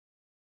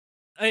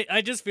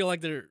I just feel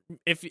like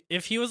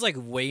if he was like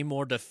way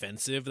more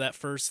defensive that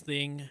first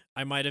thing,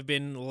 I might have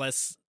been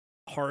less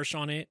harsh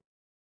on it.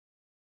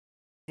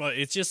 But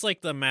it's just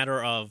like the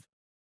matter of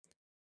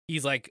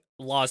he's like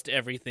lost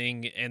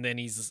everything and then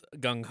he's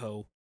gung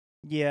ho.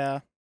 Yeah.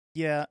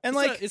 And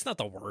like it's not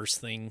the worst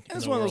thing. And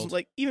it's one of those,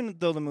 like, even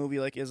though the movie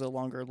like is a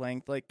longer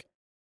length, like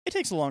it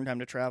takes a long time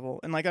to travel,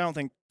 and like I don't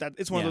think that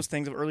it's one of those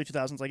things of early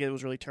 2000s. Like it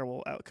was really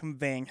terrible at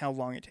conveying how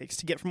long it takes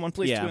to get from one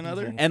place to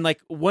another. Mm-hmm. And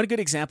like one good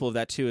example of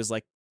that too is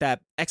like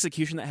that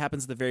execution that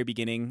happens at the very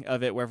beginning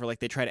of it, wherever like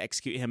they try to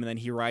execute him, and then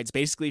he rides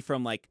basically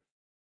from like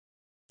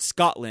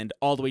Scotland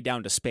all the way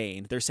down to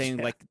Spain. They're saying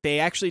like they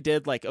actually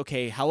did like,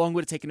 okay, how long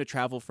would it take him to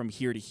travel from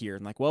here to here?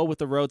 And like, well, with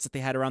the roads that they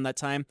had around that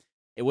time,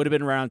 it would have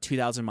been around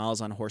 2,000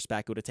 miles on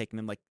horseback. It would have taken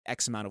him like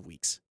X amount of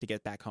weeks to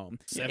get back home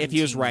if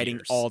he was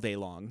riding all day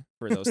long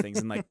for those things.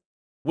 And like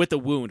with a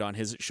wound on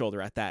his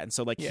shoulder at that. And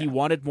so like he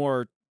wanted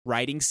more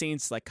riding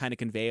scenes to like kind of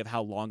convey of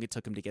how long it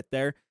took him to get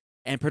there.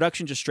 And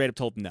production just straight up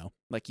told him no.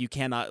 Like you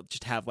cannot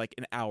just have like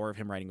an hour of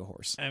him riding a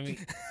horse. I mean,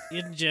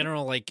 in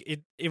general, like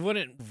it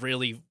wouldn't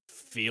really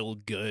feel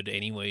good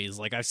anyways.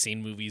 Like I've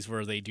seen movies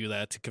where they do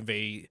that to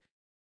convey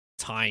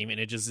time and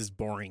it just is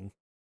boring.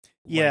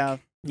 Yeah.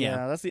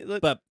 Like, That's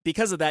but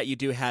because of that, you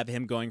do have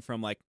him going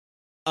from like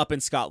up in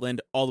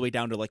Scotland all the way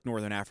down to like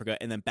northern Africa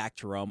and then back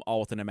to Rome, all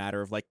within a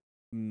matter of like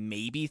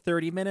maybe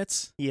 30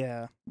 minutes.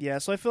 Yeah.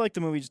 So I feel like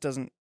the movie just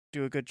doesn't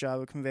do a good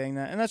job of conveying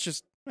that, and that's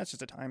just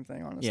a time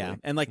thing, honestly. Yeah,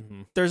 and like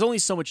there's only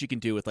so much you can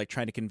do with like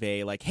trying to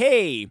convey like,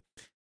 hey,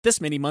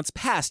 this many months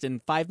passed in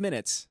 5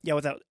 minutes. Yeah,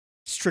 without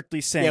strictly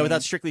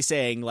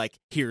saying like,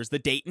 here's the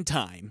date and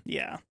time.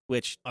 Yeah,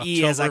 which October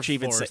he has actually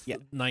 4th,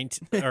 even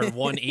said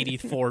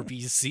 184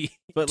 BC,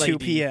 but like 2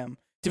 p.m.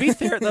 To be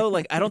fair though,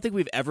 like I don't think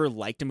we've ever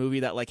liked a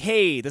movie that like,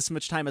 hey, this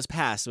much time has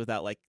passed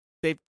without like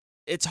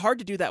it's hard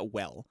to do that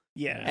well.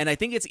 Yeah. And I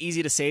think it's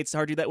easy to say it's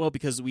hard to do that well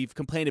because we've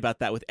complained about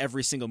that with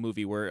every single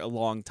movie where a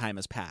long time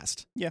has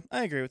passed. Yeah,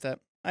 I agree with that.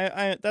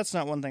 I that's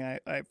not one thing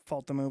I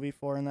fault the movie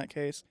for in that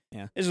case.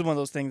 Yeah. It's just one of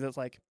those things that's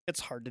like, it's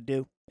hard to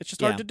do. It's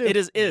just hard to do. It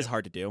is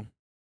hard to do.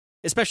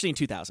 Especially in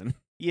 2000.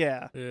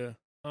 Yeah. Yeah.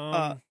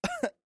 I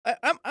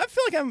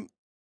feel like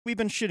we've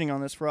been shitting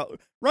on this for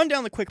run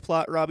down the quick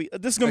plot, Robbie.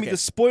 This is going to be the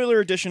spoiler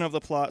edition of the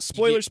plot.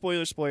 Spoiler.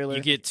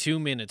 You get 2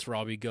 minutes,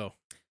 Robbie, go.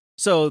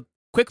 So,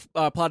 quick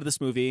plot of this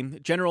movie: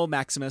 General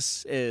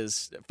Maximus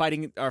is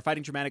fighting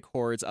Germanic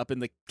hordes up in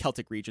the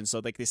Celtic region.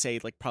 So, like they say,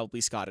 like probably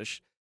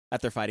Scottish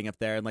that they're fighting up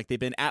there, and like they've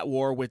been at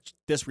war with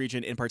this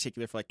region in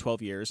particular for like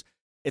 12 years.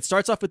 It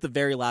starts off with the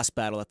very last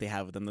battle that they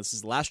have with them. This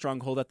is the last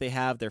stronghold that they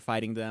have. They're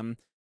fighting them.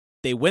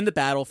 They win the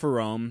battle for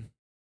Rome.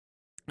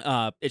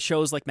 It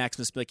shows like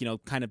Maximus, like,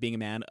 kind of being a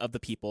man of the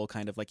people,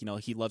 kind of like,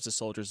 he loves his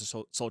soldiers.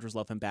 The soldiers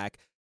love him back.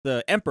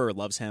 The emperor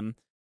loves him.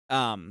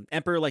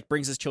 Emperor like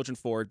brings his children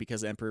forward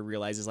because the emperor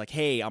realizes like,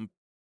 hey, I'm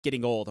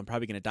getting old. I'm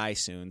probably going to die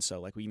soon.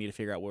 So like we need to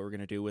figure out what we're going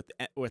to do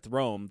with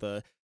Rome,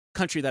 the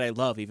country that I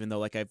love, even though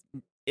like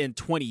in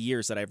 20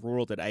 years that I've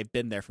ruled it, I've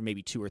been there for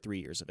maybe 2 or 3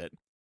 years of it.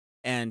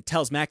 And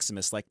tells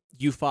Maximus like,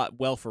 you fought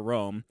well for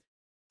Rome.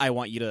 I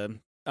want you to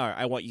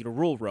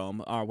rule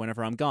Rome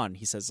whenever I'm gone.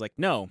 He says like,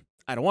 no,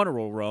 I don't want to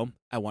rule Rome.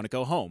 I want to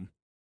go home.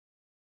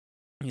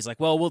 He's like,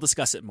 well, we'll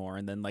discuss it more.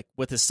 And then like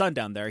with his son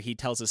down there, he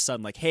tells his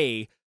son like,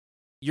 hey,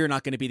 you're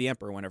not going to be the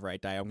emperor whenever I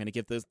die. I'm going to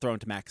give the throne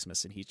to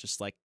Maximus. And he's just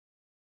like,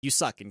 you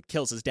suck, and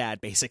kills his dad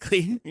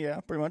basically.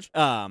 Yeah, pretty much.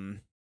 That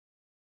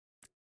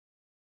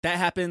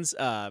happens.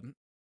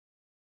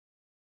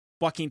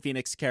 Joaquin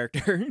Phoenix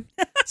character,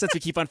 since we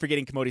keep on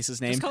forgetting Commodus'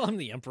 name. Just call him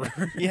the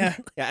Emperor. Yeah.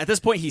 Yeah, at this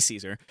point, he's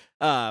Caesar.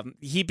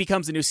 He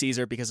becomes the new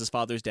Caesar because his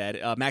father's dead.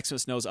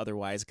 Maximus knows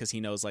otherwise because he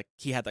knows, like,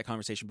 he had that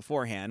conversation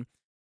beforehand.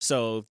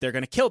 So they're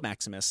going to kill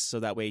Maximus so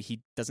that way he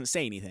doesn't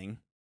say anything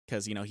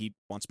because, he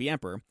wants to be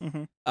emperor.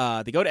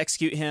 Mm-hmm. They go to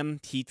execute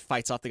him. He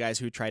fights off the guys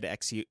who tried to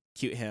execute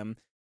him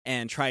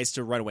and tries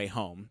to run away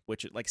home,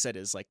 which, like I said,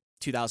 is like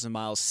 2,000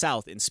 miles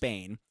south in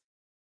Spain.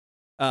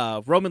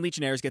 Roman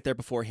legionnaires get there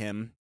before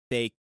him.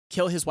 They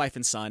kill his wife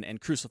and son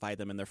and crucify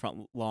them in their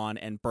front lawn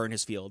and burn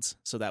his fields.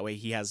 So that way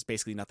he has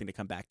basically nothing to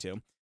come back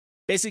to.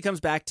 Basically comes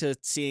back to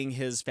seeing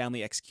his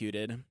family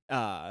executed,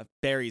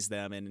 buries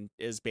them, and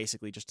is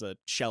basically just a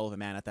shell of a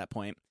man at that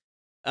point.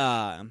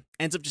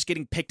 Ends up just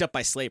getting picked up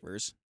by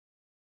slavers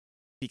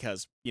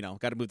because,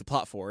 got to move the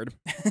plot forward.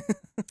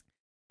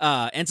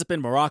 Ends up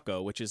in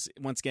Morocco, which is,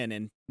 once again,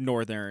 in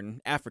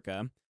northern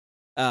Africa.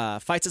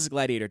 Fights as a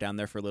gladiator down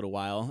there for a little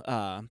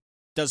while.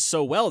 Does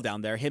so well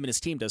down there. Him and his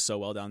team does so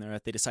well down there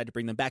that they decide to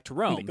bring them back to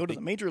Rome. They go to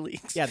the major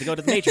leagues. Yeah, they go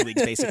to the major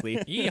leagues, basically.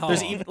 Yeehaw.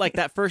 There's even, like,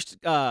 that first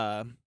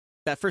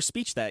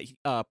speech that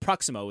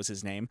Proximo was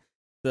his name,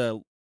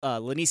 the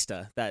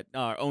Lanista that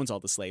owns all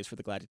the slaves for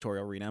the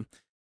gladiatorial arena.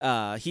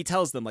 He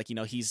tells them, like,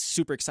 he's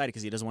super excited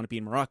because he doesn't want to be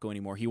in Morocco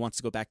anymore. He wants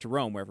to go back to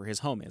Rome, wherever his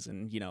home is,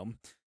 and,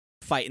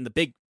 fight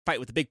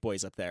with the big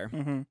boys up there.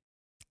 Mm-hmm.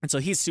 And so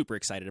he's super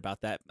excited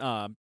about that.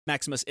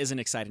 Maximus isn't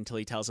excited until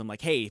he tells him,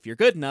 like, hey, if you're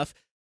good enough,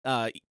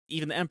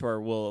 even the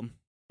emperor will,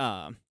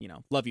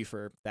 love you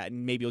for that,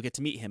 and maybe you'll get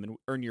to meet him and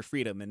earn your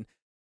freedom. And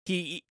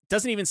he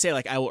doesn't even say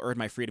like, I will earn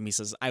my freedom. He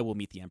says, I will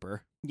meet the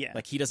emperor. Yeah.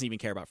 Like he doesn't even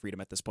care about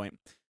freedom at this point.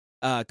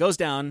 Goes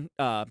down,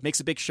 makes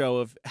a big show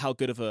of how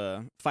good of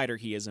a fighter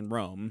he is in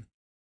Rome.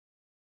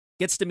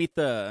 Gets to meet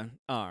the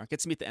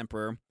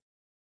emperor.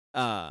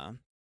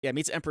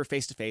 Meets emperor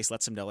face to face.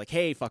 Lets him know like,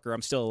 hey, fucker,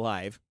 I'm still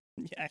alive.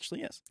 Yeah,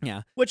 actually, yes.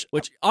 Yeah, Which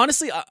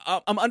honestly,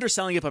 I'm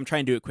underselling it if I'm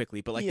trying to do it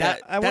quickly, but like Yeah,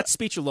 that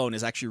speech alone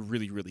is actually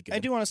really, really good. I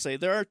do want to say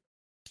there are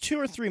 2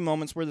 or 3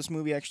 moments where this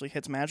movie actually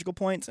hits magical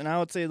points, and I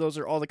would say those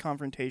are all the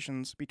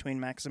confrontations between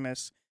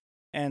Maximus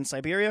and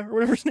Siberia, or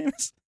whatever his name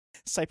is.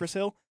 Cypress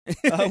Hill.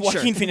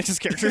 Joaquin Phoenix's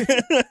character.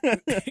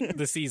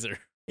 The Caesar.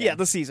 Yeah,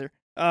 the Caesar.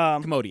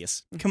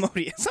 Commodious.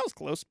 Commodious. That was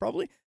close,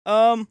 probably.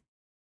 I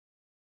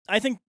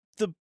think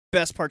the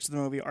best parts of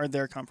the movie are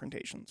their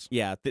confrontations.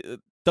 Yeah,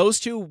 those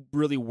two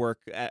really work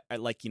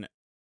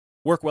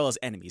work well as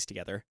enemies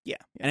together. Yeah.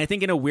 And I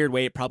think in a weird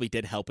way, it probably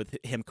did help with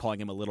him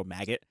calling him a little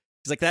maggot.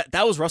 Because like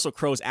that was Russell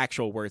Crowe's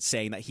actual words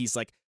saying that he's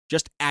like,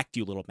 just act,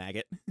 you little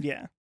maggot.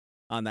 Yeah.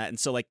 On that. And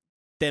so like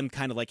them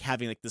kind of like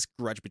having like this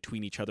grudge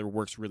between each other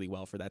works really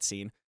well for that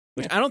scene.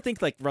 Which I don't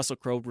think like Russell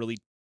Crowe really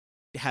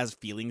has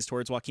feelings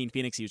towards Joaquin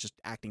Phoenix. He was just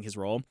acting his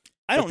role.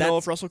 I don't know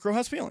if Russell Crowe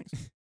has feelings.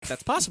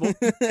 That's possible.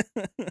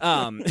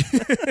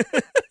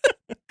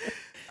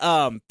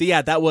 But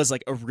yeah, that was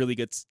like a really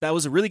good speech. That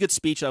was a really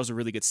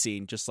good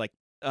scene. Just like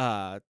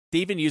they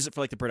even use it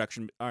for like the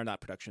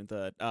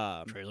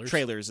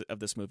trailers of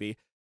this movie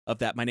of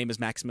that. My name is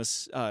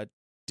Maximus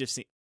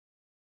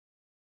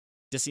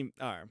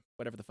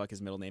whatever the fuck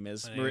his middle name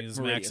is. My name is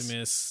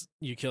Maximus.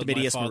 You killed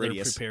Domitius my father.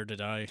 Meridius. Prepare to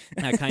die.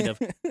 Kind of,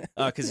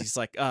 because he's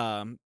like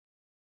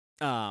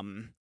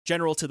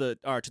general to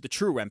the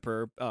true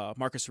emperor,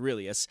 Marcus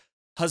Aurelius,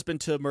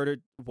 husband to a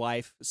murdered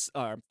wife,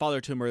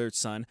 father to a murdered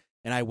son,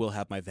 and I will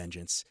have my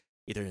vengeance,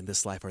 either in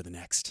this life or the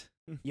next.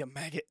 You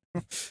maggot.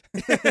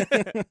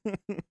 But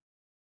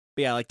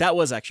yeah, like that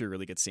was actually a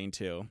really good scene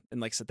too.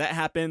 And like so that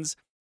happens,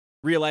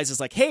 realizes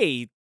like,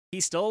 hey,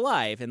 he's still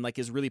alive, and like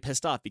is really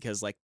pissed off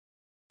because like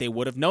they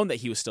would have known that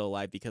he was still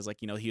alive because like,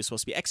 he was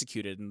supposed to be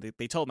executed, and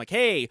they told him like,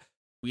 hey,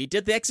 we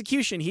did the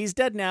execution, he's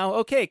dead now.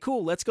 Okay,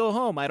 cool, let's go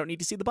home. I don't need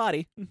to see the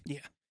body. Yeah.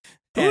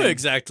 Who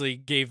exactly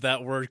gave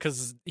that word?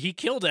 Because he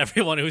killed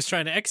everyone who was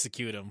trying to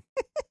execute him.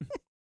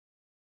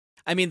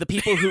 I mean, the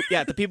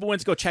people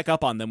went to go check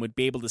up on them would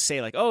be able to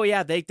say like, oh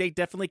yeah, they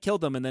definitely killed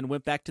them, and then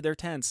went back to their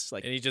tents.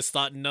 Like, and he just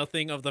thought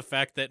nothing of the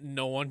fact that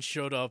no one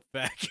showed up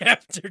back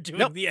after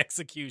doing the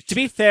execution. To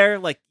be fair,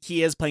 like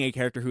he is playing a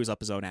character who's up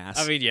his own ass.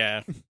 I mean,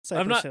 yeah,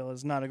 Cypress Hill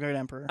is not a great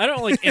emperor. I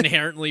don't like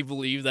inherently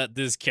believe that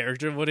this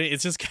character wouldn't.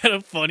 It's just kind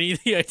of funny,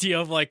 the idea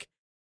of like,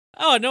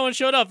 oh, no one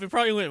showed up. It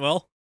probably went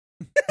well.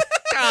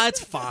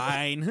 It's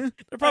fine.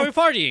 They're probably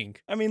partying.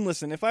 I mean,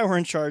 listen, if I were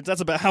in charge,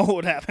 that's about how it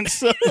would happen.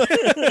 So.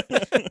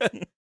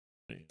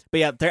 But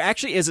yeah, there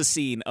actually is a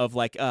scene of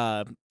like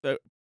for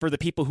the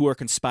people who are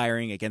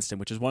conspiring against him,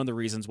 which is one of the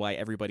reasons why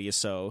everybody is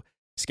so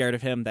scared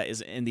of him. That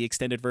is in the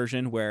extended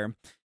version where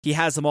he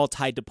has them all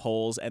tied to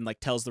poles and like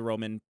tells the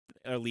Roman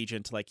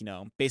legion to like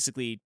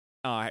basically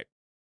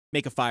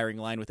make a firing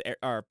line with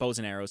bows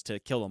and arrows to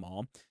kill them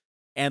all,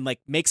 and like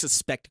makes a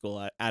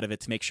spectacle out of it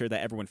to make sure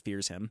that everyone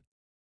fears him.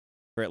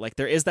 For it, like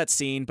there is that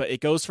scene, but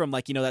it goes from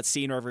like that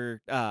scene wherever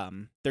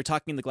they're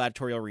talking in the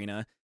gladiatorial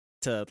arena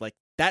to like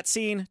that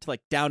scene to like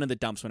down in the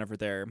dumps whenever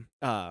they're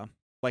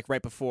like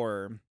right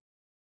before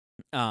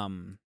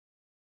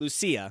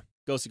Lucia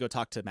goes to go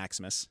talk to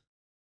Maximus.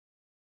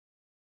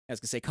 I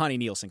was gonna say Connie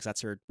Nielsen because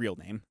that's her real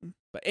name.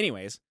 But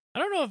anyways, I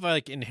don't know if I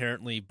like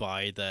inherently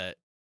buy that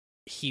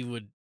he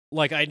would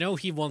like. I know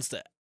he wants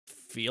to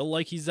feel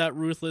like he's that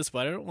ruthless,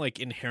 but I don't like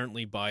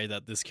inherently buy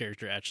that this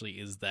character actually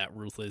is that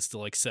ruthless to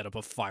like set up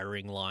a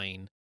firing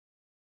line.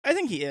 I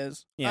think he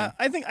is. Yeah.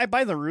 I think I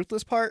buy the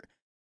ruthless part.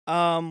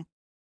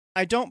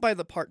 I don't buy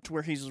the part to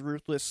where he's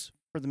ruthless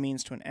for the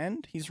means to an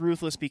end. He's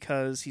ruthless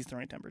because he's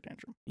throwing a temper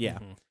tantrum. Yeah.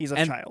 Mm-hmm. He's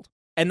a child.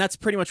 And that's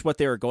pretty much what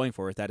they were going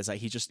for with that, is that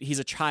he's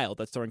a child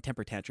that's throwing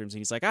temper tantrums, and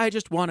he's like, I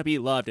just want to be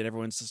loved, and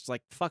everyone's just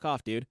like, fuck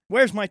off, dude.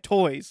 Where's my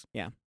toys?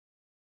 Yeah.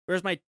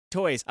 Where's my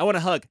toys? I want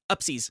a hug.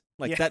 Upsies.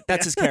 Like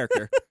that's his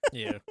character.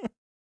 Yeah.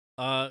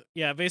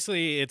 Yeah,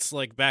 basically it's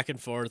like back and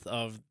forth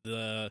of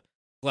the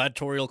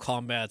gladiatorial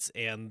combats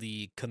and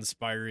the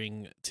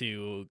conspiring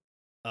to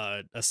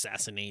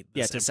assassinate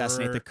this to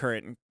assassinate emperor. the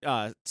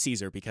current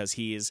Caesar because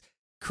he is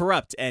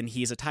corrupt and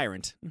he's a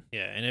tyrant.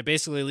 Yeah, and it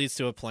basically leads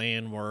to a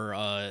plan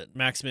where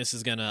Maximus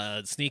is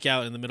gonna sneak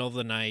out in the middle of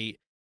the night,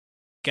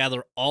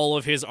 gather all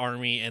of his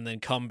army, and then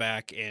come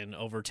back and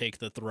overtake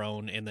the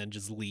throne, and then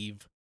just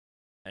leave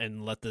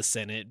and let the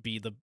Senate be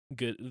the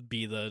new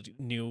be the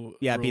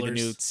rulers.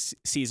 new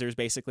Caesars,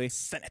 basically.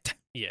 Senate.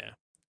 Yeah,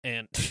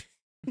 and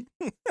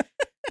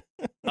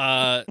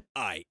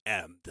I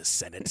am the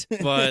Senate.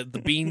 but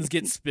the beans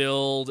get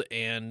spilled,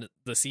 and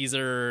the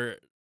Caesar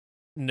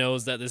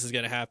knows that this is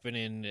going to happen,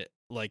 and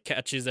like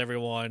catches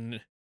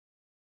everyone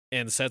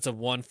and sets up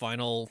one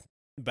final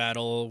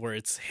battle where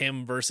it's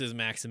him versus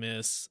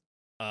Maximus.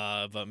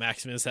 but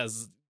Maximus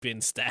has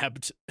been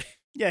stabbed.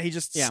 Yeah, he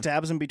just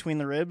stabs him between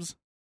the ribs.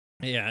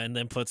 Yeah, and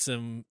then puts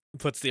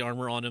the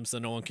armor on him so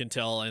no one can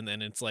tell, and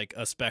then it's like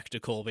a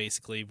spectacle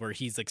basically where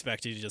he's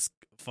expected to just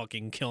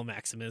fucking kill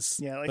Maximus.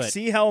 Yeah, like, But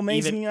see how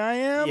amazing I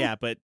am? Yeah,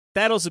 but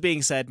that also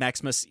being said,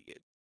 Maximus,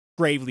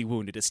 gravely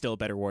wounded, is still a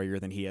better warrior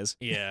than he is.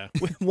 Yeah.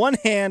 With one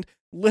hand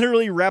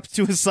literally wrapped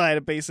to his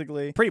side,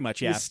 basically. Pretty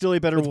much, yeah. He's still a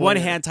better With warrior. one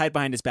hand tied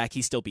behind his back,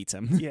 he still beats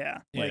him.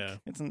 Yeah, like, Yeah.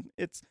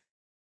 it's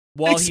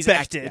While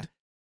expected.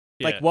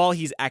 Like, while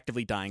he's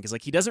actively dying, because,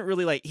 like, he doesn't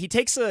really, like, he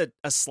takes a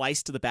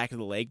slice to the back of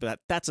the leg, but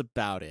that's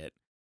about it.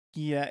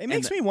 Yeah, it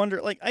makes me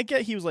wonder, like, I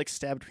get he was, like,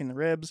 stabbed between the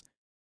ribs,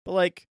 but,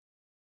 like,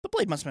 the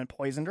blade must have been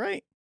poisoned,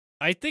 right?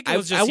 I think it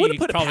was just wouldn't he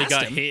put it probably past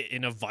got him. hit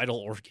in a vital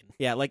organ.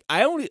 Yeah, like,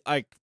 I only,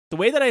 like, the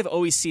way that I've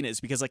always seen it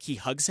is because, like, he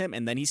hugs him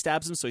and then he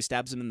stabs him, so he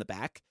stabs him in the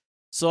back.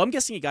 So I'm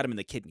guessing he got him in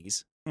the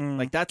kidneys.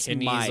 Like, that's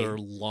Kidneys or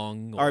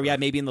lung. Or, yeah,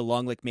 maybe in the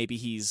lung, like, maybe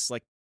he's,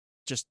 like,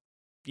 just,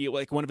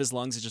 like, one of his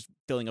lungs is just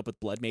filling up with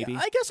blood, maybe. Yeah,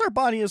 I guess our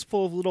body is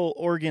full of little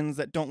organs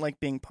that don't like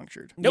being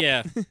punctured. Nope.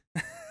 Yeah.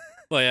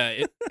 But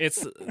yeah,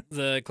 it's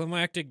the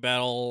climactic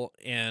battle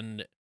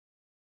and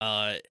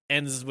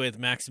ends with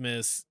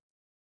Maximus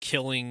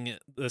killing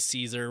the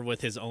Caesar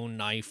with his own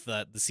knife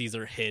that the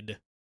Caesar hid.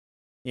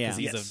 Yeah. Because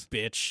he's Yes. a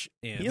bitch.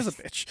 And, He is a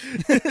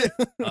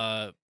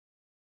bitch.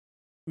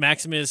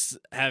 Maximus,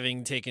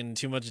 having taken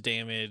too much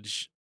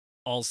damage,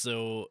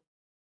 also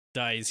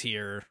dies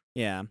here.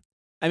 Yeah.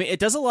 I mean, it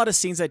does a lot of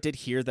scenes that did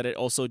here that it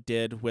also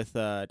did with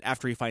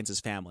after he finds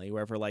his family,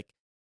 wherever, like,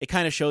 it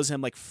kind of shows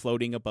him, like,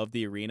 floating above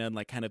the arena and,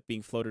 like, kind of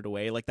being floated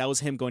away. Like, that was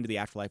him going to the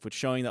afterlife, which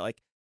showing that,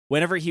 like,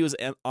 whenever he was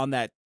on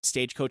that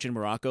stagecoach in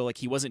Morocco, like,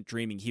 he wasn't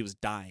dreaming, he was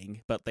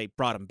dying, but they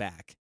brought him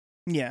back.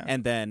 Yeah.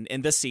 And then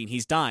in this scene,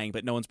 he's dying,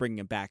 but no one's bringing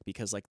him back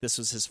because, like, this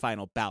was his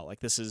final bout. Like,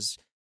 this is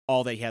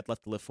all that he had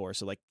left to live for.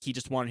 So, like, he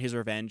just wanted his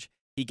revenge.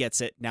 He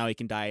gets it. Now he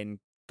can die and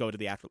go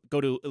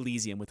to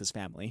Elysium with his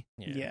family.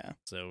 Yeah.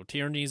 So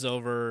tyranny's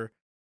over.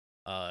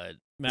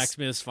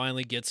 Maximus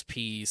finally gets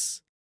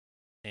peace,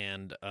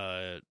 and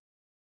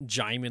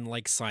Jaimin,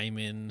 like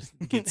Simon,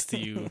 gets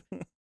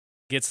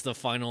the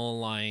final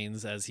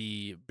lines as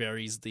he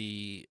buries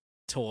the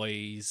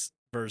toys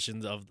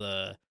versions of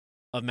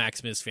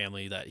Maximus'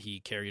 family that he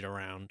carried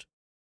around.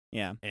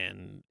 Yeah.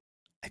 And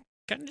it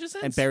kind of just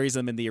ends. And buries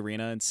them in the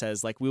arena and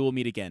says, like, we will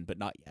meet again, but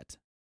not yet.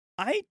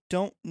 I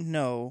don't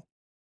know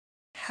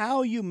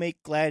how you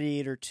make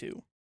Gladiator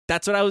 2.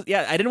 That's what I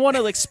didn't want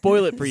to, like,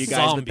 spoil it for you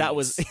guys, but that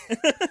was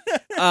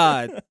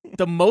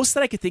the most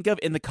that I could think of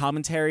in the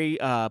commentary.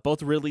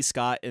 Both Ridley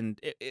Scott and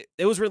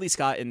it was Ridley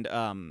Scott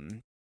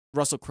and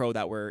Russell Crowe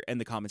that were in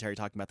the commentary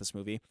talking about this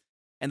movie.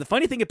 And the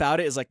funny thing about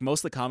it is, like,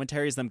 most of the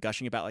commentary is them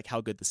gushing about, like,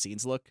 how good the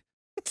scenes look.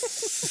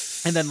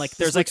 And then, like,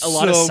 there's, like, a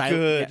lot of silence.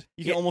 Good. Yeah,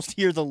 You can almost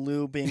hear the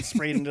lube being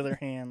sprayed into their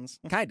hands.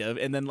 kind of.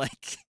 And then,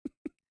 like,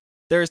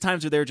 there's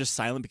times where they were just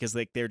silent because,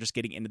 like, they were just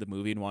getting into the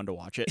movie and wanted to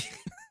watch it.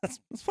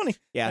 That's funny.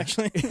 Yeah.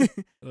 Actually.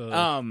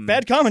 Bad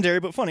Bad commentary,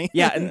 but funny.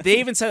 Yeah, and they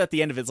even said at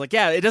the end of it, it's like,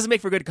 yeah, it doesn't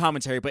make for good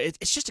commentary, but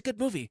it's just a good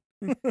movie.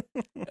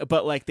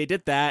 But, like, they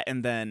did that,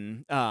 and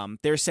then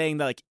they're saying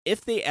that, like,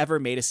 if they ever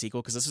made a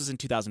sequel, because this was in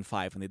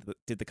 2005 when they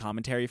did the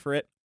commentary for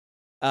it,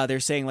 they're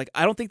saying, like,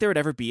 I don't think there would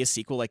ever be a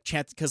sequel, like,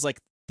 chance, because, like,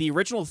 the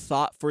original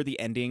thought for the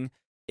ending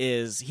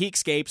is he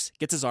escapes,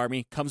 gets his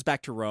army, comes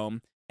back to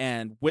Rome,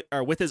 and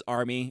with his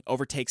army,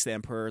 overtakes the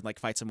emperor, and, like,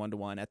 fights him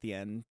 1-1 at the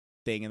end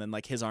thing, and then,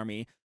 like, his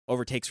army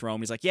overtakes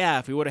Rome. He's like, yeah,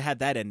 if we would have had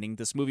that ending,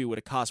 this movie would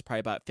have cost probably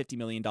about $50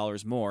 million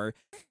more,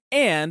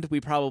 and we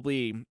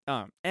probably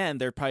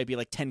and there'd probably be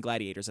like 10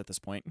 gladiators at this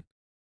point.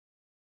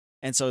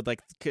 And so,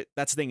 like,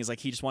 that's the thing, is, like,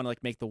 he just wanted to,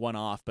 like, make the one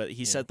off, but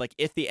he said, like,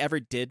 if they ever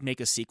did make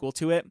a sequel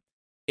to it,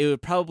 it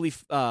would probably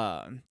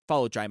follow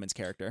Jaimin's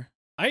character.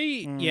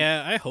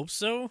 I hope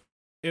so.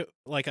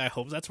 I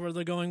hope that's where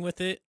they're going with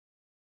it.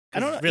 I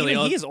don't know. Really,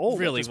 Even he is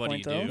old really, at this what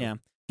point, do you though. do? Yeah.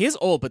 He is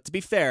old, but to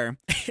be fair,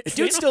 the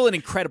dude's still in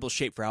incredible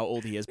shape for how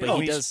old he is, but Oh,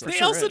 he he's does... for They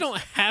sure also is. don't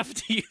have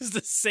to use the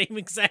same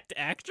exact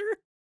actor.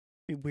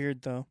 Be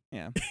weird, though.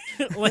 Yeah.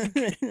 Like,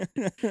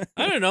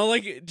 I don't know.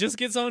 Like, just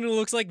get someone who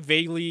looks like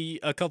vaguely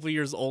a couple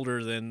years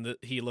older than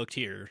he looked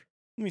here.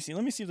 Let me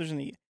see if there's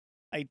any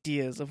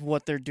ideas of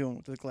what they're doing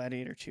with the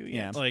Gladiator 2.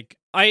 Yeah. Like,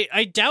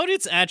 I doubt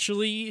it's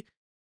actually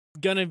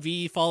gonna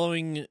be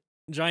following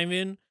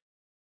Jaimin,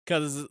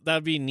 because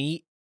that'd be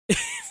neat.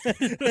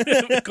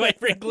 Quite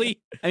frankly.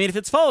 I mean, if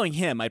it's following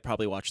him, I'd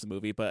probably watch the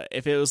movie, but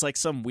if it was, like,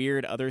 some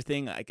weird other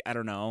thing, I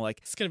don't know. Like,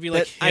 It's gonna be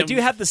like I him. do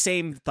have the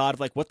same thought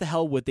of, like, what the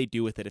hell would they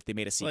do with it if they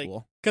made a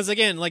sequel? Because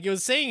again, like, it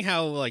was saying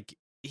how, like,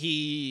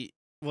 he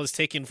was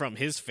taken from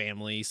his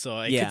family, so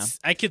I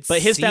could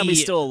But his see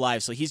family's still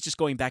alive, so he's just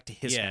going back to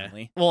his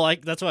family. Well,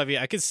 that's what I mean.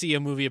 I could see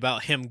a movie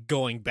about him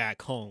going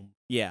back home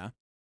Yeah.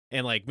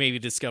 and, like, maybe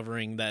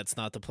discovering that's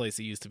not the place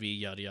it used to be,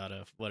 yada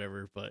yada,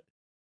 whatever. But,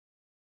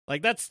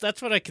 like, that's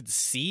what I could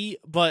see.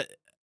 But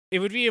it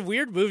would be a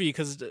weird movie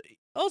because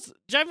also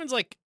Jaimin's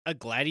like a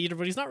gladiator,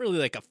 but he's not really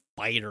like a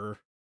fighter,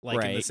 like,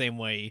 in the Right. same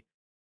way.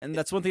 And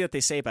that's one thing that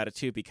they say about it,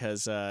 too,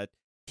 because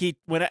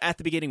when at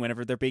the beginning,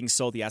 whenever they're being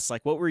sold, he asks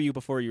like, "What were you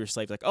before you were a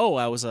slave?" Like, "Oh,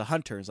 I was a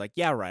hunter." It's like,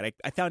 "Yeah, right.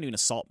 I found you in a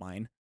salt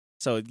mine."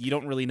 So you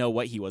don't really know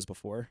what he was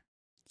before.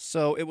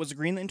 So it was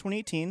greenlit in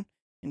 2018.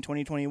 In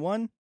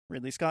 2021,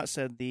 Ridley Scott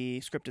said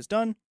the script is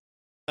done.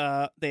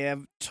 They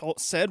have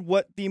said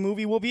what the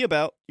movie will be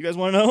about. You guys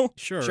want to know?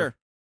 Sure.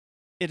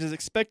 It is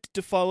expected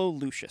to follow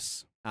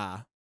Lucius.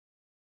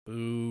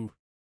 Boo.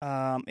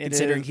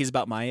 Considering he's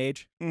about my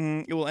age.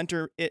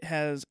 It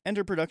has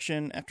entered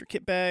production after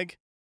Kitbag.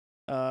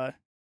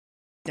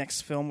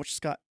 Next film, which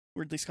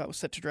Ridley Scott was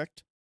set to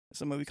direct,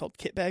 is a movie called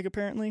Kitbag,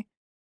 apparently.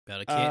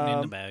 Got a kitten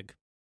in the bag.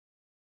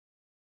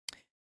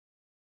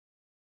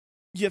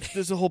 Yep,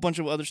 there's a whole bunch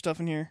of other stuff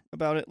in here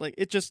about it. Like,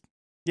 it's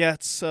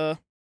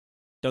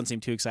Don't seem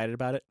too excited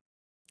about it.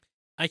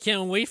 I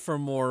can't wait for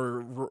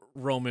more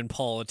Roman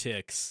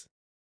politics.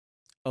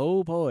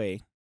 Oh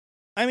boy.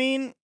 I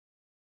mean,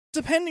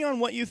 depending on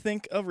what you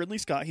think of Ridley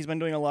Scott, he's been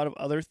doing a lot of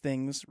other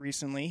things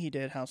recently. He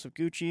did House of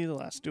Gucci, The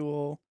Last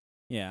Duel.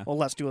 Yeah. Well,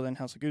 Last Duel, then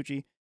House of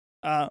Gucci.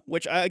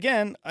 Which, I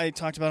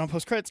talked about on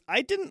post-credits.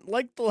 I didn't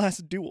like The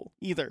Last Duel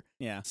either.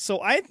 Yeah.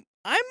 So I'm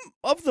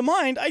of the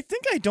mind, I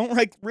think I don't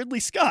like Ridley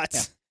Scott.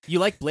 Yeah. You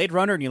like Blade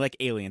Runner and you like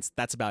Aliens.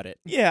 That's about it.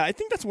 Yeah, I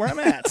think that's where I'm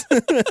at.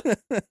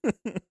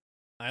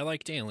 I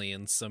liked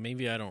Aliens, so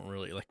maybe I don't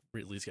really like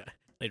Ridley Scott.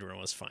 Blade Runner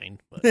was fine,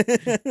 but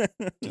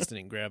just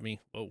didn't grab me.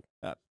 Whoa.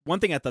 One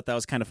thing I thought that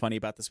was kind of funny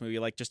about this movie,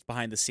 like just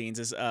behind the scenes,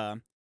 is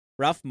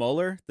Ralph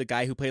Moeller, the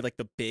guy who played like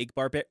the big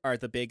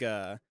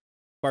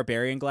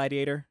barbarian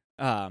gladiator.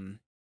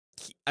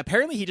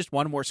 Apparently he just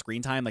wanted more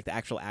screen time, like the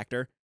actual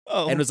actor.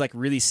 Oh. And was like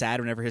really sad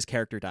whenever his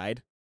character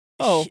died.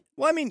 Oh,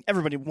 well, I mean,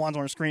 everybody wants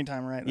more screen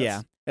time, right?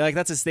 Yeah. Like,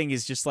 that's his thing,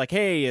 is just like,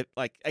 hey,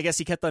 like, I guess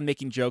he kept on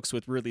making jokes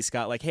with Ridley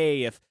Scott, like,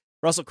 hey, if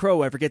Russell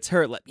Crowe ever gets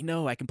hurt, let me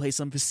know. I can play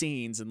some of his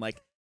scenes. And, like,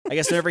 I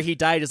guess whenever he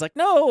died, is like,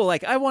 no,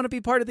 like, I want to be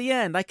part of the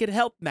end. I could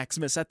help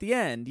Maximus at the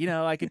end. You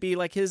know, I could be,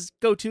 like, his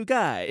go-to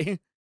guy.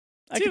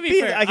 I could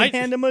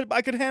hand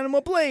him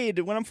a blade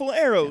when I'm full of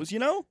arrows, you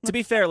know? To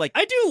be fair, like...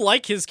 I do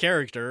like his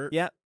character.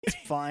 Yeah. He's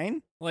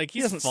fine. Like,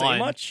 he doesn't say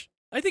much.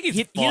 I think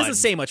he doesn't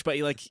say much, but,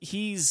 like,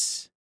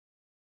 he's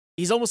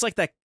almost like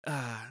that...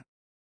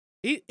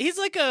 he's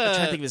like I'm trying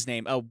to think of his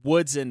name.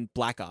 Woods in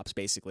Black Ops,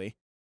 basically.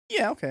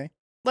 Yeah, okay.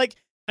 Like,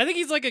 I think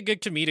he's like a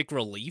good comedic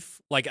relief.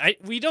 Like,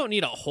 we don't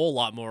need a whole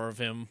lot more of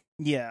him.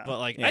 Yeah. But,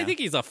 like, Yeah. I think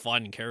he's a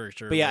fun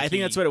character. But yeah, like, I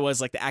think that's what it was.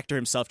 Like, the actor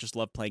himself just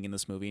loved playing in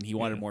this movie, and he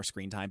wanted more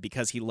screen time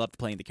because he loved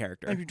playing the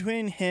character. like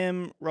between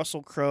him,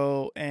 Russell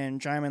Crowe, and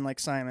Jaimin like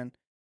Simon,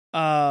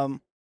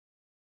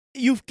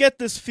 you get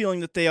this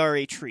feeling that they are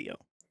a trio.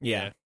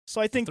 Yeah.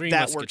 So I think Three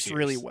that works Musketeers.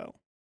 really well.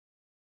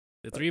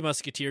 The Three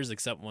Musketeers,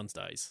 except one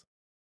dies.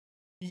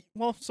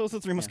 Well, so it's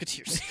the Three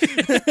Musketeers.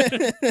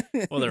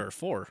 Well, there are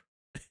four.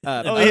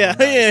 Oh,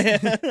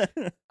 yeah.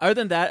 Other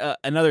than that,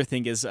 another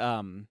thing is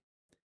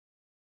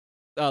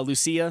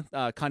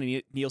Lucia,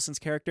 Connie Nielsen's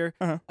character.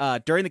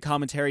 During the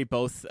commentary,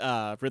 both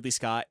Ridley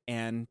Scott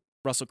and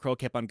Russell Crowe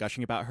kept on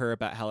gushing about her,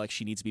 about how like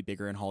she needs to be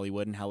bigger in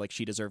Hollywood and how like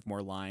she deserved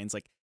more lines.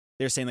 Like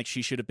they're saying like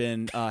she should have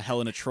been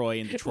Helena Troy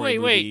in the Troy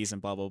movies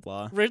and blah blah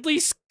blah. Ridley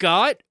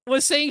Scott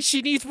was saying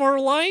she needs more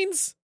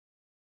lines?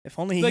 If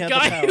only he The had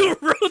guy the power.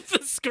 who wrote the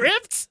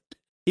script?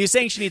 He was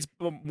saying she needs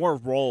more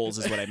roles,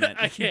 is what I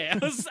meant. Okay, I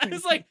was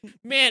like,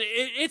 man,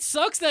 it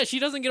sucks that she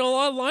doesn't get a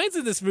lot of lines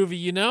in this movie,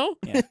 you know?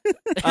 Yeah.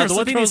 The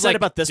one thing they said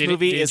about this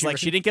movie is like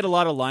she she didn't get a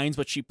lot of lines,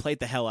 but she played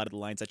the hell out of the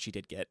lines that she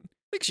did get. I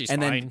think she's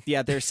and fine.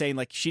 then they're saying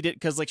like she did,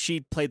 because like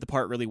she played the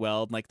part really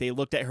well. And, like they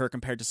looked at her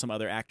compared to some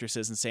other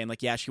actresses and saying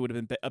like, yeah, she would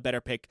have been a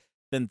better pick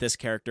than this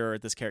character or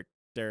this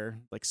character,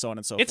 like so on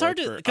and so forth. It's hard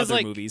to, because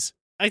like movies.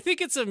 I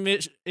think it's an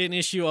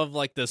issue of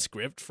like the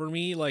script for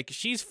me. Like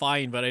she's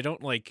fine, but I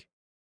don't like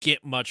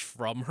get much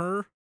from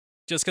her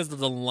just because of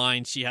the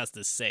lines she has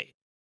to say.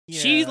 Yeah.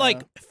 She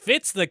like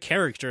fits the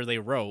character they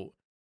wrote.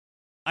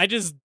 I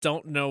just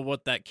don't know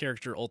what that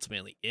character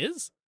ultimately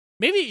is.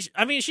 Maybe,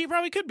 I mean, she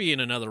probably could be in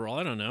another role.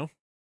 I don't know.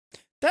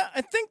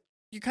 I think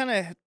you kind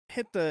of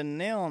hit the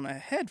nail on the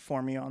head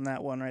for me on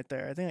that one right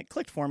there. I think it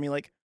clicked for me.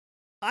 Like,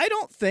 I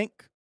don't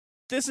think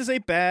this is a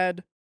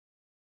bad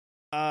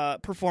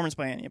performance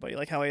by anybody.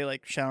 Like how I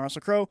like Shannon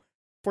Russell Crowe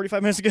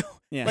 45 minutes ago.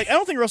 Yeah. Like, I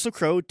don't think Russell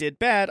Crowe did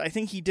bad. I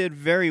think he did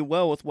very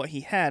well with what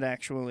he had,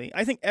 actually.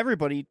 I think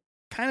everybody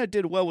kind of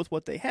did well with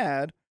what they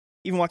had.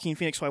 Even Joaquin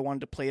Phoenix, who I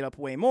wanted to play it up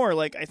way more.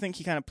 Like, I think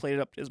he kind of played it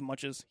up as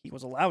much as he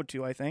was allowed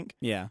to, I think.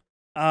 Yeah.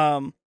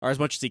 Or as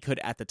much as he could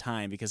at the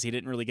time, because he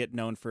didn't really get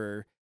known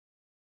for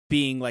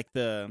being like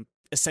the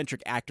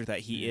eccentric actor that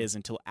he is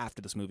until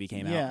after this movie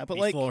came out. Yeah, but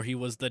Before he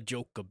was the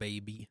Joker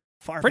baby.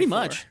 Pretty before.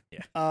 much.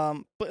 Yeah.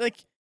 But like,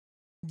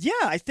 yeah,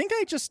 I think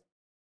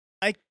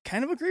I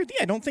kind of agree with you.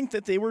 I don't think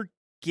that they were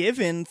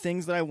given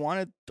things that I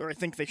wanted, or I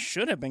think they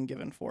should have been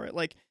given for it.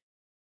 Like,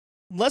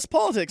 less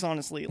politics,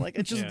 honestly. Like,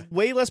 it's just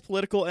way less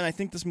political, and I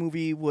think this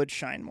movie would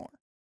shine more.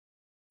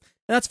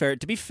 That's fair.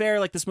 To be fair,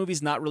 like this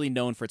movie's not really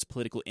known for its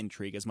political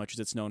intrigue as much as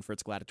it's known for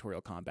its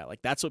gladiatorial combat. Like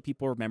that's what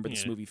people remember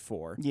this movie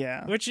for.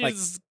 Yeah. Which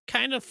is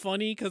kind of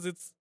funny because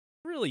it's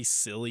really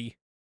silly.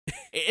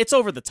 It's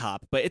over the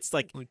top, but it's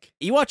like Like,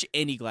 you watch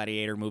any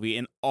Gladiator movie,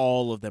 and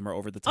all of them are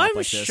over the top. I'm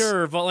like this.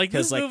 sure, but like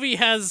 'Cause, this like- movie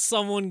has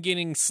someone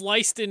getting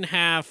sliced in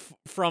half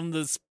from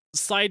the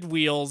side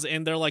wheels,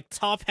 and their like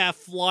top half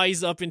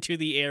flies up into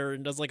the air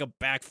and does like a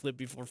backflip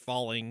before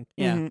falling.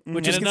 Yeah, Mhm, mhm.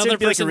 which And is another considered to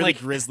be like a person, really like-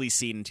 grisly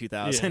scene in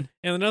 2000.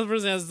 And another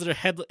person has their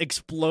head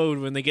explode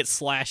when they get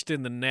slashed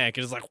in the neck.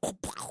 It's like,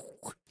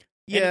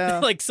 Yeah.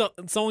 and, like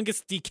someone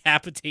gets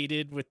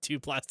decapitated with 2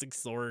 plastic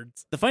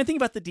swords. The funny thing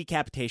about the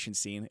decapitation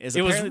scene is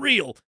It was apparently-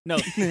 real. no,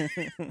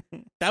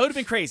 that would have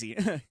been crazy.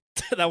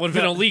 That would have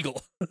been No.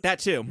 illegal. That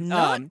too.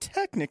 Not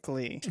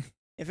technically.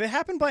 If it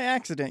happened by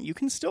accident, you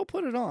can still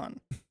put it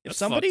on. That's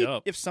fucked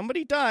up. If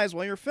somebody dies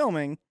while you're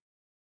filming,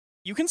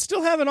 you can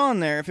still have it on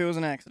there if it was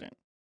an accident.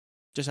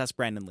 just ask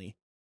Brandon Lee.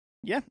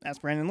 Yeah,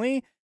 ask Brandon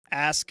Lee.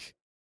 Ask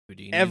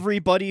Houdini.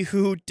 everybody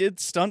who did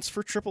stunts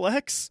for Triple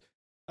X.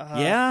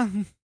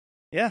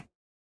 Yeah,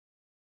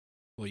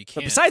 Well, you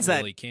can't. besides that-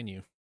 really, can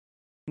you?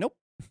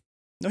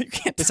 No, you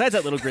can't. besides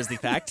that little grisly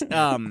fact,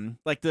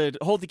 like the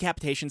whole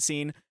decapitation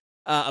scene,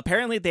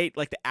 apparently they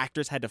like the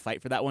actors had to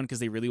fight for that one because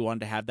they really wanted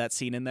to have that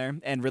scene in there,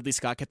 and Ridley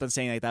Scott kept on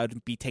saying like that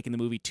would be taking the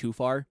movie too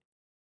far,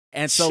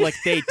 and so like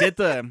they did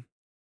the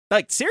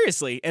like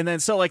seriously, and then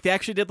so like they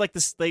actually did like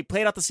this, they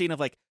played out the scene of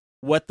like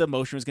what the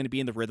motion was going to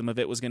be and the rhythm of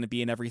it was going to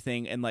be and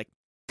everything, and like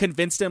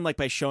convinced him like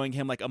by showing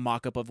him like a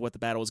mock-up of what the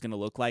battle was going to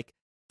look like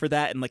for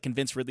that, and like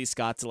convinced Ridley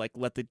Scott to like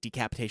let the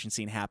decapitation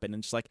scene happen,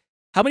 and just like,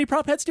 how many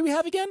prop heads do we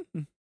have again?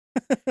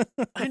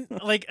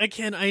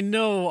 I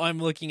know I'm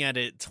looking at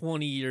it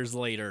 20 years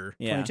later.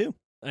 Yeah. 22.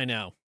 I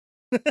know.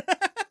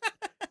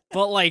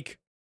 But like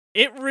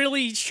it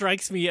really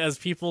strikes me as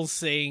people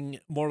saying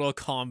Mortal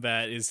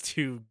Kombat is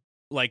too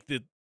like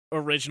the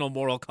original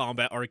Mortal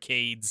Kombat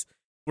arcades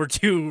were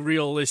too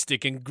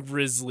realistic and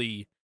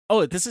grisly.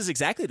 Oh, this is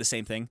exactly the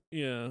same thing.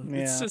 Yeah. Yeah.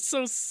 It's just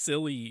so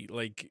silly.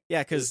 Like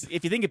Yeah, because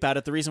if you think about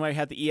it, the reason why we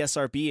had the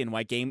ESRB and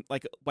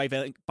why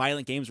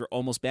violent games were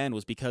almost banned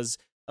was because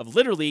of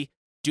literally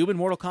Doom and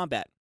Mortal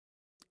Kombat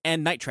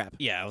and Night Trap.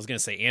 yeah, I was gonna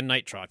say and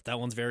Night Trap. That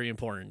one's very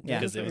important Yeah.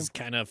 because it was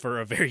kind of for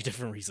a very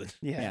different reason.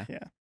 Yeah.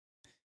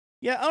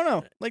 Yeah, I don't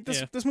know. Like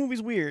Yeah. this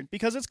movie's weird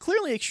because it's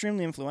clearly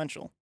extremely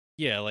influential.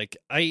 Yeah, like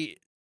I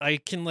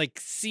can like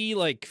see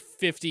like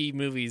 50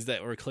 movies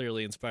that were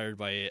clearly inspired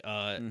by it.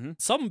 Mhm.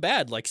 Some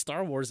bad, like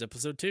Star Wars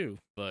Episode 2,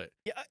 but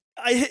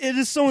It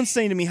is so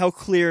insane to me how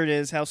clear it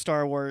is how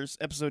Star Wars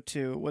Episode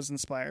 2 was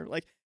inspired.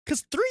 Like,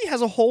 because 3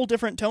 has a whole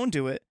different tone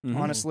to it, Mhm.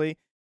 honestly.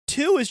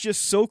 2 is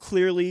just so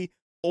clearly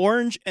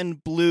orange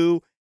and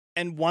blue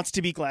and wants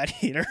to be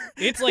Gladiator.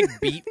 it's like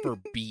beat for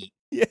beat.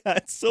 Yeah,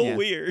 it's so Yeah.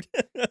 weird.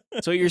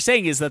 So what you're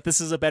saying is that this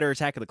is a better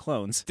Attack of the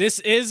Clones. This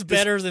is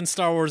better than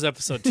Star Wars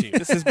Episode 2.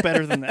 This is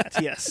better than that,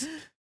 yes.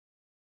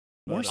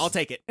 But, I'll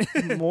take it.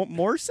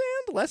 More sand?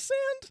 Less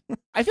sand?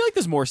 I feel like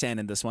there's more sand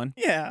in this one,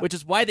 Yeah. which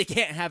is why they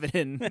can't have it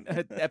in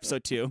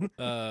episode 2.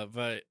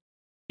 but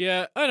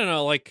yeah, I don't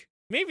know. Like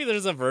maybe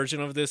there's a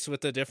version of this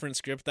with a different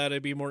script that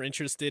I'd be more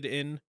interested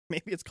in.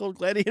 Maybe it's called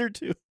Gladiator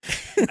 2.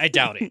 I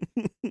doubt it.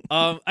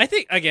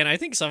 I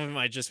think some of it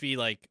might just be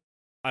like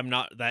I'm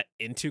not that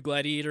into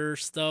Gladiator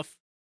stuff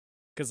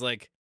because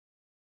like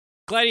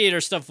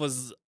Gladiator stuff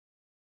was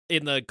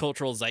in the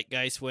cultural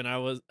zeitgeist when I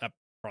was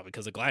probably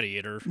because of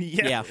Gladiator.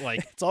 Yeah.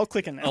 Like It's all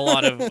clicking now. a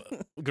lot of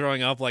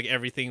growing up, like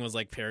everything was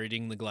like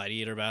parodying the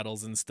Gladiator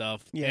battles and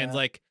stuff. Yeah. And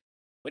like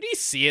when you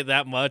see it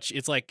that much,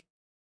 it's like,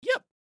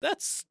 yep,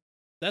 that's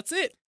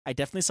it. I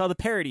definitely saw the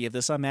parody of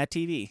this on Mad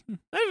TV.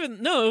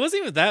 No, it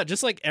wasn't even that.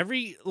 Just like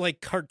every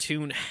like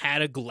cartoon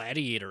had a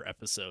Gladiator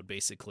episode,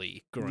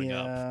 basically growing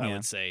up. Yeah. I Yeah.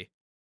 would say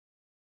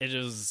it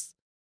was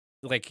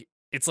like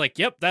it's like,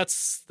 yep,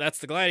 that's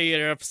the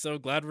Gladiator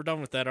episode. Glad we're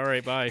done with that. All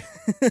right, bye.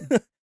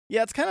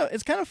 Yeah, it's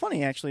kind of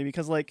funny actually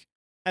because like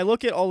I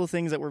look at all the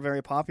things that were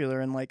very popular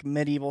in like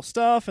medieval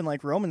stuff and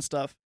like Roman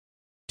stuff.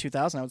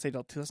 2000, I would say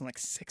till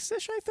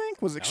 2006ish, I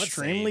think, was I would say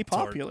extremely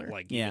toward, popular.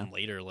 like Yeah. even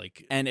later,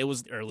 like And it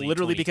was early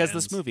literally because of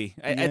this 2010s. movie.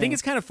 I Yeah. think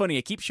it's kind of funny.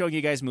 I keep showing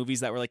you guys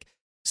movies that were like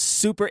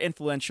super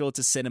influential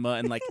to cinema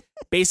and like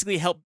basically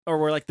help or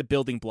were like the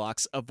building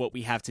blocks of what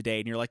we have today.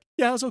 And you're like,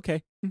 yeah, it was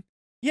okay.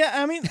 Yeah,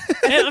 I mean,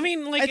 I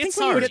mean, like I think it's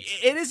when you hard.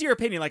 get- It is your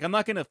opinion. Like, I'm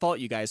not going to fault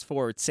you guys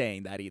for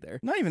saying that either.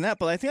 not even that,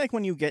 but I think like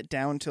when you get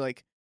down to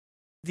like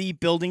the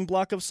building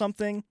block of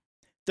something,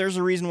 there's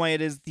a reason why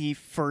it is the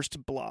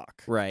first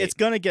block. Right. It's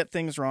gonna get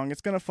things wrong.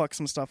 It's gonna fuck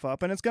some stuff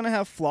up, and it's gonna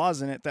have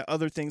flaws in it that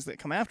other things that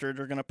come after it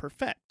are gonna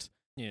perfect.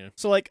 Yeah.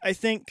 So like I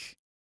think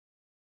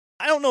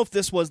I don't know if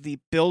this was the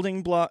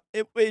building block.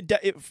 It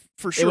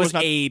for sure It was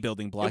not. a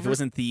building block. If It it-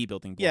 wasn't the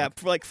building block.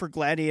 Yeah, for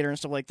Gladiator and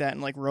stuff like that,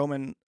 and like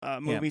Roman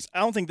movies. I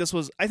don't think this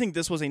was. I think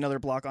this was another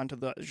block onto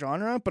the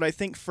genre. But I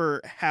think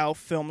for how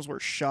films were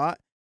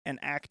shot and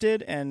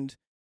acted and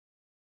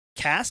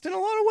cast in a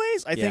lot of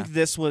ways, I think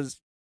this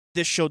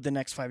showed the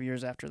next 5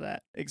 years after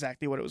that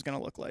exactly what it was going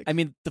to look like. I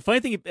mean, the funny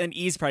thing, and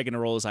E's probably going to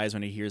roll his eyes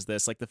when he hears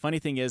this. Like, the funny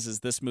thing is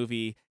this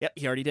movie, yep,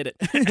 he already did it.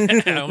 I don't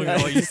even know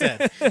what you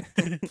said.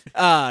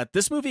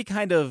 This movie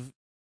kind of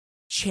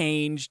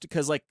changed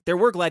because, like, there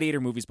were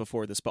Gladiator movies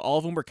before this, but all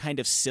of them were kind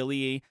of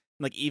silly,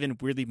 like even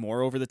weirdly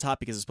more over the top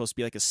because it's supposed to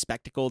be like a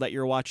spectacle that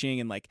you're watching,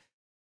 and like,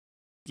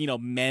 you know,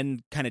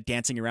 men kind of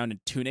dancing around in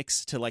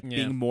tunics to like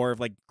being more of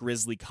like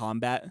grisly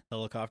combat,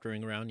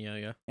 helicoptering around.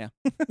 Yeah.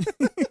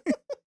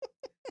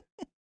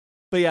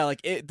 But yeah,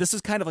 like this is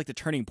kind of like the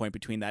turning point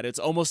between that. It's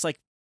almost like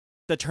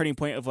the turning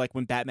point of like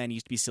when Batman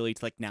used to be silly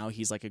to like now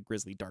he's like a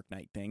grisly Dark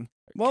Knight thing.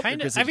 Well,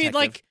 kind of. I mean,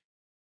 like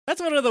that's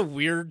one of the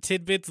weird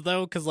tidbits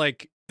though, because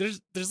like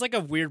there's like a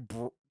weird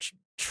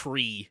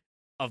tree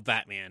of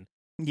Batman.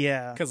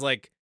 Yeah, because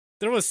like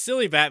there was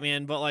silly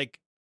Batman, but like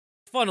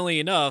funnily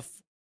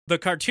enough, the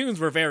cartoons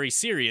were very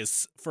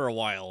serious for a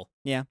while.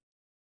 Yeah,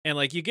 and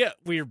like you get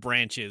weird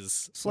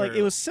branches. So like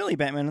it was silly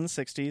Batman in the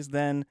 60s,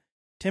 then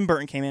Tim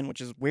Burton came in,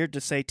 which is weird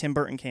to say Tim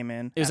Burton came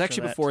in. It was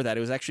actually before that. It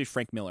was actually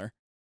Frank Miller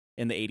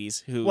in the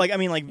 80s who like, I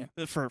mean, like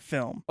for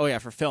film. Oh yeah,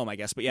 for film, I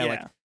guess. But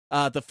yeah,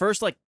 like the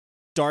first like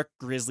dark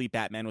grisly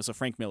Batman was a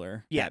Frank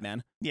Miller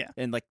Batman. Yeah.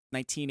 In like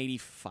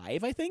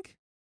 1985, I think.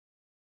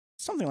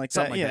 Something like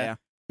that. Yeah.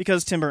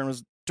 Because Tim Burton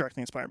was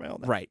directly inspired by all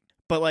that. Right.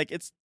 But like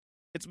it's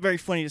very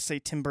funny to say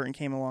Tim Burton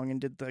came along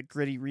and did the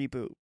gritty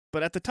reboot.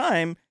 But at the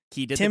time,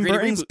 Tim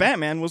Burton's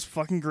Batman was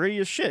fucking gritty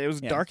as shit. It was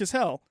dark as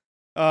hell.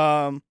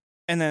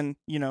 And then,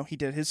 you know, he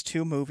did his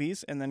 2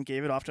 movies and then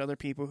gave it off to other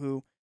people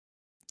who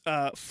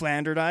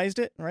Flanderized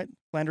it, right?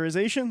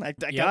 Flanderization. I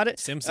got it.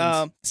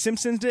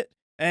 Simpsons it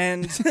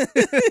and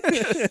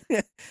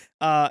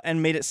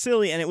and made it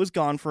silly, and it was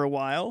gone for a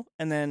while.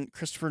 And then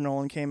Christopher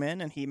Nolan came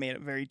in and he made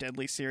it very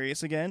deadly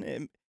serious again.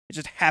 It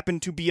just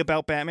happened to be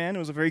about Batman. It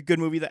was a very good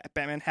movie that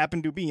Batman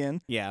happened to be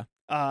in. Yeah.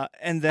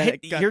 And then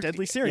it got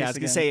deadly serious. Yeah, I was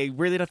gonna say,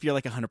 weirdly enough, you're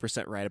like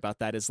 100% right about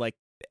that. Is like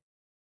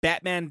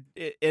Batman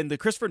in the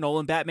Christopher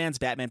Nolan Batman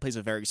plays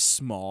a very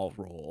small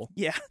role.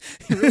 Yeah,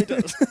 he really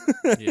does.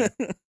 Yeah.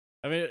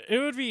 I mean, it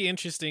would be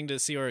interesting to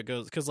see where it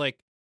goes, because like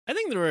I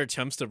think there were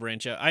attempts to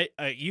branch out.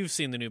 You've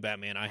seen the new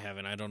Batman, I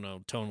haven't. I don't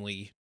know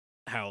tonally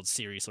how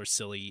serious or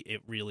silly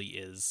it really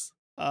is.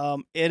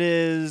 It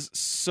is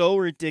so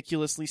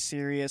ridiculously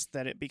serious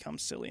that it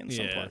becomes silly in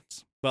some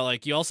parts. But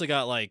like you also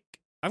got like,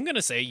 I'm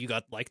gonna say you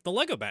got like the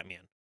Lego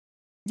Batman,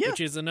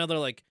 which is another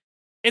like,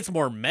 it's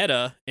more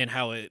meta in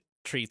how it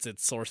treats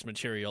its source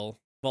material,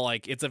 but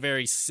like it's a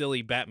very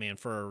silly Batman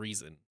for a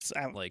reason.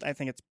 I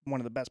think it's one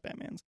of the best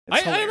Batmans.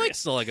 I like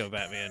the Lego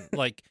Batman.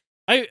 Like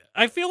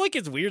I feel like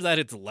it's weird that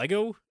it's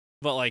Lego,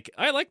 but like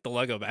I like the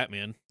Lego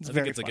Batman. I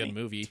think it's a good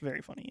movie. It's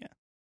very funny. Yeah,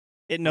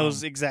 it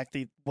knows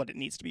exactly what it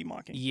needs to be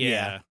mocking.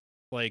 Yeah,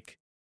 like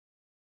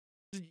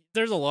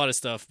there's a lot of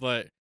stuff,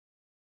 but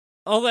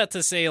all that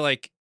to say,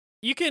 like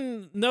you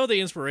can know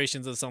the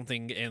inspirations of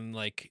something, and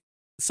like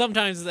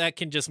sometimes that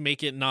can just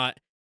make it not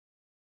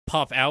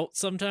pop out.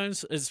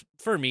 Sometimes, is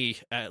for me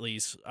at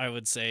least, I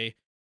would say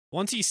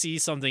once you see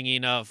something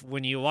enough,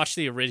 when you watch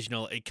the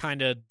original, it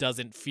kind of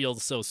doesn't feel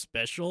so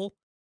special,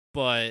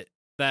 but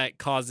that's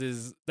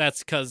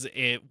because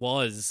it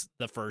was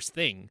the first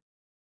thing.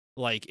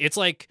 Like it's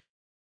like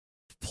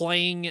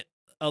playing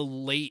a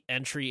late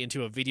entry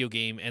into a video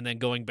game and then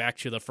going back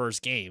to the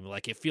first game.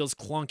 Like it feels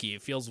clunky,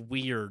 it feels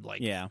weird,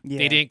 like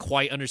they didn't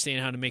quite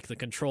understand how to make the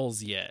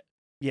controls yet.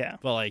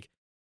 But like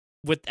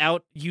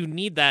you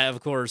need that,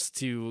 of course,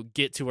 to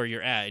get to where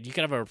you're at. You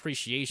can have an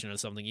appreciation of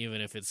something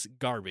even if it's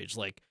garbage.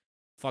 Like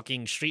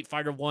fucking Street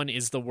Fighter 1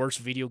 is the worst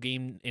video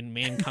game in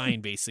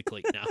mankind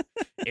basically. Now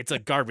it's a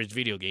garbage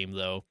video game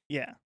though.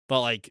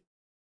 But like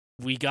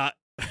we got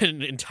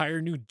an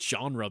entire new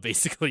genre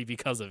basically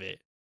because of it.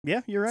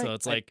 Yeah, you're right. So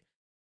it's like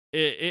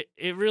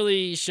it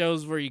really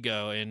shows where you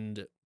go.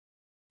 And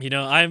you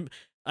know,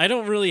 I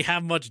don't really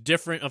have much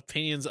different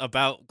opinions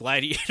about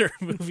Gladiator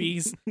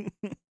movies,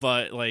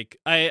 but like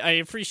I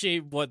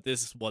appreciate what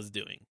this was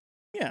doing.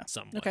 Yeah.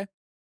 Somewhat. Okay.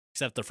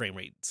 Except the frame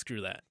rate.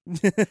 Screw that.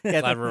 Yeah,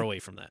 glad we're away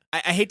from that.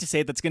 I hate to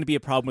say that's going to be a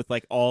problem with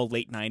like all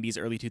late 90s,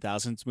 early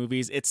 2000s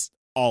movies. It's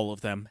all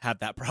of them have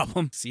that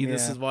problem. See,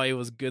 this is why it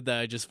was good that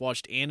I just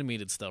watched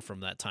animated stuff from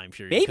that time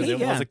period, because it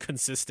was a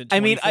consistent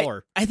 24. I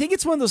mean, I think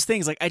it's one of those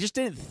things, like, I just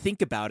didn't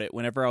think about it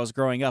whenever I was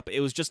growing up. It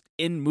was just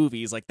in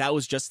movies. Like, that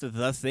was just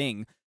the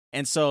thing.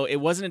 And so it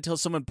wasn't until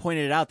someone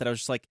pointed it out that I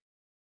was just like,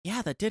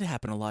 yeah, that did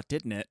happen a lot,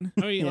 didn't it?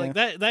 I mean, like,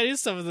 that is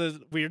some of the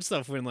weird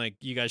stuff when, like,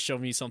 you guys showed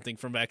me something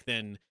from back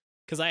then,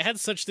 because I had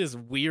such this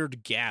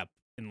weird gap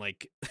in,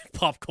 like,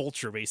 pop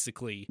culture,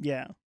 basically.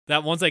 Yeah.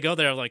 That once I go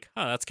there, I'm like,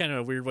 oh, that's kind of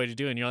a weird way to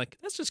do it. And you're like,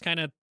 that's just kind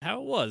of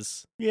how it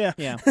was. Yeah.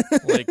 Yeah.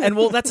 Like, and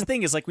well, that's the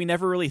thing is, like, we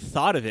never really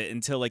thought of it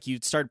until, like, you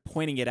start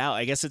pointing it out.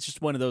 I guess it's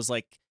just one of those,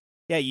 like,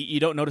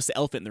 you don't notice the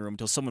elephant in the room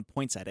until someone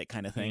points at it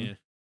kind of thing. Yeah.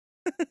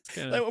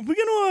 Like, we're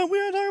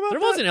gonna talk about there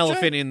was an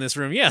elephant in this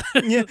room, yeah.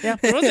 Yeah.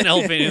 There was an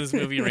elephant in this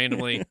movie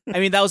randomly. I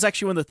mean, that was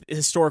actually one of the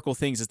historical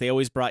things is they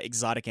always brought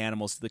exotic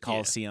animals to the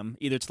Coliseum,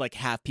 either to like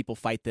have people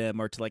fight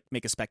them or to like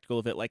make a spectacle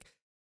of it. Like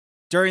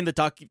during the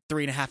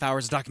 3.5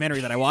 hours of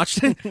documentary that I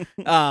watched, they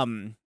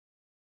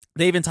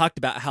even talked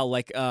about how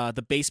like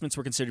the basements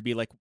were considered to be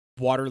like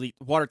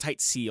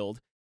watertight sealed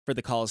for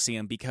the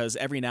Coliseum because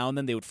every now and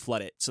then they would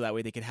flood it so that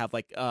way they could have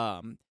like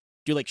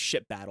do like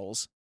ship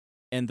battles.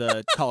 in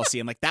the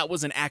Coliseum. Like that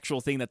was an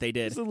actual thing that they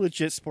did. It's a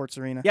legit sports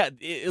arena. Yeah,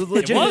 it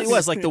legitimately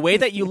was. Like the way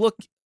that you look,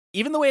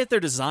 even the way that they're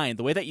designed,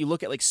 the way that you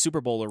look at like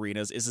Super Bowl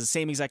arenas is the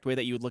same exact way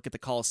that you would look at the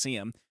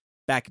Coliseum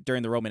back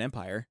during the Roman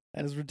Empire.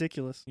 That is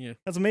ridiculous. Yeah.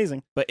 That's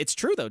amazing. But it's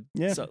true though.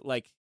 Yeah. So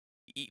like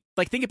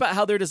think about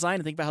how they're designed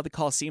and think about how the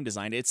Coliseum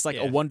designed. It's like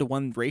a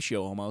 1-to-1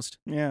 ratio almost.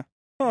 Yeah.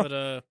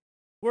 But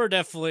we're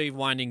definitely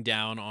winding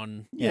down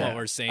on what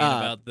we're saying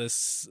about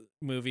this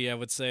movie, I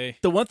would say.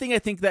 The one thing I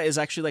think that is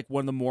actually like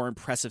one of the more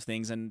impressive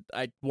things, and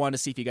I want to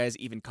see if you guys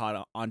even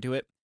caught onto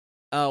it.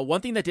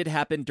 One thing that did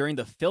happen during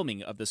the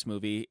filming of this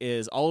movie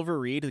is Oliver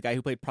Reed, the guy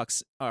who played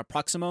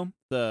Proximo,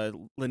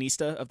 the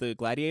Lanista of the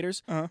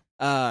Gladiators,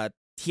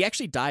 he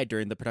actually died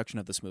during the production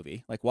of this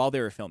movie, like while they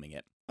were filming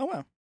it. Oh,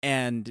 wow.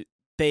 And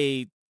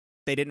they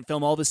didn't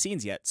film all the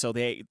scenes yet, so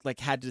they like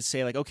had to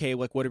say like, okay,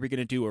 like what are we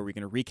gonna do? Are we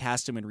gonna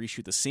recast him and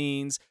reshoot the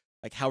scenes?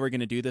 Like how are we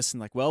gonna do this? And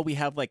like, well, we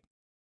have like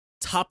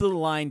top of the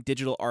line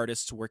digital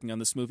artists working on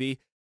this movie.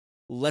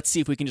 Let's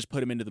see if we can just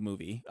put him into the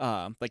movie,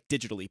 like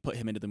digitally put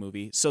him into the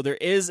movie. So there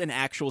is an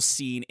actual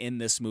scene in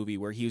this movie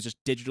where he was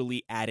just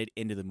digitally added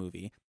into the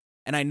movie.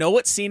 And I know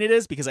what scene it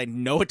is because I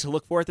know what to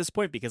look for at this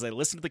point because I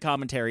listened to the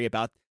commentary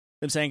about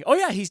them saying, oh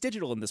yeah, he's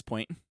digital in this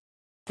point.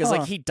 Because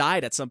like he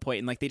died at some point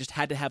and like they just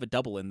had to have a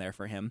double in there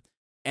for him.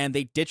 And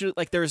they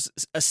like there's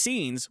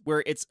scenes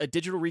where it's a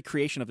digital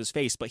recreation of his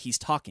face, but he's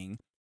talking.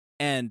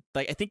 And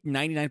like I think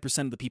 99%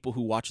 of the people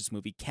who watch this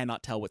movie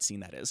cannot tell what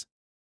scene that is.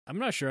 I'm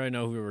not sure I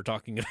know who we were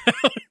talking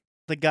about.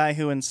 The guy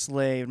who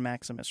enslaved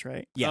Maximus,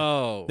 right? Yeah.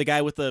 Oh. The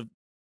guy with the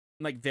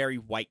like very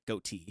white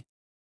goatee.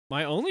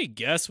 My only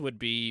guess would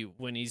be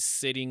when he's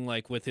sitting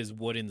like with his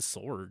wooden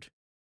sword.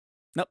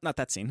 Nope, not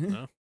that scene.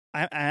 No.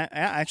 I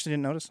actually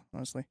didn't notice,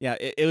 honestly. Yeah,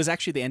 it was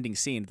actually the ending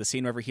scene. The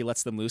scene where he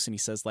lets them loose and he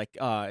says like,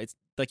 it's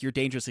like you're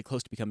dangerously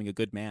close to becoming a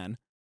good man.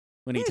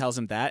 When he tells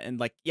him that,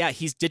 and like, yeah,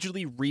 he's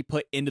digitally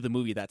re-put into the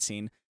movie, that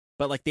scene.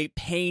 But like they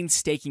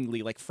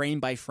painstakingly, like frame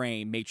by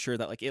frame, made sure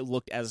that like it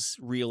looked as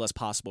real as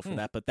possible for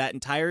that. But that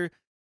entire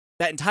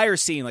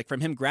scene, like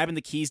from him grabbing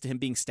the keys to him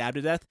being stabbed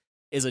to death,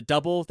 is a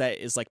double that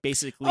is like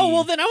basically. Oh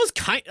well, then I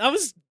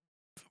was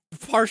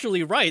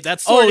partially right. That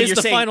sword is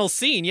the final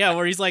scene, yeah,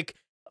 where he's like.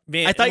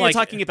 Man, I thought you were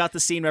talking about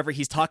the scene whenever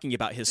he's talking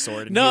about his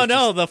sword. And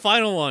no, the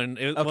final one.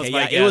 Was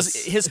my guess. It was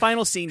his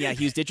final scene. Yeah,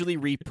 he was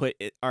digitally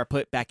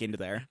put back into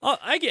there.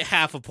 I get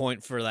half a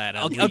point for that.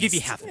 I'll give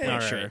you half a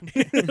point,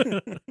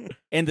 sure.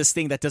 And this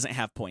thing that doesn't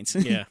have points.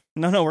 Yeah.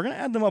 No, we're gonna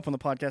add them up when the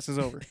podcast is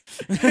over.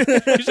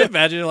 Could you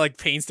imagine like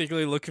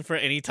painstakingly looking for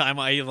any time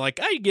I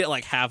get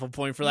like half a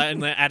point for that,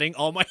 and then adding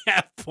all my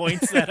half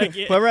points that I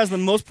get. Whoever has the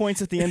most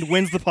points at the end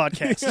wins the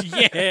podcast.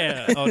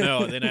 Yeah. Oh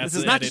no. Then this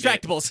is not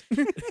Distractables.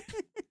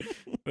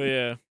 But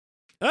yeah.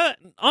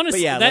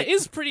 Honestly, that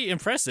is pretty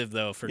impressive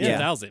though for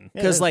 2000.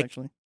 Because like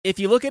if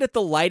you look at it,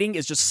 the lighting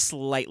is just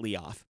slightly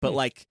off. But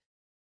like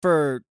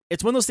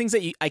it's one of those things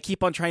that I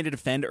keep on trying to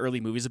defend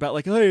early movies about,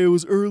 like, hey, it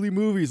was early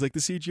movies, like the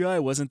CGI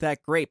wasn't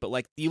that great. But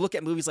like you look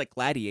at movies like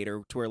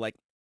Gladiator, to where like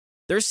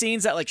there's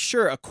scenes that like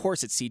sure, of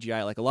course it's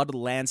CGI. Like a lot of the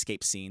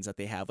landscape scenes that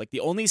they have, like the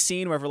only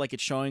scene wherever like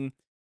it's showing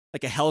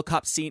like a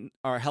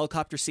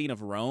helicopter scene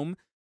of Rome.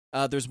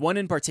 There's one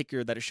in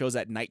particular that it shows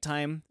at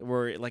nighttime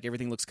where like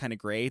everything looks kind of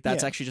gray.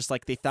 That's actually just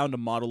like they found a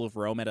model of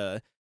Rome at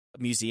a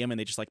museum and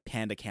they just like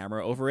panned a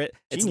camera over it.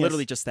 It's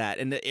literally just that,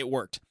 and it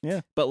worked.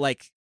 Yeah. But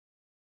like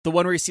the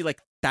one where you see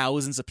like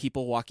thousands of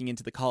people walking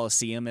into the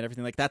Colosseum and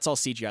everything, like that's all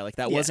CGI. Like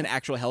that was an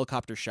actual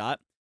helicopter shot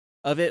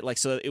of it. Like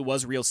so it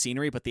was real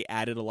scenery, but they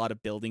added a lot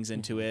of buildings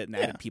into it and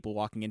added people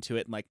walking into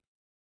it, and like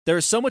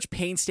there's so much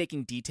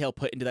painstaking detail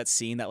put into that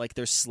scene that like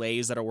there's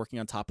slaves that are working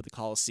on top of the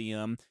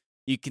Colosseum.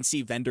 You can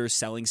see vendors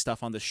selling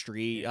stuff on the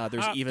street.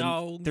 There's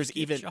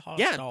even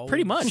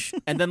pretty much.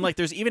 And then like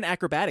there's even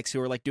acrobatics who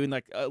are like doing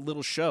like a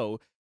little show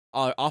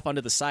off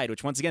onto the side,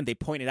 which once again they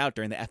pointed out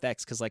during the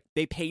FX because like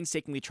they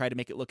painstakingly try to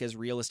make it look as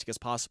realistic as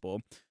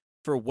possible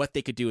for what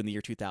they could do in the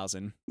year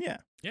 2000. Yeah.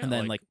 And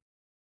then like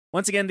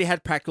once again they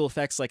had practical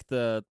effects, like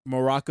the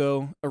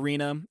Morocco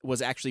arena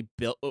was a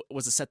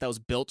set that was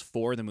built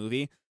for the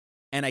movie.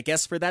 And I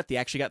guess for that, they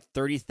actually got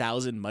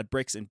 30,000 mud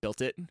bricks and built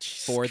it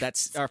for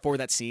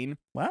that scene.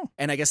 Wow.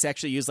 And I guess they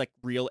actually used like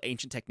real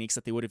ancient techniques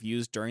that they would have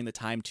used during the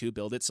time to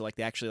build it. So like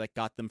they actually like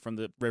got them from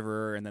the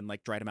river and then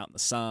like dried them out in the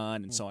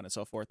sun and so on and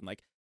so forth and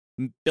like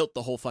built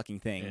the whole fucking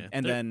thing. Yeah.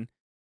 And then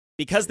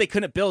because they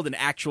couldn't build an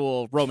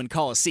actual Roman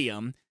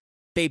Colosseum,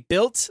 they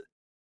built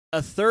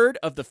a third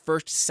of the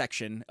first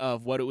section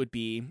of what it would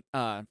be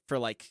for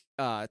like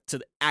to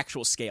the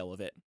actual scale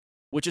of it.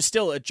 Which is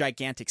still a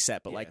gigantic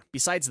set, but like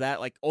besides that,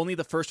 like only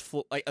the first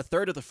like a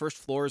third of the first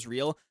floor is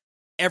real.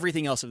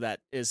 Everything else of that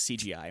is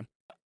CGI.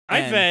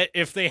 I bet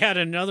if they had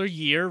another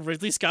year,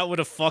 Ridley Scott would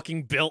have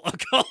fucking built a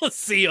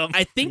Coliseum.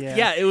 I think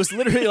it was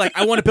literally like,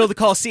 I want to build a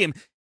Coliseum.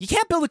 You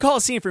can't build a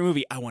Coliseum for a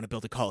movie. I want to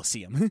build a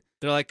Coliseum.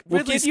 They're like,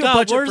 Ridley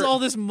Scott, where's all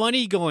this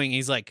money going?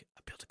 He's like,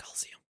 I built a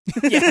Coliseum.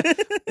 Yeah.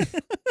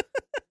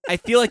 I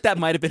feel like that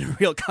might have been a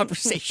real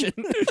conversation.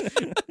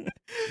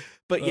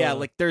 But yeah,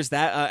 like there's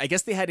that. I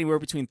guess they had anywhere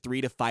between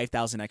 3,000 to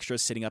 5,000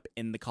 extras sitting up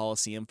in the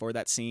Coliseum for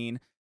that scene.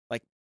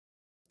 Like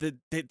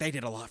they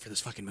did a lot for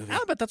this fucking movie.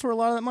 I bet that's where a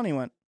lot of that money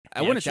went.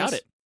 I wouldn't doubt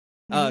it.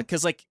 Mhm.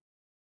 Because like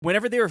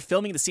whenever they were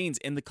filming the scenes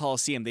in the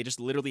Coliseum, they just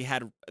literally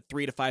had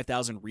 3,000 to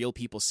 5,000 real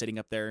people sitting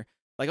up there,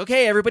 like,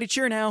 okay, everybody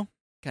cheer now,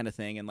 kind of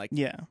thing. And like,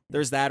 Yeah.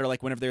 there's that, or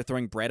like whenever they were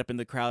throwing bread up in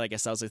the crowd, I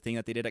guess that was the thing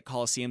that they did at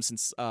Coliseum,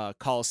 since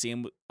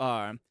Coliseum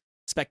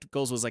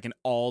spectacles was like an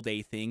all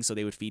day thing, so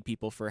they would feed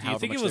people for Do you however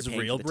think much it was they're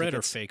paying real for the bread or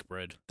tickets. fake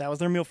bread? That was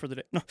their meal for the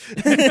day. No.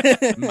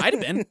 Might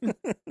have been.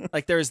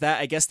 Like there's that.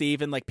 I guess they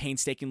even like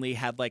painstakingly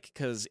had like,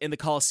 because in the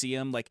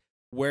Coliseum, like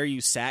where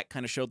you sat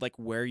kind of showed like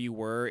where you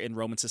were in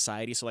Roman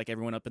society. So like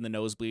everyone up in the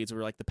nosebleeds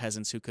were like the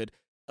peasants who could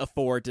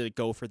afford to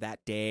go for that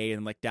day,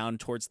 and like down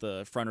towards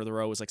the front of the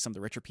row was like some of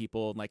the richer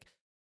people, and like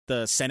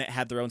the Senate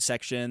had their own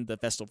section, the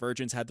Vestal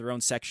Virgins had their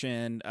own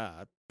section,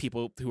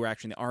 people who were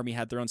actually in the army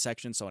had their own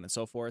section, so on and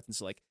so forth. And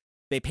so like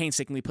they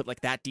painstakingly put like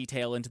that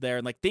detail into there,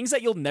 and like things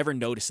that you'll never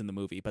notice in the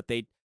movie, but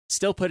they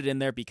still put it in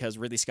there because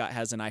Ridley Scott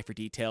has an eye for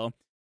detail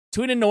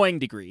to an annoying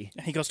degree.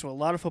 He goes to a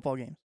lot of football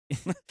games.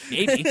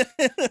 Maybe.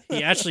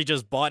 He actually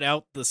just bought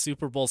out the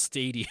Super Bowl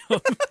stadium.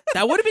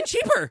 That would have been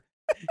cheaper.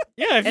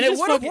 Yeah, if And you it just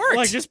would've fucking, worked.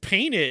 Like, just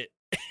paint it.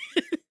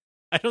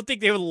 I don't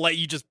think they would let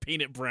you just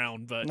paint it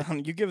brown, but No,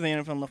 you give the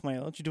NFL enough money,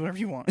 they'll let you do whatever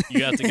you want.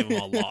 you have to give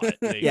them a lot.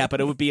 Yeah,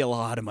 but it would be a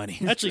lot of money.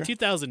 Actually, Sure.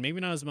 2,000,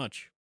 maybe not as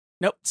much.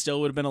 Nope, still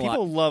would have been a lot.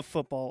 People love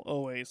football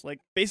always. Like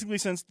basically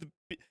since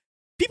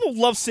people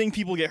love seeing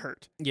people get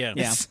hurt. Yeah.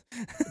 Yeah.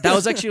 That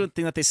was actually a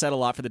thing that they said a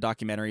lot for the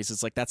documentaries.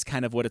 Is like that's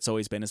kind of what it's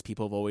always been. Is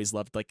people have always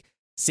loved like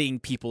seeing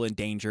people in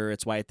danger.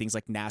 It's why things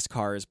like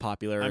NASCAR is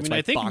popular. I It's mean, why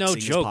I think no boxing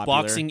is joke,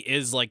 popular. boxing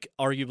is like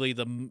arguably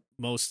the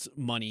most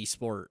money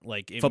sport.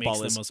 Like it Football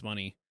makes is. the most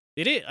money.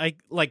 I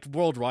like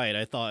worldwide.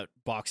 I thought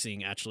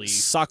boxing actually.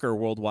 Soccer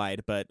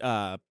worldwide, but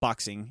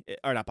boxing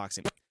or not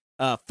boxing.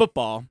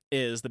 Football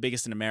is the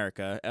biggest in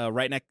America.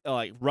 Right next,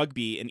 like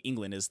rugby in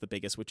England is the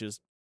biggest, which is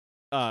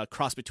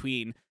cross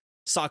between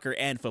soccer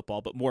and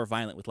football, but more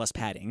violent with less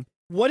padding.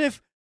 What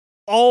if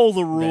all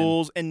the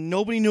rules and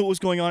nobody knew what was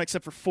going on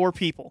except for 4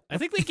 people? I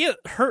think they get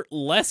hurt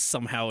less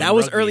somehow. in That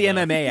was rugby, early though.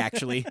 MMA,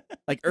 actually.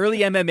 Like early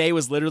MMA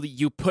was literally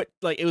you put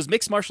like it was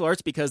mixed martial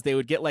arts because they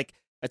would get like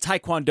a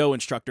taekwondo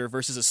instructor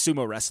versus a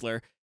sumo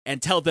wrestler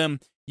and tell them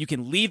you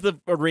can leave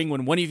the ring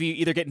when one of you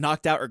either get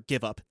knocked out or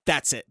give up.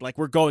 That's it. Like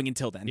we're going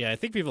until then. Yeah, I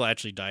think people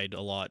actually died a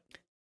lot.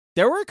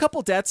 There were a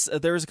couple deaths.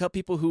 There was a couple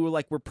people who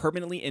were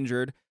permanently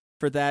injured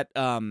for that.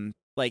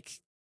 Like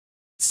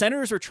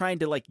senators were trying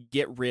to like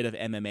get rid of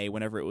MMA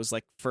whenever it was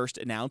like first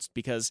announced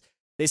because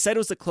they said it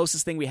was the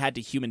closest thing we had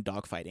to human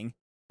dogfighting.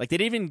 Like they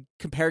didn't even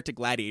compare it to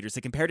gladiators.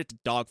 They compared it to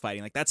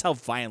dogfighting. Like that's how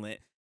violent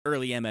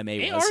early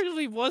MMA It was.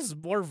 arguably was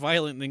more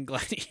violent than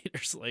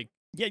gladiators. Like,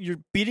 Yeah, you're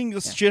beating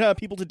the shit out of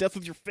people to death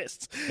with your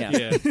fists.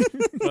 Yeah.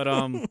 But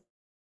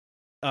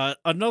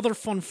another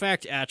fun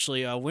fact,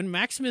 actually, when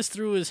Maximus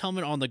threw his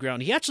helmet on the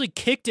ground, he actually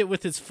kicked it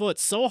with his foot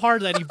so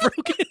hard that he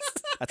broke it.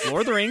 That's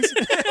Lord of the Rings.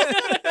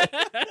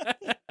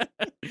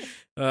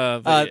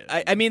 But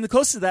yeah. I mean, the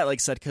closest to that, like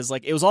I said, because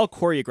like it was all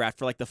choreographed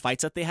for like the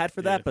fights that they had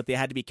for that, Yeah. but they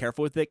had to be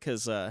careful with it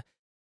because, like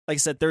I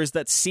said, there's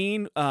that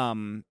scene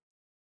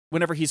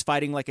whenever he's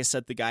fighting, like I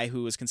said, the guy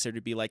who was considered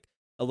to be like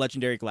a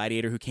legendary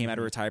gladiator who came out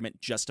of retirement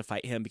just to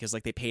fight him because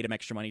like they paid him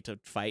extra money to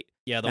fight.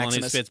 Yeah, the one who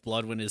Maximus. spits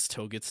blood when his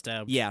toe gets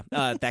stabbed. Yeah,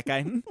 that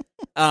guy.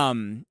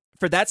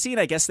 For that scene,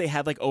 I guess they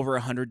had like over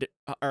 100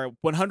 or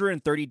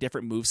 130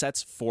 different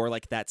movesets for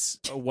like that's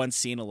one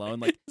scene alone.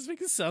 Like, This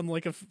makes it sound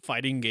like a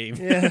fighting game.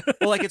 Yeah.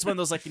 well, like it's one of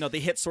those like they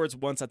hit swords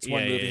once, that's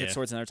one Yeah, move. yeah, They hit yeah.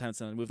 swords another time,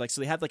 it's another move. Like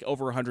so, they had like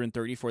over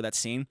 130 for that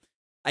scene.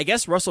 I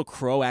guess Russell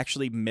Crowe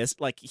actually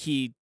missed, like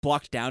he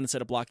blocked down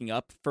instead of blocking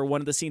up for one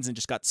of the scenes and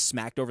just got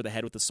smacked over the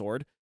head with the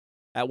sword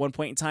at one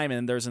point in time. And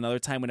then there's another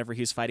time whenever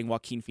he was fighting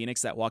Joaquin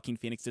Phoenix that Joaquin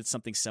Phoenix did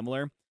something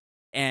similar,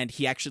 and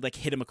he actually like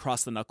hit him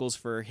across the knuckles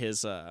for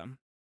his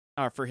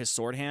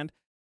sword hand.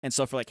 And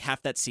so for like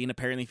half that scene,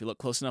 apparently, if you look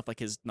close enough, like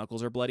his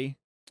knuckles are bloody.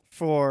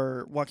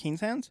 For Joaquin's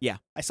hands? Yeah.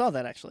 I saw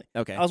that actually.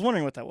 Okay. I was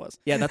wondering what that was.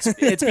 Yeah,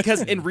 it's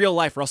because in real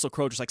life, Russell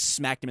Crowe just like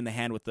smacked him in the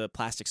hand with the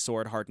plastic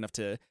sword hard enough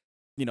to,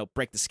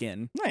 break the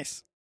skin.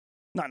 Nice.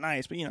 Not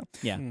nice, but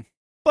Yeah.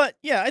 But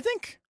yeah, I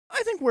think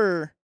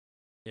we're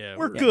Yeah,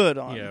 we're good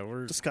on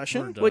we're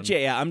discussion. we're done. Which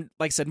yeah, I'm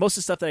like I said, most of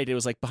the stuff that I did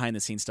was like behind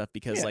the scenes stuff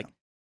because Yeah. like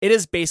it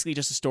is basically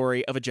just a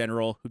story of a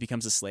general who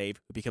becomes a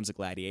slave, who becomes a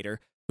gladiator,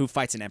 who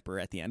fights an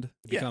emperor at the end,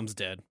 becomes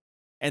dead.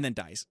 and then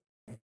dies.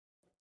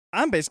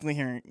 I'm basically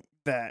hearing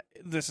that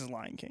this is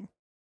Lion King.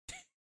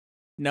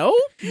 No?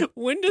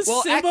 When does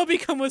Well, Simba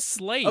become a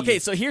slave? Okay,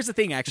 so here's the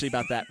thing actually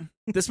about that.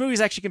 This movie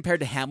is actually compared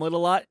to Hamlet a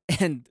lot,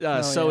 and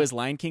so yeah. is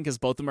Lion King because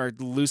both of them are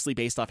loosely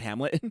based off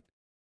Hamlet.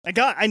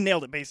 I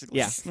nailed it basically.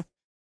 Yeah.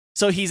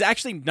 So he's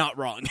actually not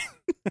wrong.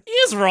 he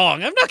is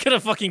wrong. I'm not gonna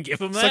fucking give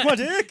him Suck that.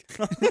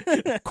 my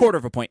dick. Quarter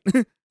of a point.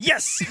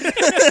 Yes.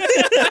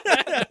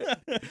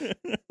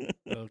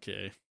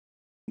 Okay.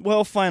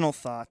 Well, final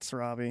thoughts,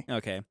 Robbie.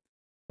 Okay.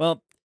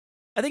 Well,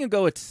 I think I'll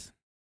go with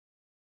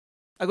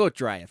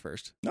Jiraiya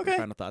first. for Okay.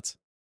 Final thoughts.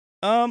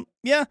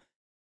 Yeah.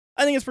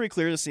 I think it's pretty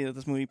clear to see that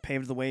this movie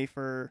paved the way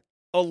for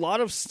a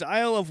lot of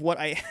style of what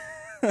I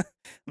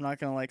not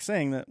gonna like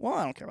saying that. Well,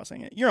 I don't care about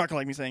saying it. You're not gonna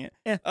like me saying it.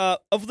 Yeah.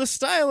 Of the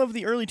style of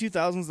the early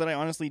 2000s that I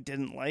honestly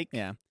didn't like.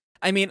 Yeah.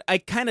 I mean, I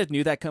kind of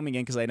knew that coming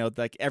in because I know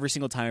like every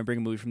single time I bring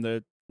a movie from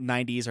the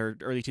 90s or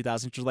early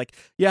 2000s, you're like,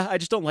 yeah, I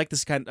just don't like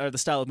this kind or the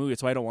style of movie,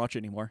 so I don't watch it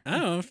anymore. I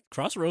don't know.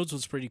 Crossroads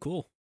was pretty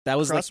cool. That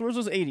was Crossroads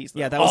was 80s. Though.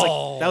 Yeah, that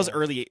was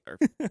early or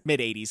mid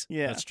 80s.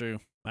 Yeah, that's true.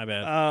 My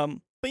bad.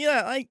 But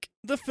yeah, like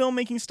the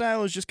filmmaking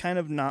style is just kind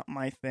of not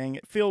my thing.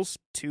 It feels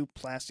too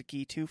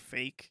plasticky, too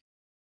fake.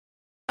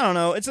 I don't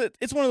know. It's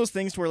one of those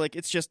things where like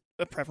it's just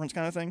a preference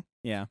kind of thing.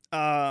 Yeah.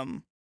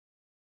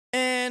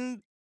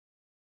 And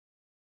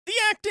the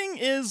acting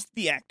is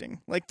the acting.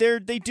 Like they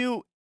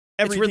do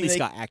everything. It's Ridley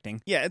Scott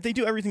acting. Yeah, they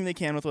do everything they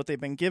can with what they've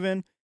been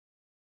given.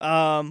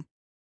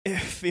 It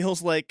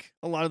feels like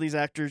a lot of these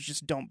actors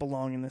just don't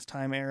belong in this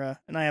time era,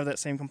 and I have that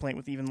same complaint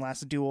with even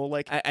Last Duel.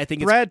 Like, I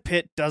think Brad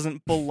Pitt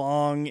doesn't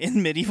belong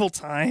in medieval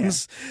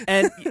times,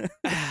 and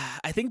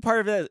I think part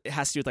of it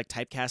has to do with like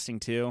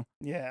typecasting too.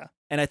 Yeah,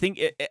 and I think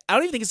I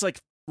don't even think it's like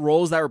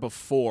roles that were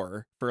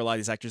before for a lot of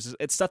these actors.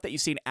 It's stuff that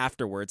you've seen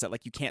afterwards that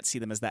like you can't see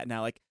them as that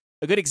now. Like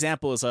a good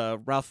example is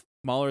Ralph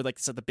Mahler, like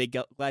said, the big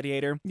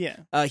Gladiator.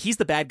 Yeah, he's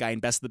the bad guy in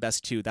Best of the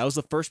Best 2. That was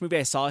the first movie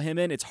I saw him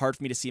in. It's hard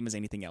for me to see him as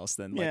anything else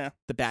than like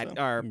the bad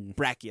or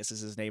Brachious is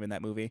his name in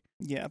that movie.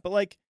 Yeah, but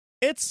like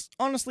it's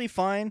honestly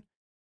fine.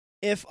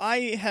 If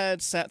I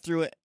had sat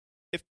through it,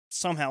 if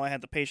somehow I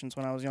had the patience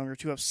when I was younger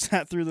to have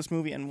sat through this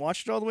movie and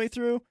watched it all the way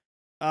through,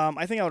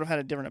 I think I would have had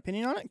a different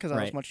opinion on it because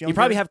I was much younger. You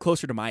probably have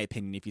closer to my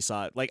opinion if you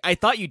saw it. Like I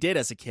thought you did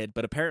as a kid,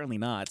 but apparently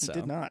not. So. I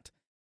did not.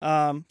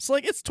 So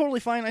like it's totally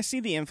fine. I see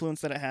the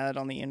influence that it had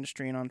on the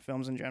industry and on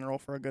films in general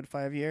for a good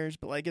 5 years,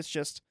 but like it's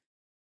just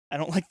I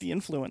don't like the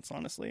influence,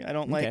 honestly. I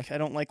don't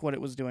like what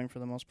it was doing for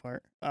the most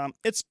part.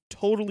 It's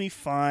totally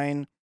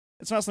fine.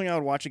 It's not something I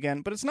would watch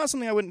again, but it's not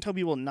something I wouldn't tell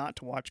people not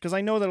to watch because I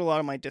know that a lot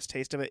of my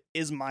distaste of it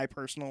is my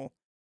personal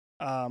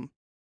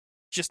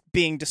just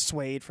being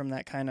dissuaded from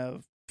that kind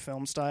of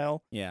film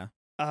style. Yeah.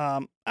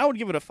 I would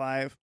give it a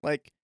 5.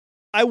 Like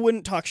I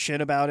wouldn't talk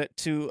shit about it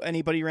to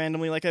anybody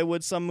randomly like I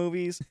would some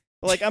movies.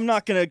 But like, I'm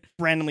not going to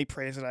randomly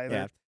praise it either.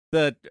 Yeah.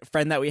 The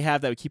friend that we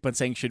have that we keep on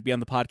saying should be on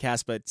the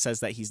podcast, but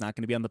says that he's not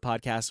going to be on the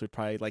podcast would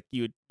probably like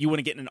you want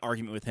to get in an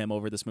argument with him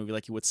over this movie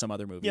like you would some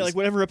other movies. Yeah, like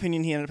whatever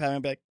opinion he ended up having,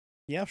 I'd be like,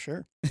 yeah,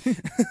 sure.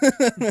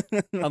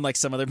 Unlike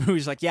some other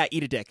movies, like, yeah,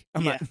 eat a dick.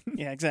 Yeah,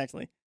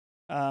 exactly.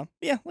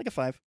 Yeah, like a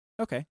 5.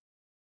 Okay.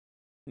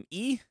 An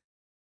E?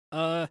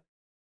 I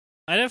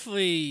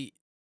definitely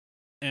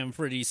am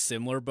pretty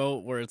similar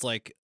boat where it's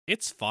like,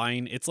 it's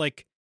fine. It's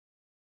like,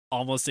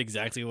 almost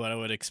exactly what I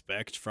would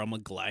expect from a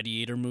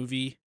Gladiator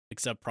movie,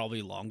 except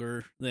probably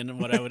longer than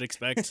what I would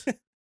expect.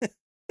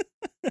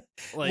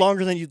 Like,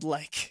 longer than you'd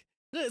like.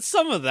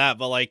 Some of that,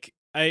 but like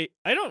I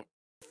don't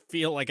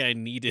feel like I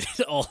needed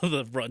all of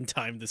the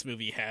runtime this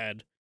movie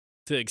had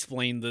to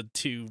explain the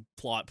 2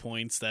 plot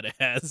points that it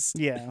has.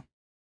 Yeah.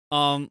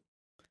 I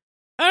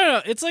don't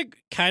know. It's like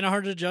kind of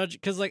hard to judge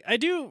because like I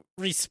do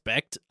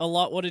respect a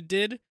lot what it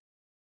did,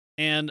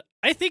 and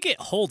I think it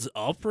holds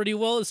up pretty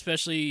well,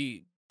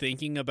 especially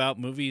thinking about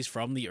movies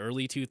from the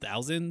early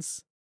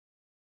 2000s.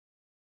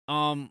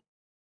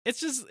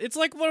 It's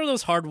like one of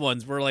those hard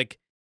ones where like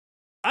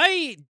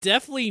I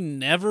definitely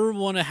never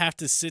want to have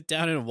to sit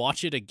down and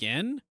watch it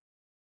again,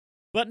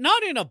 but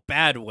not in a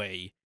bad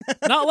way.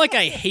 Not like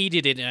I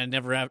hated it and I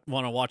never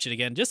want to watch it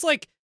again. Just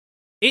like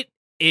it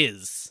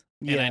is,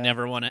 and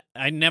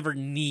I never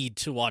need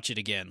to watch it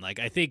again. Like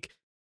I think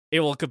it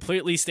will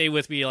completely stay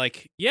with me.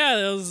 Like yeah,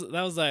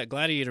 that was that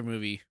Gladiator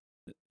movie.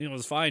 It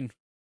was fine.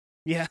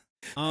 Yeah.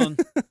 I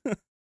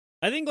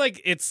think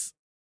like its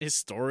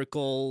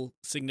historical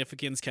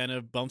significance kind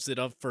of bumps it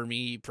up for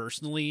me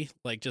personally,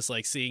 like just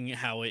like seeing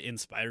how it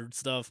inspired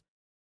stuff.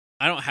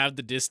 I don't have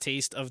the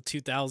distaste of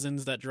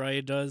 2000s that Dry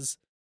does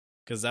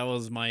because that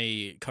was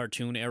my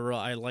cartoon era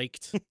I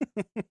liked.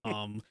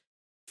 From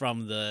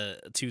the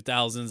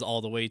 2000s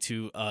all the way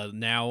to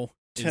now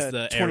is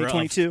the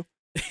 2022.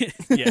 Era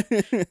of,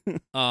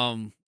 yeah.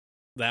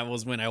 That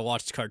was when I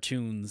watched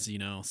cartoons,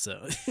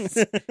 so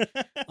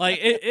like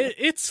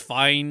it's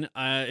fine.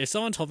 If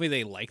someone told me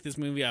they like this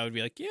movie, I would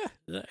be like, yeah,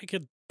 I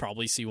could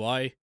probably see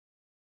why.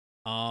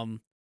 I'll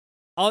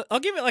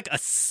give it like a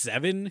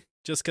 7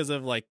 just because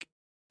of like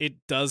it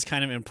does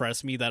kind of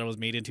impress me that it was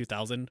made in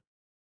 2000.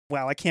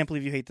 Wow, I can't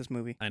believe you hate this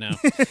movie. I know.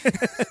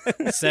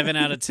 7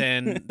 out of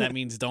 10. That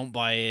means don't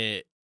buy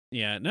it.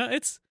 Yeah, no,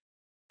 it's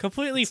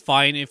completely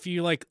fine if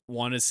you like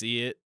want to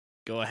see it.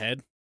 Go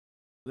ahead.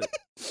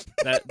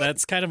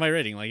 That's kind of my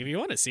rating. Like if you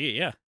want to see it,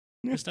 yeah,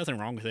 there's nothing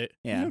wrong with it.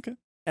 Yeah. Okay.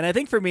 And I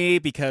think for me,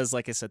 because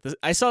like I said,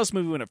 I saw this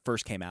movie when it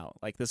first came out.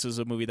 Like this was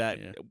a movie that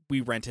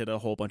we rented a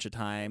whole bunch of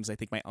times. I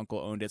think my uncle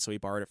owned it, so we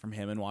borrowed it from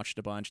him and watched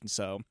a bunch. And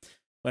so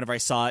whenever I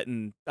saw it,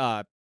 and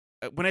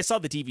when I saw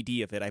the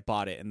DVD of it, I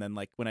bought it. And then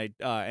like when I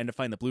ended up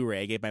finding the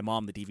Blu-ray, I gave my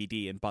mom the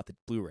DVD and bought the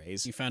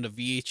Blu-rays. You found a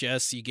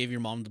VHS. You gave your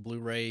mom the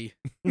Blu-ray.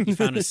 You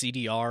found a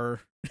CDR.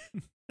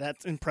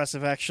 That's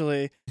impressive,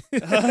 actually.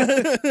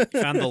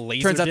 Found the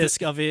laser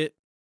disc of it.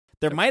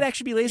 There might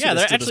actually be laser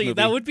discs. Yeah, actually,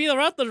 that would be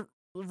around the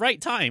right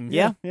time.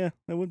 Yeah. Yeah,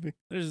 that would be.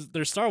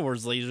 There's Star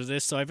Wars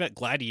Laserdisc, so I bet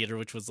Gladiator,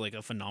 which was like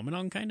a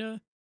phenomenon, kind of.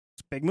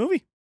 It's a big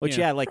movie. Which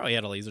probably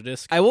had a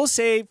Laserdisc. I will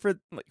say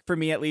for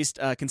me at least,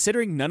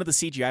 considering none of the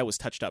CGI was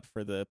touched up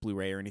for the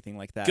Blu-ray or anything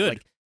like that. Good.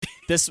 Like,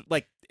 this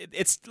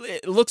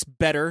it looks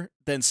better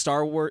than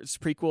Star Wars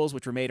prequels,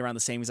 which were made around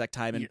the same exact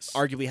time and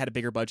arguably had a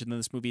bigger budget than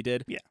this movie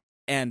did. Yeah.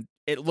 And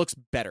it looks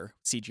better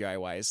CGI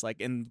wise.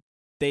 Like, and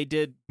they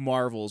did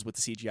marvels with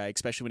the CGI,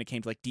 especially when it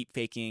came to like deep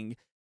faking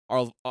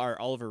our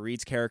Oliver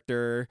Reed's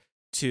character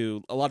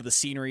to a lot of the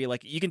scenery.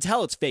 Like, you can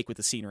tell it's fake with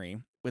the scenery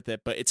with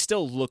it, but it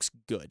still looks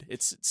good.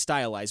 It's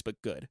stylized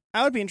but good.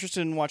 I would be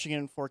interested in watching it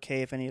in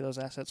 4K if any of those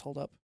assets hold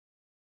up.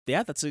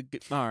 Yeah, that's a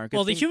good. Well,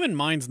 the thing. human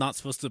mind's not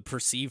supposed to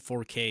perceive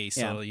 4K,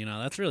 so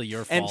that's really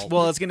your fault. And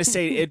well, I was gonna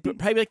say it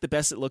probably like the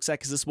best it looks at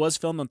because this was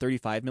filmed on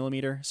 35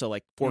 millimeter, so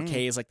like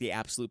 4K is like the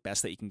absolute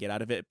best that you can get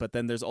out of it. But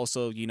then there's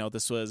also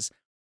this was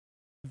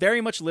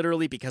very much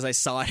literally because I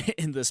saw it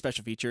in the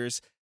special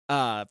features,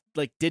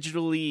 like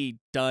digitally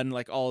done,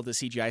 like all the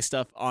CGI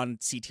stuff on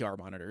CTR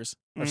monitors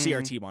or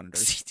CRT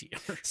monitors.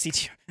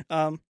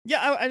 CTR.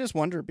 Yeah, I just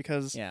wonder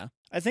because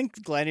I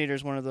think Gladiator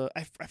is one of the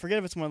I forget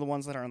if it's one of the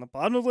ones that are on the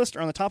bottom of the list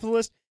or on the top of the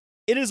list.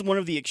 It is one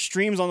of the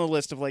extremes on the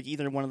list of like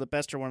either one of the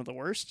best or one of the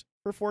worst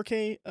for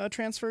 4K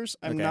transfers.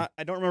 I don't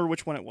remember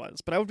which one it was,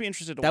 but I would be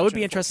interested to watch it. That would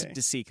be interesting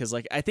to see because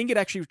like I think it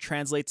actually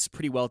translates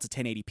pretty well to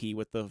 1080p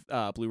with the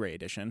Blu-ray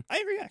edition. I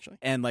agree actually.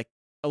 And like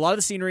a lot of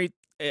the scenery,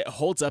 it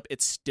holds up.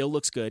 It still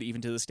looks good even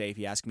to this day. If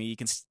you ask me, you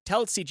can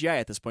tell it's CGI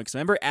at this point because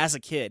remember as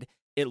a kid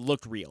it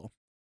looked real,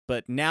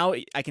 but now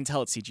I can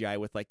tell it's CGI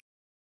with like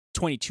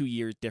 22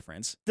 years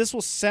difference. This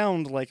will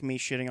sound like me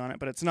shitting on it,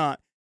 but it's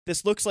not.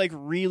 This looks like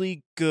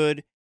really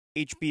good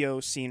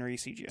HBO scenery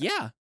CGI.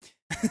 Yeah.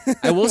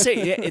 I will say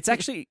it's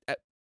actually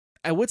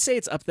I would say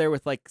it's up there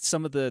with like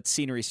some of the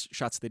scenery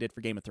shots they did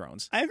for Game of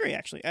Thrones. I agree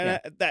actually.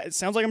 And that it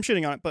sounds like I'm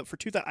shitting on it, but for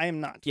 2000 I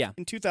am not. Yeah.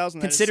 In 2000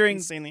 that is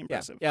insanely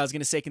impressive. Yeah, I was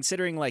going to say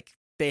considering like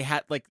they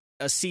had like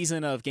a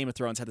season of Game of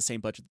Thrones had the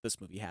same budget that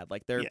this movie had.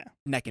 Like they're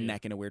neck and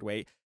neck in a weird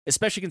way,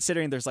 especially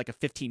considering there's like a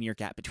 15-year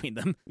gap between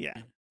them.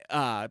 Yeah.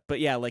 But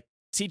yeah, like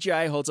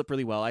CGI holds up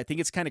really well. I think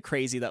it's kind of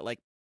crazy that like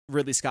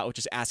Ridley Scott was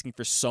just asking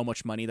for so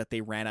much money that they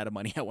ran out of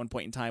money at one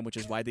point in time, which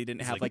is why they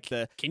didn't have like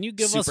the. Can you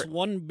give us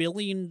 $1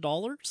 billion?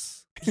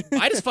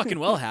 Might as fucking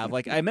well have.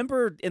 Like I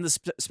remember in the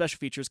special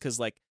features because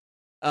like,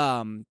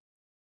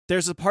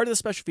 there's a part of the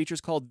special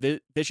features called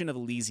Vision of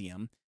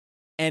Elysium,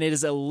 and it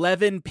is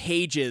 11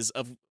 pages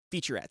of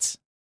featurettes.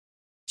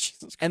 Jesus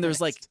Christ. And there's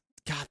like,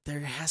 God,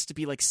 there has to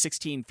be like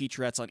 16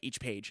 featurettes on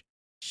each page.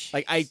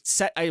 Like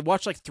I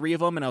watched like 3 of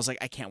them, and I was like,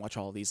 I can't watch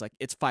all of these. Like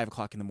it's 5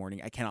 o'clock in the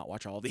morning. I cannot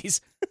watch all of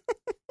these.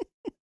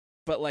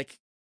 But like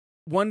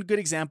one good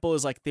example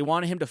is like they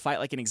wanted him to fight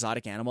like an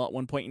exotic animal at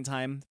one point in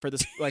time for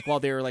this, like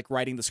while they were like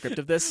writing the script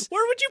of this.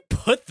 Where would you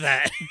put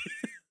that?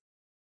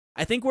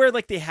 I think where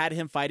like they had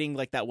him fighting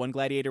like that one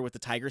gladiator with the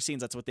tiger scenes.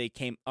 That's what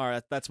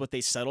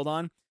they settled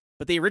on.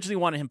 But they originally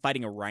wanted him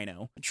fighting a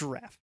rhino, a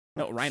giraffe.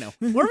 No, a rhino.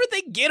 Where would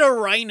they get a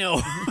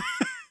rhino?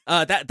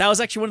 That was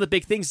actually one of the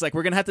big things. Like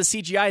we're gonna have to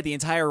CGI the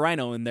entire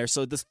rhino in there.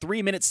 So this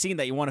 3-minute scene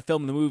that you want to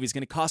film in the movie is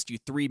gonna cost you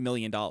 $3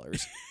 million.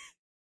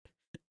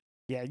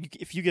 Yeah,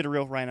 if you get a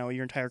real rhino,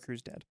 your entire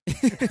crew's dead.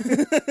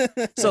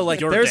 So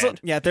like You're there's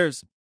dead.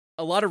 there's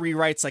a lot of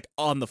rewrites like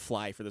on the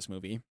fly for this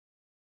movie.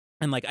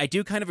 And like I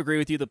do kind of agree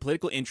with you, the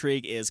political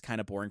intrigue is kind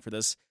of boring for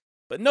this.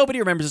 But nobody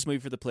remembers this movie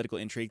for the political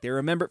intrigue. They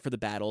remember it for the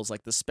battles,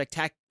 like the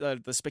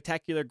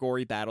spectacular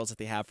gory battles that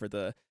they have for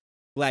the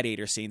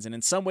gladiator scenes. And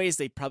in some ways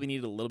they probably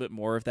needed a little bit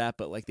more of that,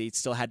 but like they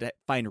still had to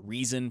find a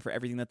reason for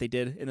everything that they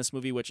did in this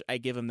movie, which I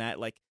give them that.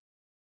 Like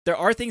there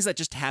are things that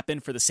just happen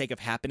for the sake of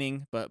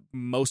happening, but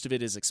most of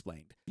it is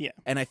explained. Yeah.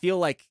 And I feel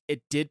like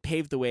it did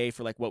pave the way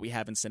for like what we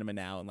have in cinema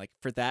now. And like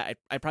for that,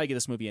 I'd probably give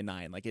this movie a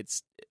 9. Like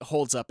it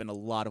holds up in a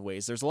lot of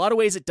ways. There's a lot of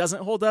ways it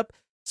doesn't hold up,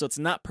 so it's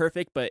not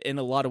perfect, but in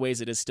a lot of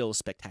ways it is still a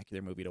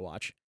spectacular movie to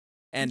watch.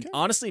 And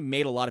honestly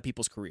made a lot of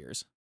people's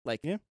careers.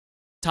 Like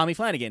Tommy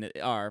Flanagan,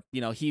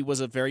 he was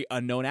a very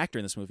unknown actor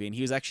in this movie, and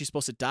he was actually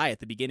supposed to die at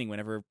the beginning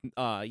whenever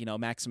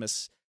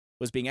Maximus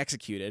was being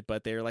executed,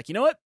 but they were like, you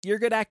know what, you're a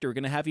good actor, we're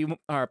gonna have you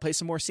play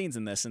some more scenes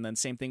in this. And then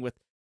same thing with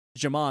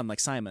Jamon, like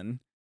Simon,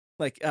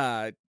 like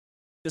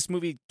this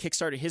movie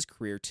kickstarted his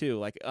career too.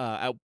 Like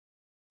I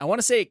want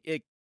to say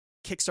it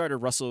kickstarted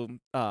Russell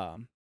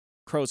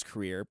Crowe's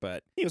career,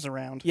 but he was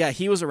around. Yeah,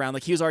 he was around.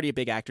 Like he was already a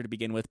big actor to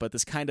begin with, but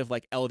this kind of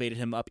like elevated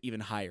him up even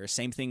higher.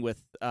 Same thing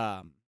with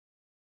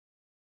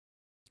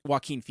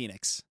Joaquin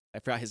Phoenix. I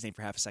forgot his name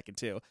for half a second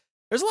too.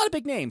 There's a lot of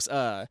big names.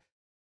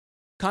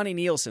 Connie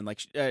Nielsen,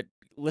 like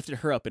lifted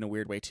her up in a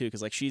weird way too,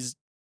 because like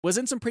was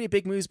in some pretty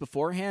big movies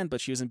beforehand,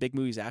 but she was in big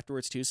movies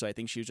afterwards too. So I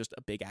think she was just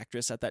a big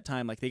actress at that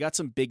time. Like they got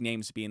some big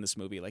names to be in this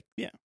movie. Like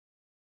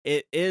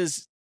it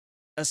is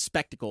a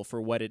spectacle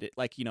for what it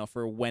like,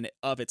 for when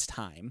of its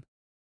time.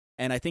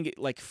 And I think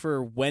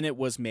for when it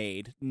was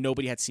made,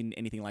 nobody had seen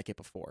anything like it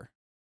before.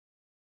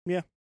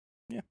 Yeah,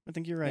 I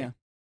think you're right.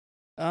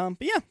 But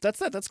yeah, that's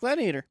that. That's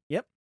Gladiator.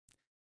 Yep.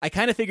 I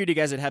kind of figured you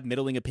guys would have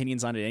middling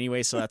opinions on it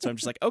anyway, so that's why I'm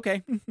just like,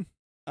 okay.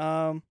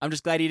 Um, I'm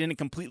just glad he didn't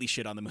completely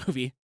shit on the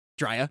movie.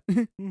 Drya.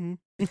 mhm.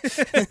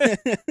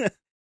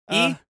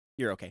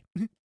 You're okay.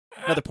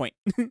 Another point.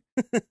 You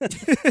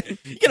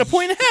get a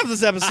point and a half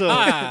this episode.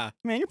 Ah.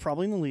 Man, you're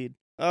probably in the lead.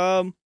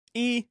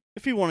 E,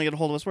 if you want to get a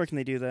hold of us, where can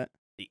they do that?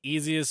 The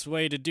easiest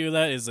way to do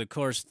that is, of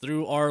course,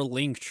 through our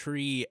link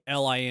tree,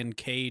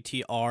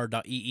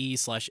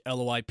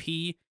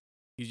 linktr.ee/LOIP.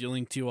 Gives you a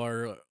link to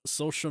our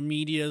social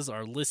medias,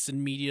 our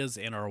listen medias,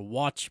 and our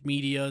watch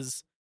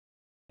medias.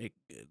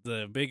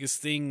 The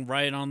biggest thing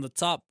right on the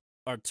top,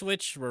 our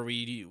Twitch, where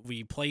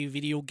we play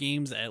video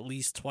games at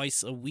least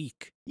twice a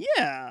week.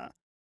 Yeah.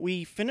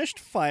 We finished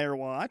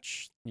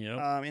Firewatch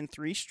Yep. in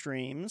 3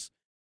 streams.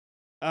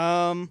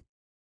 Go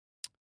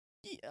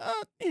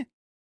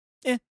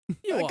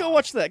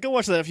watch that. Go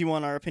watch that if you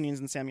want our opinions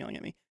and Sam yelling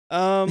at me.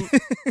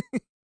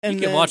 And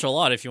you can watch a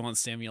lot if you want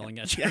Sam yelling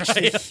at you.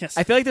 Actually, Right?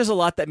 I feel like there's a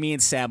lot that me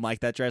and Sam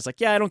like that. Dry's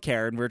like, yeah, I don't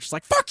care. And we're just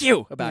like, fuck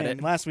you about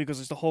it. Last week was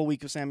just a whole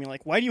week of Sam being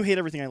like, why do you hate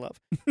everything I love?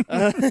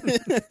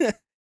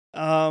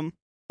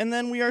 And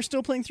then we are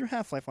still playing through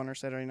Half-Life on our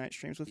Saturday night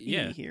streams with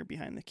E here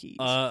behind the keys.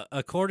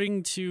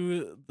 According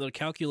to the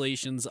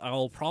calculations,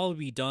 I'll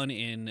probably be done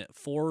in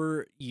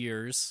 4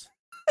 years.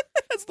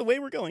 That's the way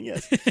we're going,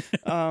 yes.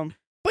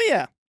 But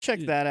yeah, check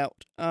that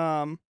out.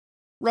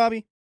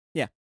 Robbie?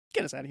 Yeah.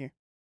 Get us out of here.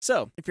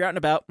 So, if you're out and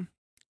about,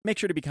 make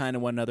sure to be kind to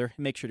one another.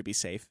 Make sure to be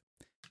safe.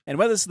 And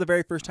whether this is the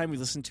very first time you've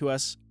listened to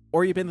us,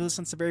 or you've been with us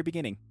since the very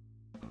beginning,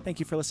 thank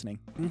you for listening.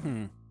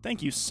 Mm-hmm.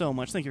 Thank you so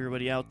much. Thank you,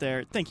 everybody out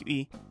there. Thank you,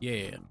 E.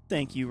 Yeah.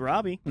 Thank you,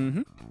 Robbie.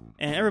 Mm-hmm.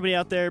 And everybody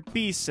out there,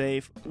 be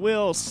safe.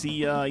 We'll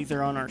see ya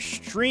either on our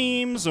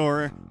streams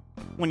or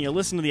when you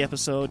listen to the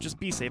episode. Just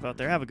be safe out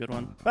there. Have a good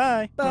one.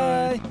 Bye.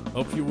 Bye.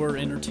 Hope you were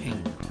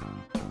entertained.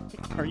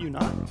 Are you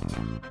not?